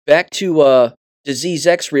digress. Back to Disease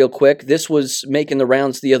X real quick. This was making the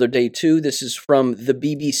rounds the other day too. This is from the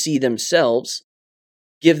BBC themselves.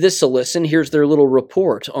 Give this a listen. Here's their little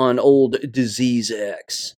report on old Disease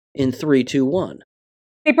X in 3, 2, 1.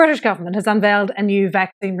 The British government has unveiled a new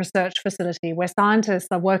vaccine research facility where scientists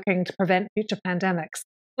are working to prevent future pandemics.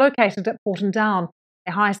 Located at Porton Down,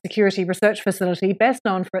 a high-security research facility best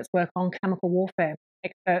known for its work on chemical warfare.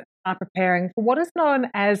 Experts are preparing for what is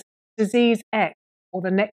known as Disease X, or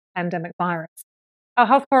the next pandemic virus. Our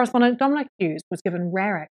health correspondent Dominic Hughes was given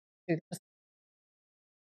rare access to this.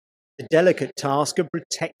 The delicate task of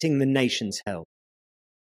protecting the nation's health.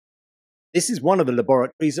 This is one of the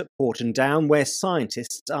laboratories at Porton Down where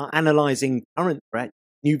scientists are analysing current threats,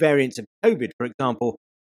 new variants of COVID, for example,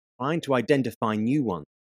 trying to identify new ones.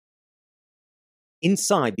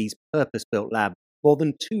 Inside these purpose-built labs, more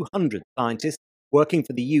than 200 scientists working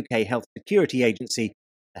for the UK Health Security Agency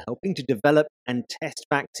are helping to develop and test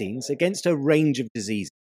vaccines against a range of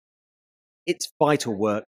diseases. It's vital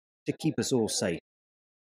work to keep us all safe.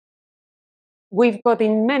 We've got,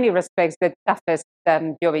 in many respects, the toughest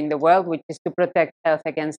job in the world, which is to protect health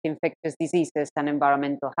against infectious diseases and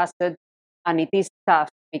environmental hazards. And it is tough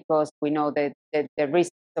because we know that the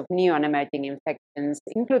risks of new and emerging infections,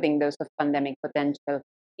 including those of pandemic potential,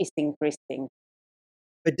 is increasing.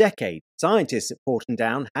 For decades, scientists at Porton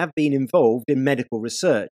Down have been involved in medical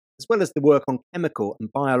research, as well as the work on chemical and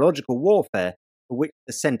biological warfare, for which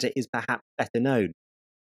the centre is perhaps better known.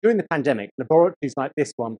 During the pandemic, laboratories like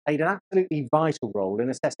this one played an absolutely vital role in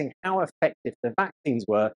assessing how effective the vaccines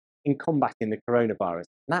were in combating the coronavirus.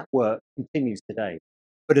 And that work continues today.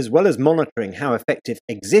 But as well as monitoring how effective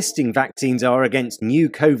existing vaccines are against new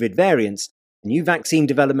COVID variants, the new Vaccine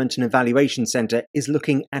Development and Evaluation Centre is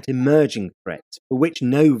looking at emerging threats for which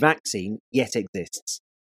no vaccine yet exists.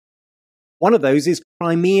 One of those is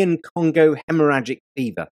Crimean Congo hemorrhagic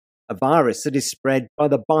fever, a virus that is spread by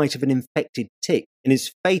the bite of an infected tick and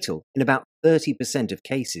is fatal in about 30% of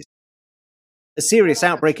cases. A serious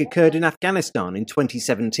outbreak occurred in Afghanistan in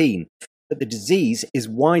 2017, but the disease is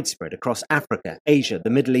widespread across Africa, Asia,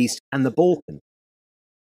 the Middle East, and the Balkans.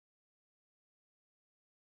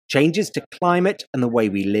 Changes to climate and the way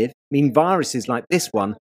we live mean viruses like this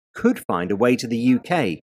one could find a way to the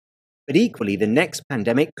UK. But equally, the next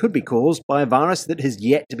pandemic could be caused by a virus that has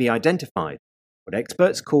yet to be identified, what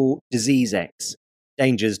experts call Disease X,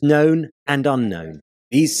 dangers known and unknown.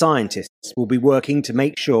 These scientists will be working to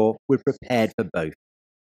make sure we're prepared for both.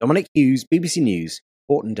 Dominic Hughes, BBC News,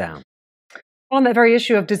 Porton Down. On that very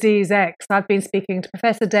issue of Disease X, I've been speaking to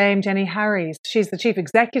Professor Dame Jenny Harries. She's the Chief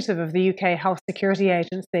Executive of the UK Health Security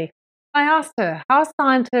Agency. I asked her how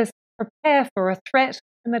scientists prepare for a threat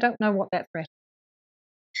when they don't know what that threat is.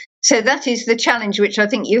 So that is the challenge which I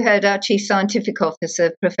think you heard our Chief Scientific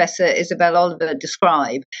Officer, Professor Isabel Oliver,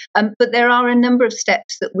 describe. But there are a number of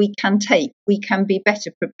steps that we can take. We can be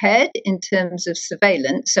better prepared in terms of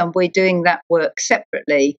surveillance, and we're doing that work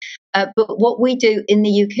separately. But what we do in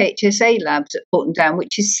the UKHSA labs at Porton Down,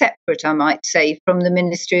 which is separate, I might say, from the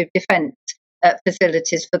Ministry of Defence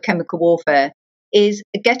facilities for chemical warfare, is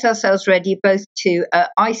get ourselves ready both to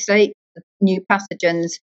isolate new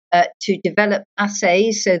pathogens, to develop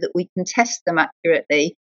assays so that we can test them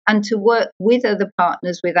accurately, and to work with other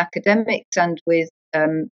partners, with academics and with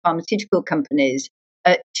pharmaceutical companies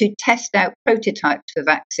to test out prototypes for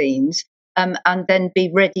vaccines and then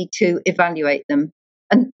be ready to evaluate them.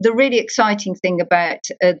 And the really exciting thing about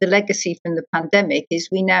the legacy from the pandemic is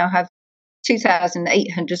we now have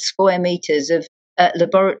 2,800 square metres of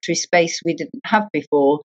laboratory space we didn't have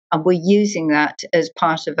before, and we're using that as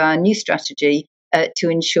part of our new strategy to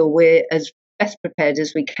ensure we're as best prepared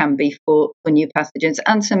as we can be for new pathogens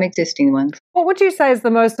and some existing ones. What would you say is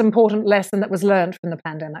the most important lesson that was learned from the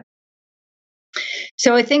pandemic?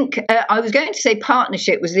 So I think I was going to say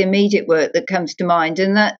partnership was the immediate work that comes to mind,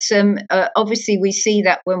 and that's obviously we see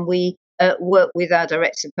that when we work with our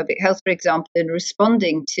Director of Public Health, for example, in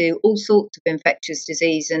responding to all sorts of infectious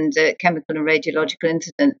disease and chemical and radiological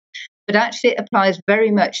incidents. But actually, it applies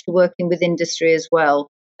very much to working with industry as well.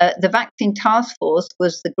 The Vaccine Task Force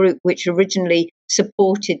was the group which originally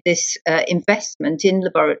supported this investment in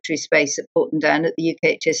laboratory space at Porton Down at the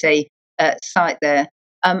UKHSA site there.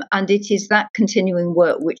 And it is that continuing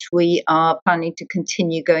work which we are planning to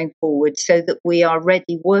continue going forward so that we are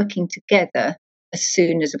ready working together as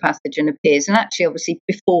soon as a pathogen appears, and actually obviously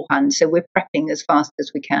beforehand, so we're prepping as fast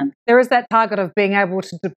as we can. There is that target of being able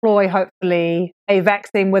to deploy, hopefully, a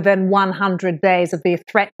vaccine within 100 days of the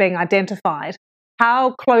threat being identified.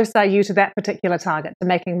 How close are you to that particular target, to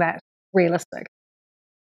making that realistic?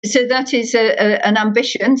 So that is an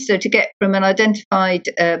ambition, so to get from an identified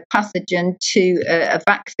pathogen to a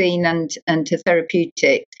vaccine and to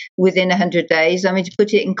therapeutic within 100 days. I mean, to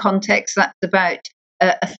put it in context, that's about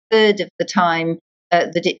a third of the time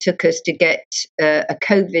that it took us to get a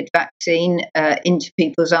COVID vaccine into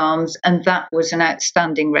people's arms, and that was an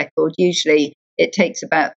outstanding record. Usually it takes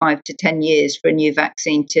about 5 to 10 years for a new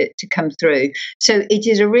vaccine to come through. So it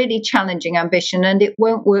is a really challenging ambition, and it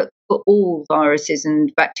won't work for all viruses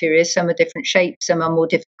and bacteria. Some are different shapes, some are more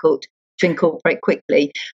difficult to incorporate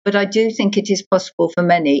quickly. But I do think it is possible for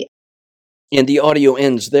many. And the audio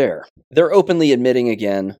ends there. They're openly admitting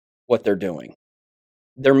again what they're doing.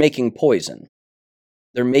 They're making poison.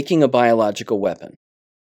 They're making a biological weapon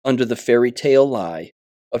under the fairy tale lie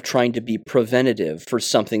of trying to be preventative for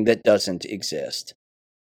something that doesn't exist.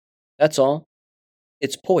 That's all.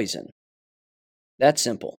 It's poison. That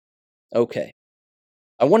simple. Okay.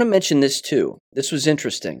 I want to mention this too. This was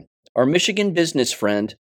interesting. Our Michigan business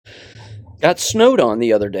friend got snowed on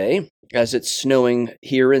the other day, as it's snowing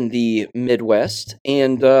here in the Midwest,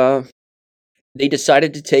 and they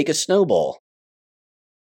decided to take a snowball.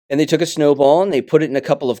 And they took a snowball and they put it in a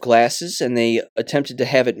couple of glasses and they attempted to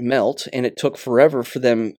have it melt, and it took forever for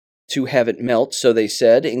them to have it melt, so they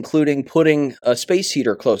said, including putting a space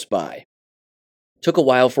heater close by. Took a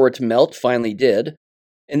while for it to melt, finally did,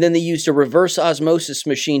 and then they used a reverse osmosis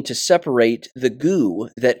machine to separate the goo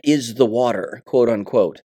that is the water, quote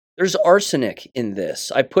unquote. There's arsenic in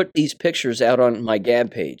this. I put these pictures out on my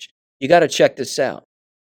Gab page. You got to check this out.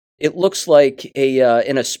 It looks like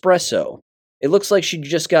an espresso. It looks like she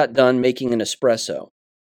just got done making an espresso.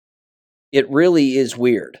 It really is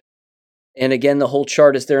weird. And again, the whole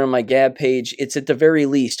chart is there on my Gab page. It's at the very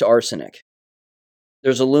least arsenic.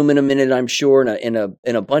 There's aluminum in it, I'm sure, and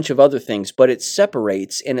a bunch of other things, but it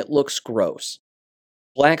separates and it looks gross.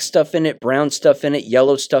 Black stuff in it, brown stuff in it,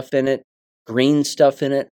 yellow stuff in it, green stuff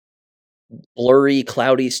in it, blurry,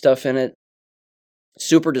 cloudy stuff in it.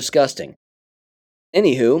 Super disgusting.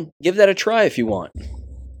 Anywho, give that a try if you want.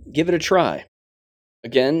 Give it a try.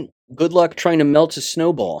 Again, good luck trying to melt a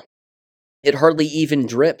snowball. It hardly even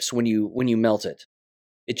drips when you melt it.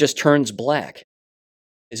 It just turns black.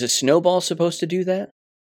 Is a snowball supposed to do that?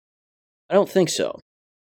 I don't think so.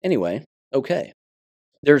 Anyway, okay.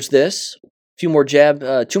 There's this. Two more jab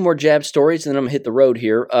stories, and then I'm going to hit the road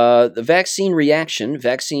here. The vaccine reaction,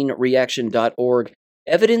 vaccinereaction.org,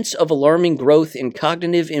 evidence of alarming growth in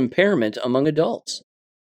cognitive impairment among adults.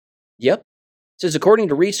 Yep. It says, according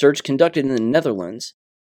to research conducted in the Netherlands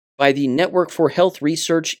by the Network for Health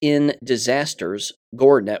Research in Disasters,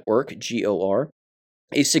 GOR Network, GOR,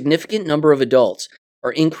 a significant number of adults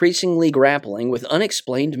are increasingly grappling with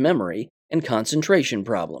unexplained memory and concentration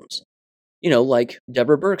problems. You know, like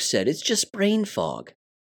Deborah Burke said, it's just brain fog.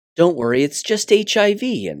 Don't worry, it's just HIV,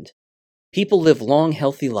 and people live long,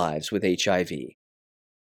 healthy lives with HIV.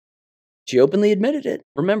 She openly admitted it.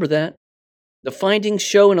 Remember that. The findings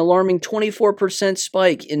show an alarming 24%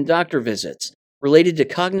 spike in doctor visits related to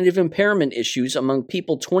cognitive impairment issues among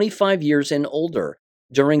people 25 years and older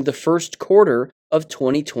during the first quarter of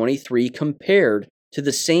 2023 compared to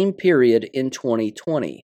the same period in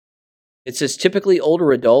 2020. It says typically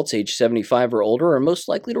older adults aged 75 or older are most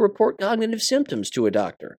likely to report cognitive symptoms to a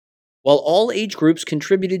doctor, while all age groups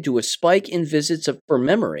contributed to a spike in visits for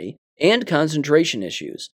memory and concentration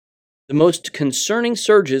issues. The most concerning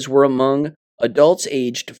surges were among adults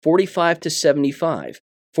aged 45 to 75,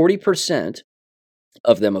 40%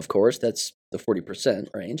 of them, of course, that's the 40%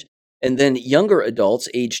 range, and then younger adults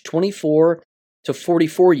aged 24 to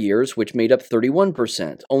 44 years, which made up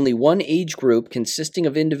 31%. Only one age group consisting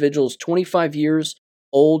of individuals 25 years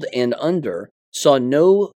old and under saw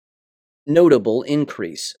no notable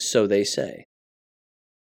increase, so they say.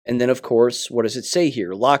 And then, of course, what does it say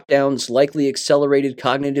here? Lockdowns likely accelerated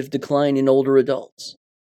cognitive decline in older adults.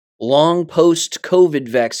 Long post-COVID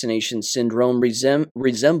vaccination syndrome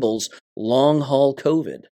resembles long-haul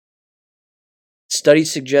COVID. Study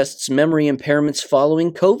suggests memory impairments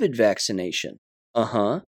following COVID vaccination.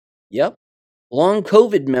 Yep. Long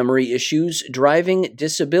COVID memory issues driving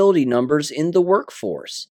disability numbers in the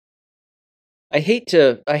workforce. I hate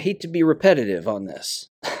to be repetitive on this,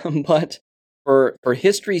 but for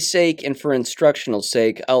history's sake and for instructional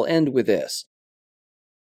sake, I'll end with this.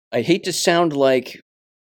 I hate to sound like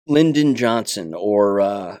Lyndon Johnson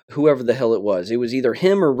or whoever the hell it was. It was either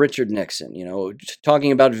him or Richard Nixon,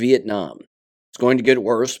 talking about Vietnam. It's going to get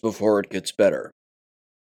worse before it gets better.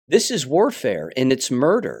 This is warfare, and it's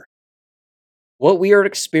murder. What we are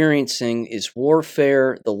experiencing is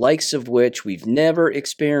warfare, the likes of which we've never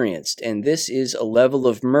experienced, and this is a level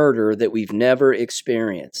of murder that we've never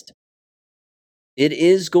experienced. It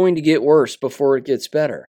is going to get worse before it gets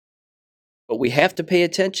better. But we have to pay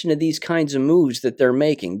attention to these kinds of moves that they're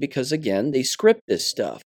making because, again, they script this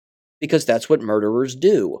stuff. Because that's what murderers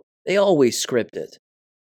do. They always script it.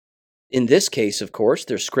 In this case, of course,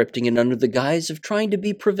 they're scripting it under the guise of trying to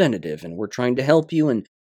be preventative, and we're trying to help you, and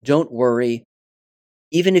don't worry.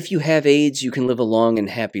 Even if you have AIDS, you can live a long and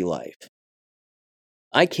happy life.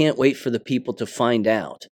 I can't wait for the people to find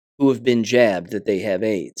out who have been jabbed that they have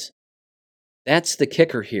AIDS. That's the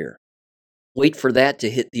kicker here. Wait for that to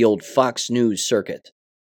hit the old Fox News circuit.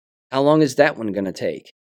 How long is that one going to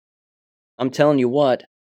take? I'm telling you what,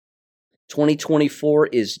 2024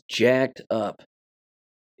 is jacked up.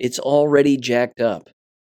 It's already jacked up.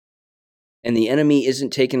 And the enemy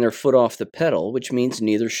isn't taking their foot off the pedal, which means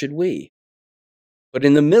neither should we. But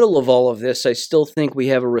in the middle of all of this, I still think we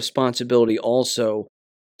have a responsibility also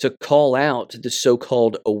to call out the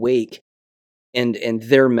so-called awake and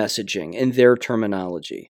their messaging and their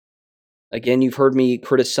terminology. Again, you've heard me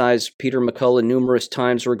criticize Peter McCullough numerous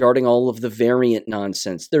times regarding all of the variant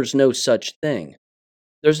nonsense. There's no such thing.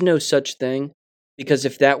 There's no such thing. Because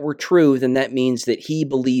if that were true, then that means that he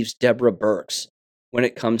believes Deborah Birx when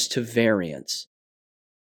it comes to variants.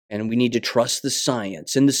 And we need to trust the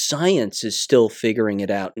science. And the science is still figuring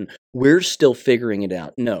it out. And we're still figuring it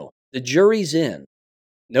out. No, the jury's in.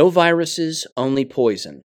 No viruses, only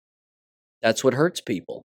poison. That's what hurts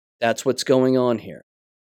people. That's what's going on here.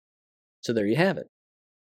 So there you have it.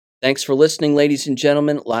 Thanks for listening, ladies and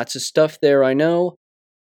gentlemen. Lots of stuff there, I know.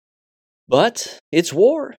 But it's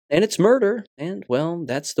war, and it's murder, and, well,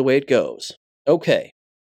 that's the way it goes. Okay.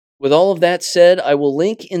 With all of that said, I will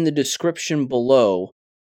link in the description below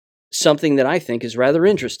something that I think is rather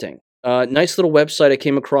interesting. Nice little website I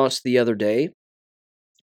came across the other day.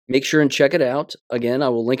 Make sure and check it out. Again, I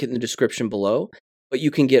will link it in the description below. But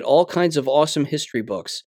you can get all kinds of awesome history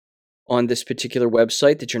books on this particular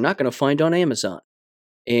website that you're not going to find on Amazon.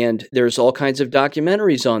 And there's all kinds of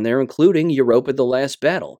documentaries on there, including Europa: The Last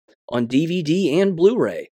Battle, on DVD and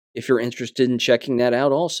Blu-ray, if you're interested in checking that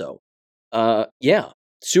out also. Yeah,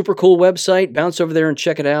 super cool website. Bounce over there and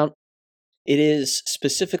check it out. It is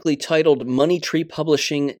specifically titled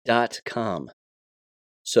moneytreepublishing.com.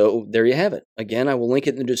 So there you have it. Again, I will link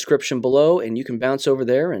it in the description below, and you can bounce over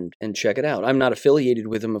there and check it out. I'm not affiliated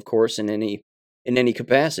with them, of course, in any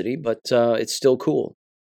capacity, but it's still cool.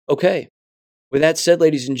 Okay. With that said,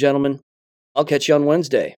 ladies and gentlemen, I'll catch you on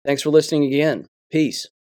Wednesday. Thanks for listening again. Peace.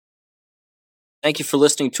 Thank you for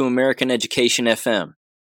listening to American Education FM.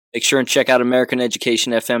 Make sure and check out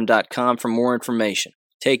AmericanEducationFM.com for more information.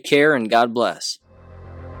 Take care and God bless.